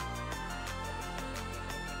reasonable.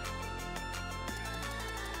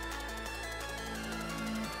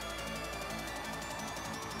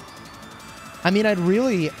 I mean, I'd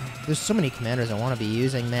really... There's so many commanders I want to be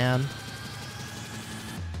using, man.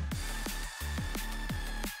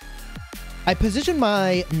 I positioned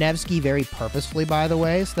my Nevsky very purposefully, by the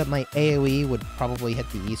way, so that my AoE would probably hit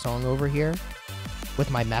the E-Song over here.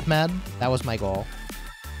 With my Mehmed. That was my goal.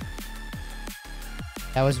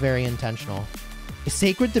 That was very intentional. Is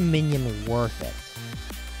Sacred Dominion worth it?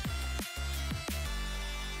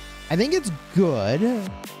 I think it's good.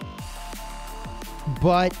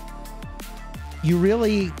 But... you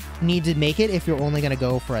really need to make it if you're only going to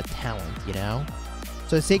go for a talent, you know?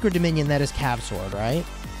 So Sacred Dominion, that is Cav Sword, right?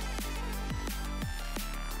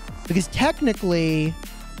 Because technically,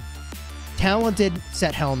 talented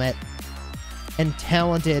set helmet and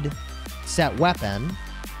talented set weapon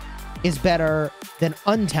is better than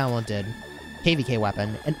untalented KVK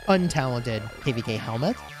weapon and untalented KVK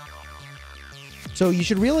helmet. So you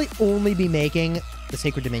should really only be making the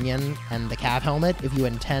Sacred Dominion and the Cav helmet if you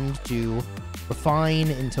intend to refine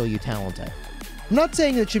until you talent it. I'm not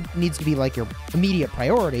saying that it needs to be like your immediate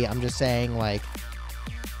priority. I'm just saying like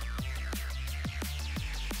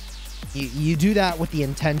you do that with the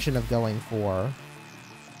intention of going for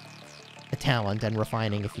a talent and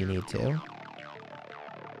refining if you need to.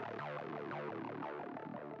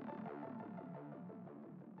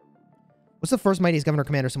 What's the first Mightiest Governor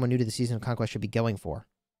Commander someone new to the Season of Conquest should be going for?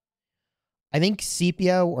 I think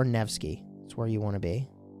Sepio or Nevsky. That's where you want to be.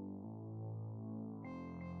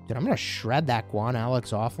 Dude, I'm going to shred that Guan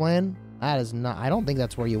Alex offlane. That is not... I don't think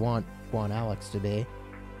that's where you want Guan Alex to be.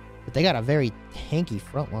 But they got a very tanky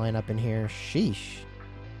front line up in here. Sheesh.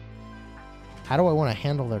 How do I want to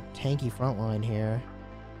handle their tanky front line here?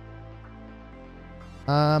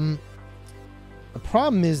 The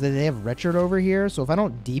problem is that they have Richard over here, so if I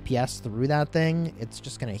don't DPS through that thing, it's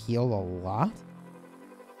just going to heal a lot.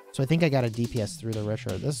 So I think I got to DPS through the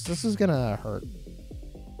Richard. This is going to hurt.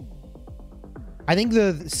 I think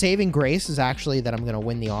the saving grace is actually that I'm going to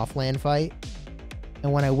win the offlane fight.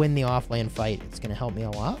 And when I win the offlane fight, it's going to help me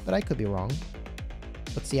a lot, but I could be wrong.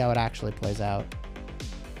 Let's see how it actually plays out.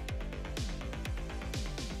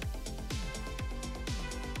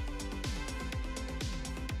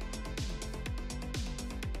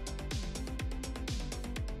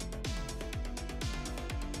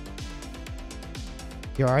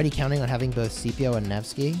 You're already counting on having both Sepio and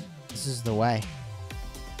Nevsky? This is the way.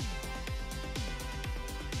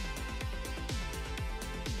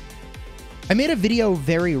 I made a video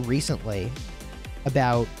very recently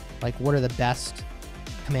about, like, what are the best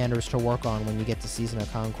commanders to work on when you get to Season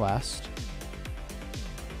of Conquest.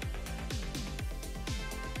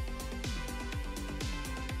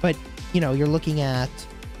 But, you know, you're looking at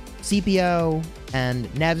Sepio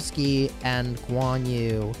and Nevsky and Guan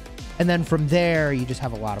Yu, and then from there, you just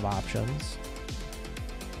have a lot of options.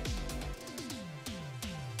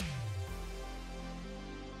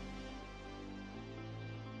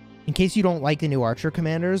 In case you don't like the new Archer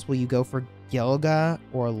commanders, will you go for Gilga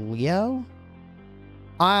or Leo?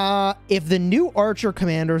 If the new Archer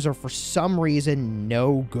commanders are for some reason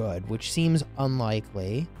no good, which seems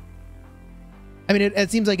unlikely. I mean,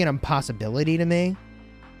 it seems like an impossibility to me.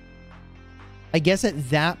 I guess at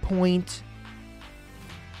that point,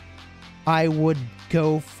 I would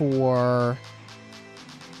go for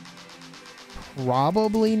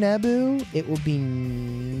probably Nebu. It would be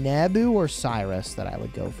Nebu or Cyrus that I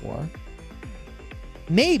would go for.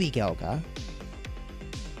 Maybe Gelga.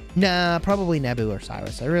 Nah, probably Nebu or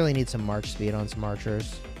Cyrus. I really need some march speed on some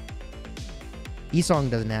archers.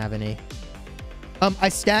 Esong doesn't have any. I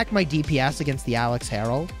stack my DPS against the Alex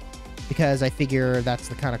Herald because I figure that's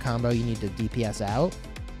the kind of combo you need to DPS out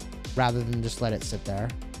rather than just let it sit there.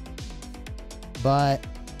 But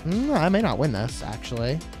I may not win this,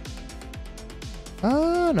 actually.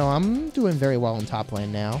 No, I'm doing very well in top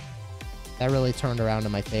lane now. That really turned around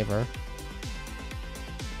in my favor.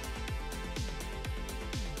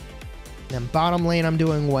 Then bottom lane, I'm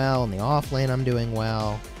doing well. In the off lane, I'm doing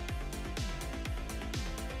well.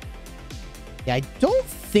 Yeah, I don't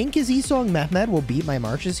think his Esong Mehmed will beat my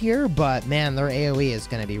marches here, but man, their AoE is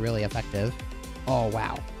going to be really effective. Oh,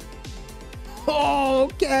 wow.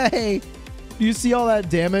 Okay. You see all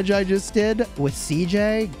that damage I just did with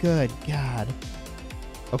CJ? Good God.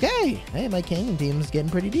 Okay. Hey, my Canyon team is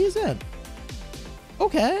getting pretty decent.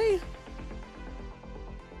 Okay.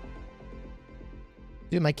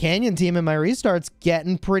 Dude, my Canyon team and my restart's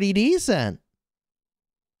getting pretty decent.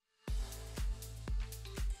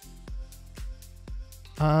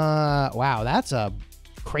 Wow, that's a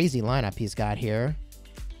crazy lineup he's got here.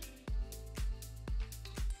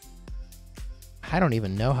 I don't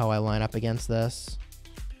even know how I line up against this.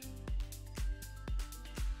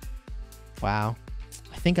 Wow.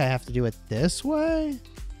 I think I have to do it this way.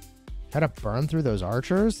 Try to burn through those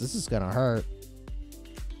archers. This is gonna hurt.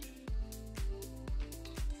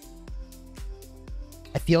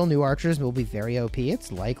 I feel new archers will be very OP.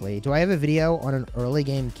 It's likely. Do I have a video on an early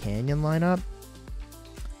game Canyon lineup?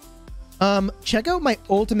 Check out my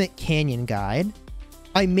Ultimate Canyon guide.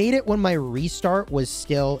 I made it when my restart was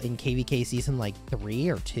still in KVK season like 3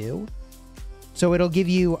 or 2. So it'll give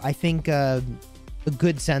you, I think, a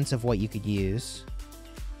good sense of what you could use.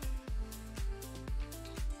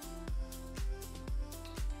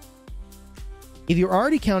 If you're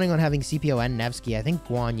already counting on having CPO and Nevsky, I think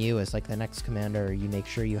Guan Yu is like the next commander you make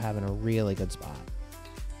sure you have in a really good spot.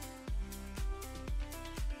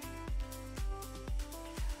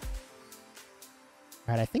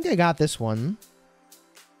 All right, I think I got this one.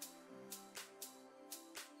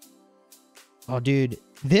 Oh, dude,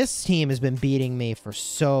 this team has been beating me for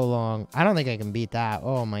so long. I don't think I can beat that.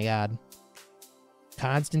 Oh, my God.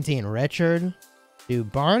 Constantine Richard.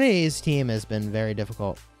 Dude, Barney's team has been very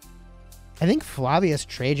difficult. I think Flavius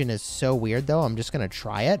Trajan is so weird, though. I'm just going to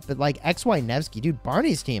try it. But, like, XY Nevsky, dude,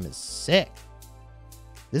 Barney's team is sick.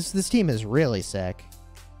 This team is really sick.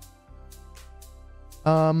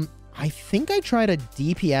 I think I try to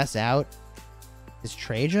DPS out his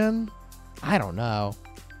Trajan. I don't know.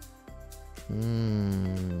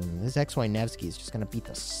 This XY Nevsky is just going to beat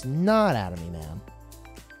the snot out of me, man.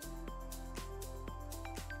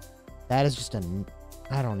 That is just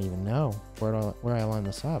I don't even know where I line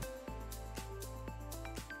this up.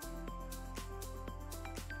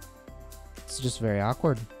 It's just very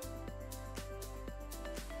awkward.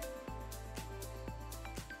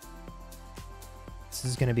 This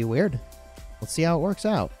is going to be weird. Let's see how it works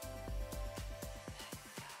out.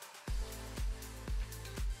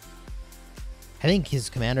 I think his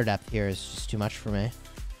commander depth here is just too much for me.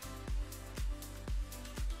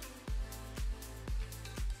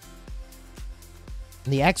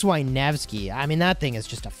 And the XY Nevsky, I mean, that thing is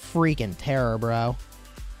just a freaking terror, bro.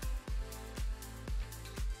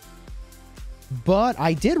 But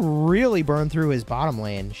I did really burn through his bottom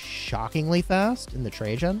lane shockingly fast in the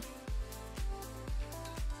Trajan.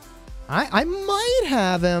 I might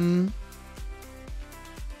have him.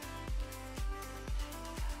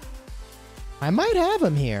 I might have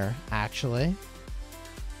him here, actually.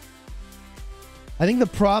 I think the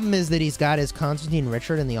problem is that he's got his Constantine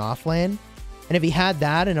Richard in the off lane. And if he had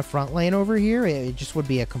that in a front lane over here, it just would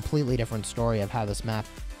be a completely different story of how this map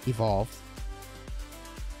evolved.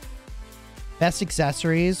 Best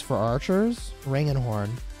accessories for archers, ring and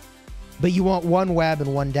horn. But you want one web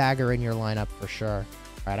and one dagger in your lineup for sure.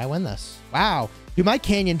 All right, I win this. Wow. Dude, my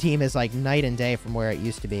Canyon team is like night and day from where it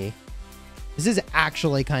used to be. This is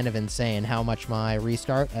actually kind of insane how much my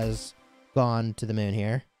restart has gone to the moon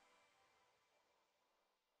here.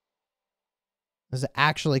 This is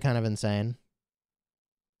actually kind of insane.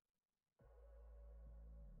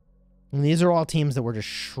 And these are all teams that were just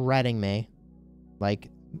shredding me. Like,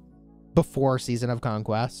 before Season of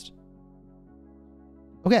Conquest.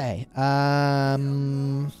 Okay. I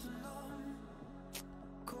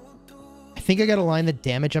think I gotta line the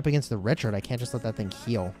damage up against the Richard. I can't just let that thing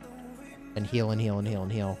heal. And heal and heal and heal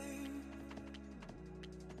and heal.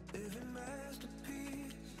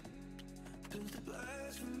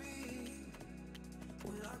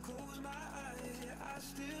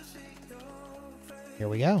 Here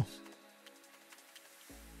we go.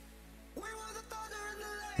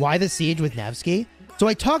 Why the siege with Nevsky? So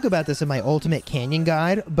I talk about this in my Ultimate Canyon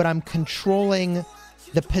Guide, but I'm controlling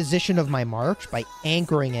the position of my march by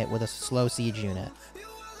anchoring it with a slow siege unit.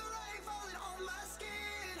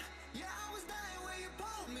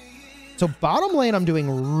 So bottom lane, I'm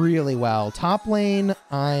doing really well. Top lane,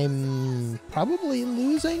 I'm probably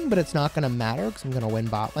losing, but it's not going to matter because I'm going to win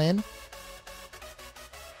bot lane.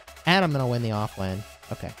 And I'm going to win the off lane.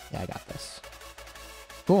 Okay, yeah, I got this.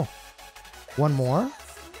 Cool. One more.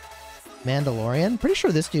 Mandalorian. Pretty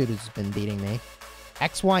sure this dude has been beating me.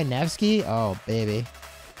 XY Nevsky? Oh, baby.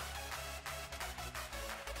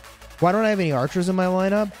 Why don't I have any archers in my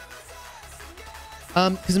lineup?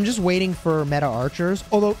 Because I'm just waiting for meta archers.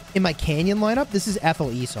 Although, in my Canyon lineup, this is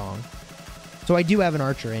FLE Song. So I do have an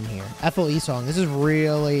archer in here. FLE Song. This is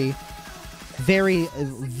really very,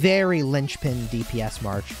 very linchpin DPS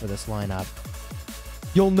march for this lineup.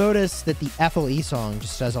 You'll notice that the FLE Song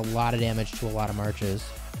just does a lot of damage to a lot of marches.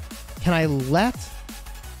 Can I let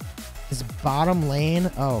his bottom lane?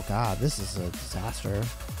 Oh, God. This is a disaster.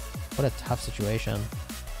 What a tough situation.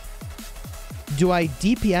 Do I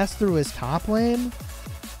DPS through his top lane?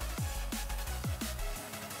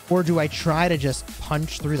 Or do I try to just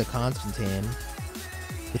punch through the Constantine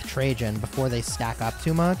with Trajan before they stack up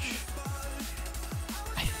too much?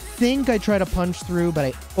 I think I try to punch through, but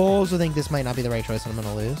I also think this might not be the right choice and I'm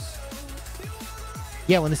going to lose.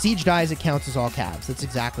 Yeah, when the siege dies, it counts as all cabs. That's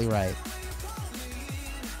exactly right.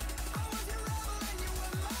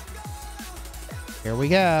 Here we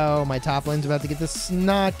go. My top lane's about to get the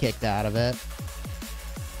snot kicked out of it.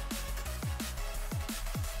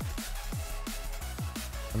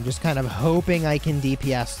 I'm just kind of hoping I can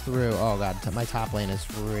DPS through. Oh, God. My top lane is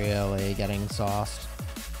really getting sauced.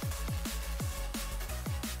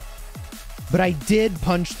 But I did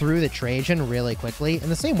punch through the Trajan really quickly, in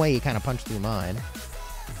the same way you kind of punched through mine.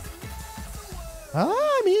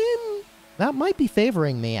 I mean, that might be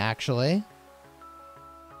favoring me, actually.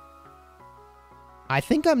 I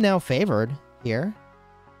think I'm now favored here.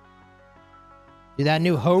 Dude, that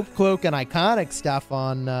new Hope Cloak and Iconic stuff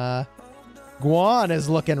on Guan is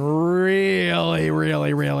looking really,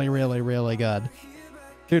 really, really, really, really good.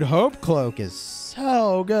 Dude, Hope Cloak is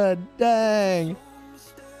so good. Dang.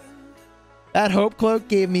 That Hope Cloak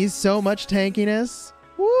gave me so much tankiness.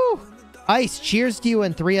 Woo! Ice, cheers to you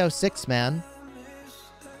in 306, man.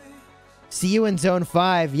 See you in Zone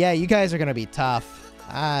 5. Yeah, you guys are going to be tough.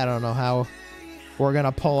 I don't know how we're going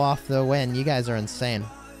to pull off the win. You guys are insane.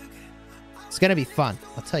 It's going to be fun.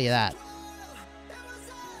 I'll tell you that.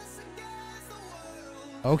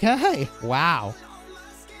 Okay. Wow.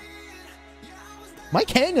 My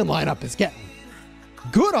Canyon lineup is getting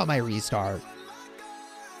good on my restart.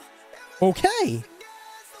 Okay.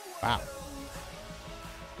 Wow.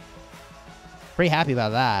 Pretty happy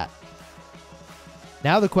about that.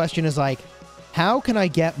 Now the question is like, how can I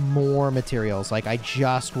get more materials? Like, I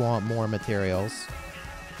just want more materials.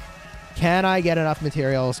 Can I get enough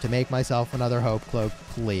materials to make myself another Hope Cloak?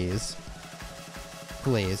 Please.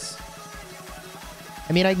 Please.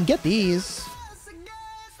 I mean, I can get these.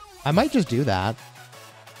 I might just do that.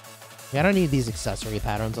 I don't need these accessory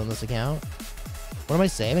patterns on this account. What am I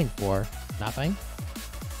saving for? Nothing.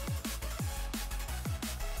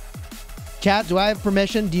 Chat, do I have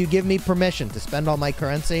permission? Do you give me permission to spend all my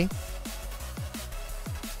currency?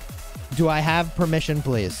 Do I have permission,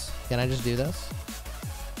 please? Can I just do this?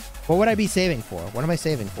 What would I be saving for? What am I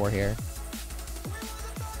saving for here?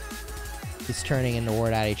 He's turning into War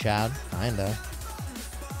Daddy Chad. Kinda.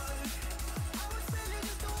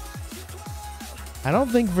 I don't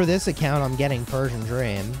think for this account I'm getting Persian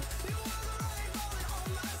Dream.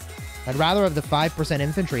 I'd rather have the 5%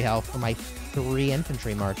 infantry health for my 3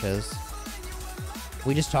 infantry marches.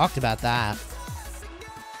 We just talked about that.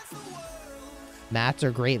 Mats are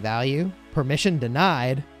great value. Permission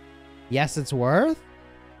denied. Yes, it's worth.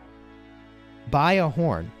 Buy a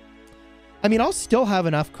horn. I mean, I'll still have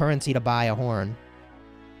enough currency to buy a horn.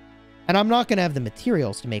 And I'm not going to have the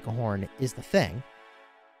materials to make a horn, is the thing.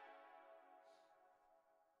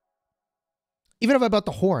 Even if I bought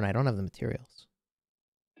the horn, I don't have the materials.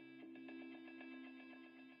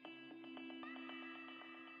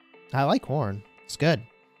 I like horn. It's good.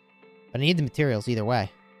 But I need the materials either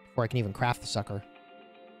way before I can even craft the sucker.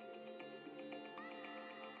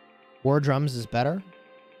 War drums is better?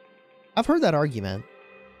 I've heard that argument.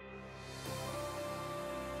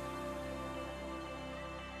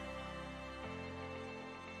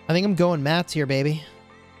 I think I'm going mats here, baby.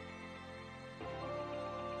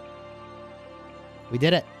 We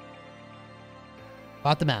did it.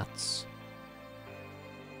 Bought the mats.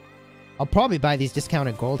 I'll probably buy these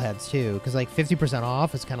discounted gold heads too, because like 50%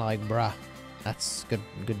 off is kind of like, bruh. That's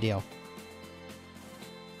good deal.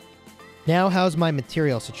 Now, how's my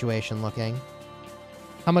material situation looking?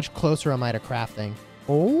 How much closer am I to crafting?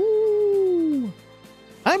 Oh,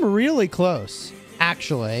 I'm really close,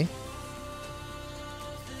 actually.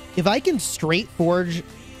 If I can straight forge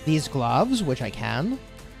these gloves, which I can,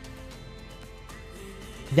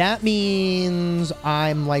 that means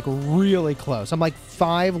I'm like really close. I'm like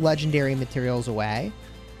 5 legendary materials away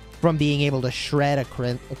from being able to shred a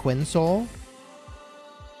Quinn soul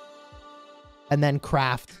and then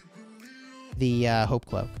craft the Hope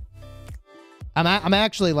Cloak. I'm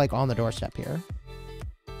actually like on the doorstep here.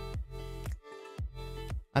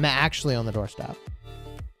 I'm actually on the doorstep.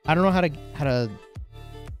 I don't know how to I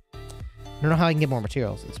don't know how I can get more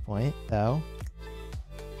materials at this point, though.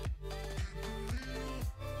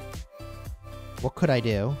 What could I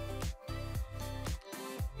do?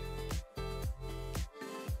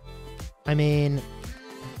 I mean,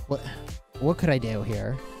 what could I do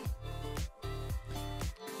here?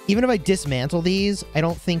 Even if I dismantle these, I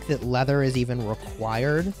don't think that leather is even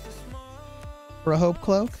required for a Hope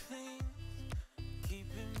Cloak.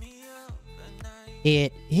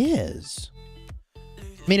 It is.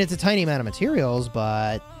 I mean, it's a tiny amount of materials,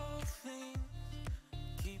 but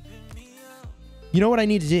you know what I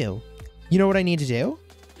need to do? You know what I need to do?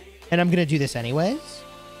 And I'm going to do this anyways.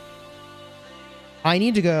 I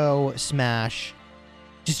need to go smash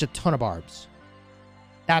just a ton of barbs.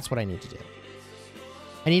 That's what I need to do.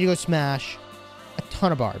 I need to go smash a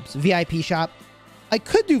ton of barbs. VIP shop. I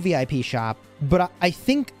could do VIP shop, but I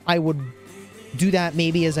think I would do that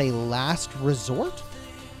maybe as a last resort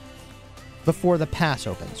before the pass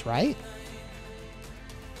opens, right?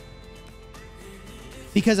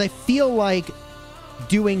 Because I feel like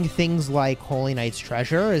doing things like Holy Knight's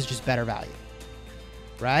Treasure is just better value,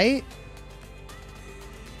 right?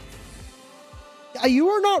 You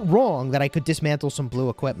are not wrong that I could dismantle some blue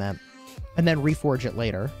equipment and then reforge it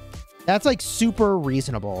later. That's like super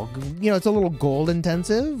reasonable. You know, it's a little gold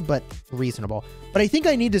intensive, but reasonable. But I think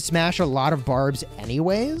I need to smash a lot of barbs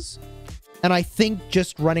anyways. And I think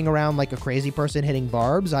just running around like a crazy person hitting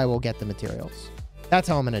barbs, I will get the materials. That's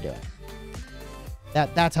how I'm going to do it.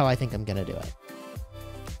 That's how I think I'm going to do it.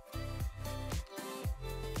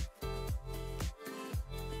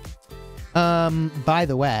 By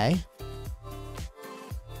the way,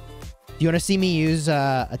 do you want to see me use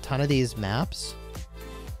a ton of these maps?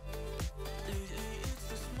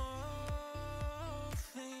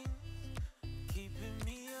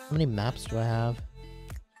 How many maps do I have?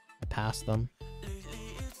 I passed them.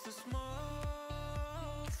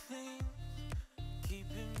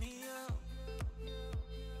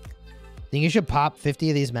 Think you should pop 50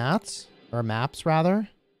 of these maps? Or maps, rather? Does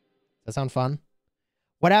that sound fun?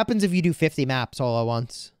 What happens if you do 50 maps all at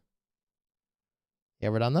once? You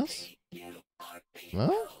ever done this?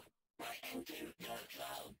 Huh?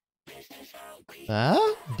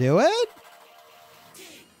 Huh? Do it?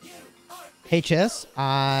 Hey, Chis.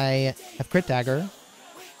 I have Crit Dagger,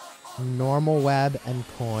 Normal Web, and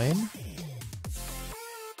Coin.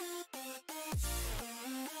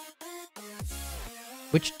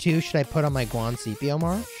 Which 2 should I put on my Guan Scipio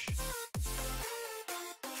March?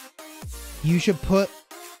 You should put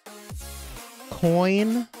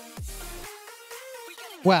Coin.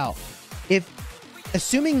 Well,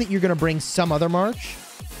 assuming that you're going to bring some other march,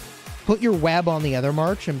 put your web on the other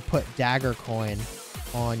march and put Dagger Coin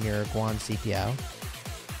on your Guan CPO.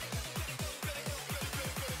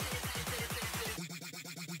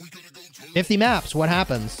 $50 maps, what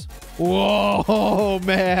happens? Whoa,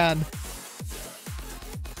 man.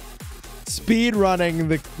 Speed running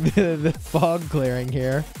the fog clearing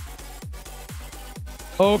here.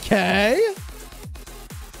 Okay.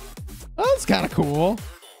 That's kind of cool.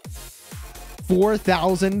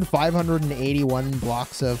 4,581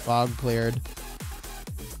 blocks of fog cleared.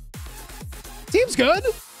 Seems good,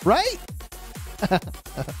 right?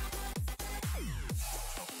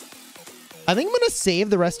 I think I'm going to save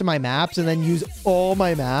the rest of my maps and then use all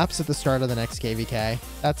my maps at the start of the next KVK.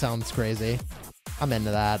 That sounds crazy. I'm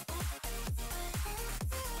into that.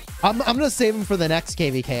 I'm going to save them for the next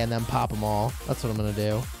KVK and then pop them all. That's what I'm going to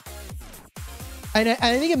do. And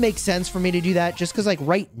I think it makes sense for me to do that just because, like,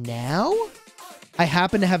 right now, I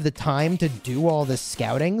happen to have the time to do all this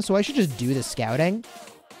scouting, so I should just do the scouting.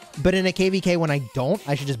 But in a KVK, when I don't,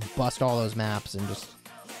 I should just bust all those maps and just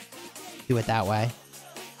do it that way.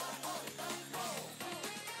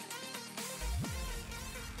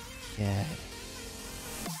 Yeah.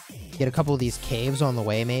 Get a couple of these caves on the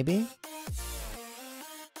way, maybe.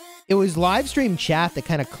 It was live stream chat that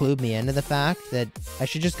kind of clued me into the fact that I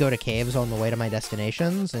should just go to caves on the way to my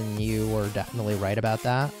destinations, and you were definitely right about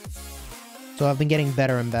that. So I've been getting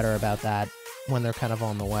better and better about that when they're kind of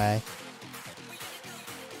on the way.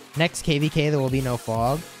 Next KVK, there will be no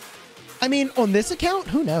fog. I mean, on this account,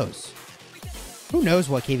 who knows? Who knows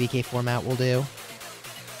what KVK format will do?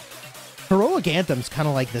 Heroic Anthem's kind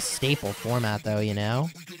of like the staple format, though, you know?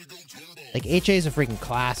 Like, HA is a freaking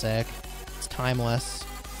classic. It's timeless.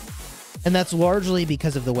 And that's largely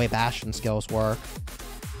because of the way Bastion skills work.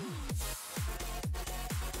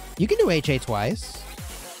 You can do HA twice.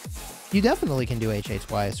 You definitely can do HA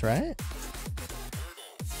twice, right?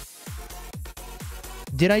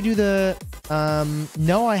 Did I do the...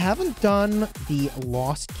 no, I haven't done the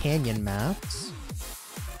Lost Canyon maths.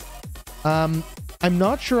 I'm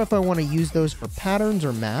not sure if I want to use those for patterns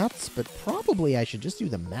or maths, but probably I should just do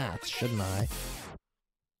the maths, shouldn't I?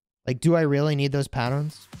 Like, do I really need those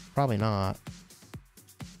patterns? Probably not.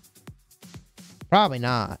 Probably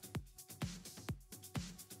not.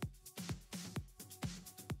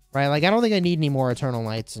 Right, like, I don't think I need any more Eternal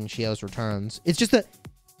Nights and Shio's Returns. It's just that,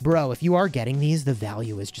 bro, if you are getting these, the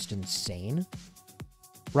value is just insane.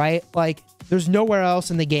 Right? Like, there's nowhere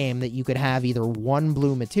else in the game that you could have either one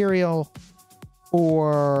blue material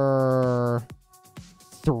or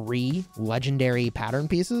 3 legendary pattern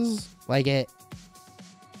pieces. Like, it...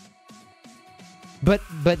 But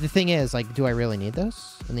the thing is, like, do I really need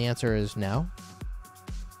this? And the answer is no.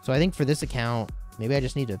 So I think for this account, maybe I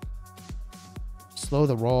just need to slow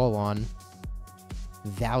the roll on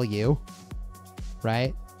value,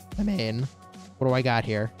 right? I mean, what do I got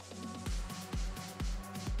here?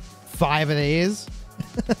 5 of these?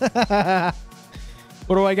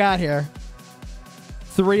 What do I got here?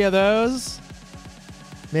 3 of those?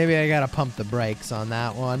 Maybe I gotta pump the brakes on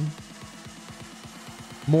that one.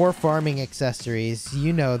 More farming accessories.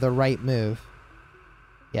 You know, the right move.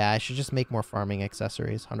 Yeah, I should just make more farming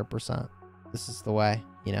accessories. 100%. This is the way,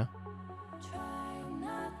 you know?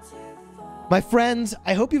 My friends,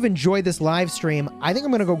 I hope you've enjoyed this live stream. I think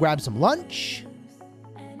I'm going to go grab some lunch.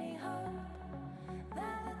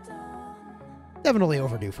 Definitely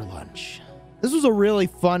overdue for lunch. This was a really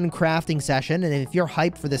fun crafting session, and if you're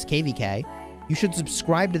hyped for this KVK, you should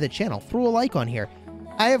subscribe to the channel. Throw a like on here.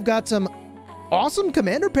 I have got some awesome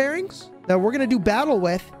commander pairings that we're going to do battle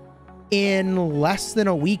with in less than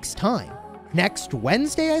a week's time. Next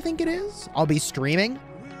Wednesday, I think it is, I'll be streaming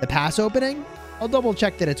the pass opening. I'll double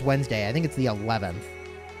check that it's Wednesday. I think it's the 11th.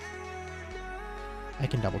 I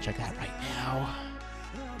can double check that right now.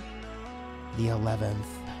 The 11th.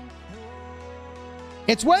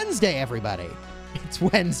 It's Wednesday, everybody. It's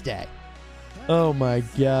Wednesday. Oh my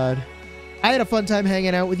God. I had a fun time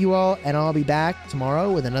hanging out with you all, and I'll be back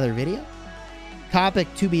tomorrow with another video. Topic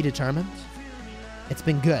to be determined. It's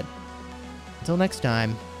been good. Until next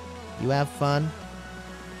time, you have fun.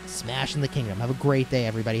 Smash in the kingdom. Have a great day,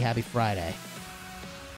 everybody. Happy Friday.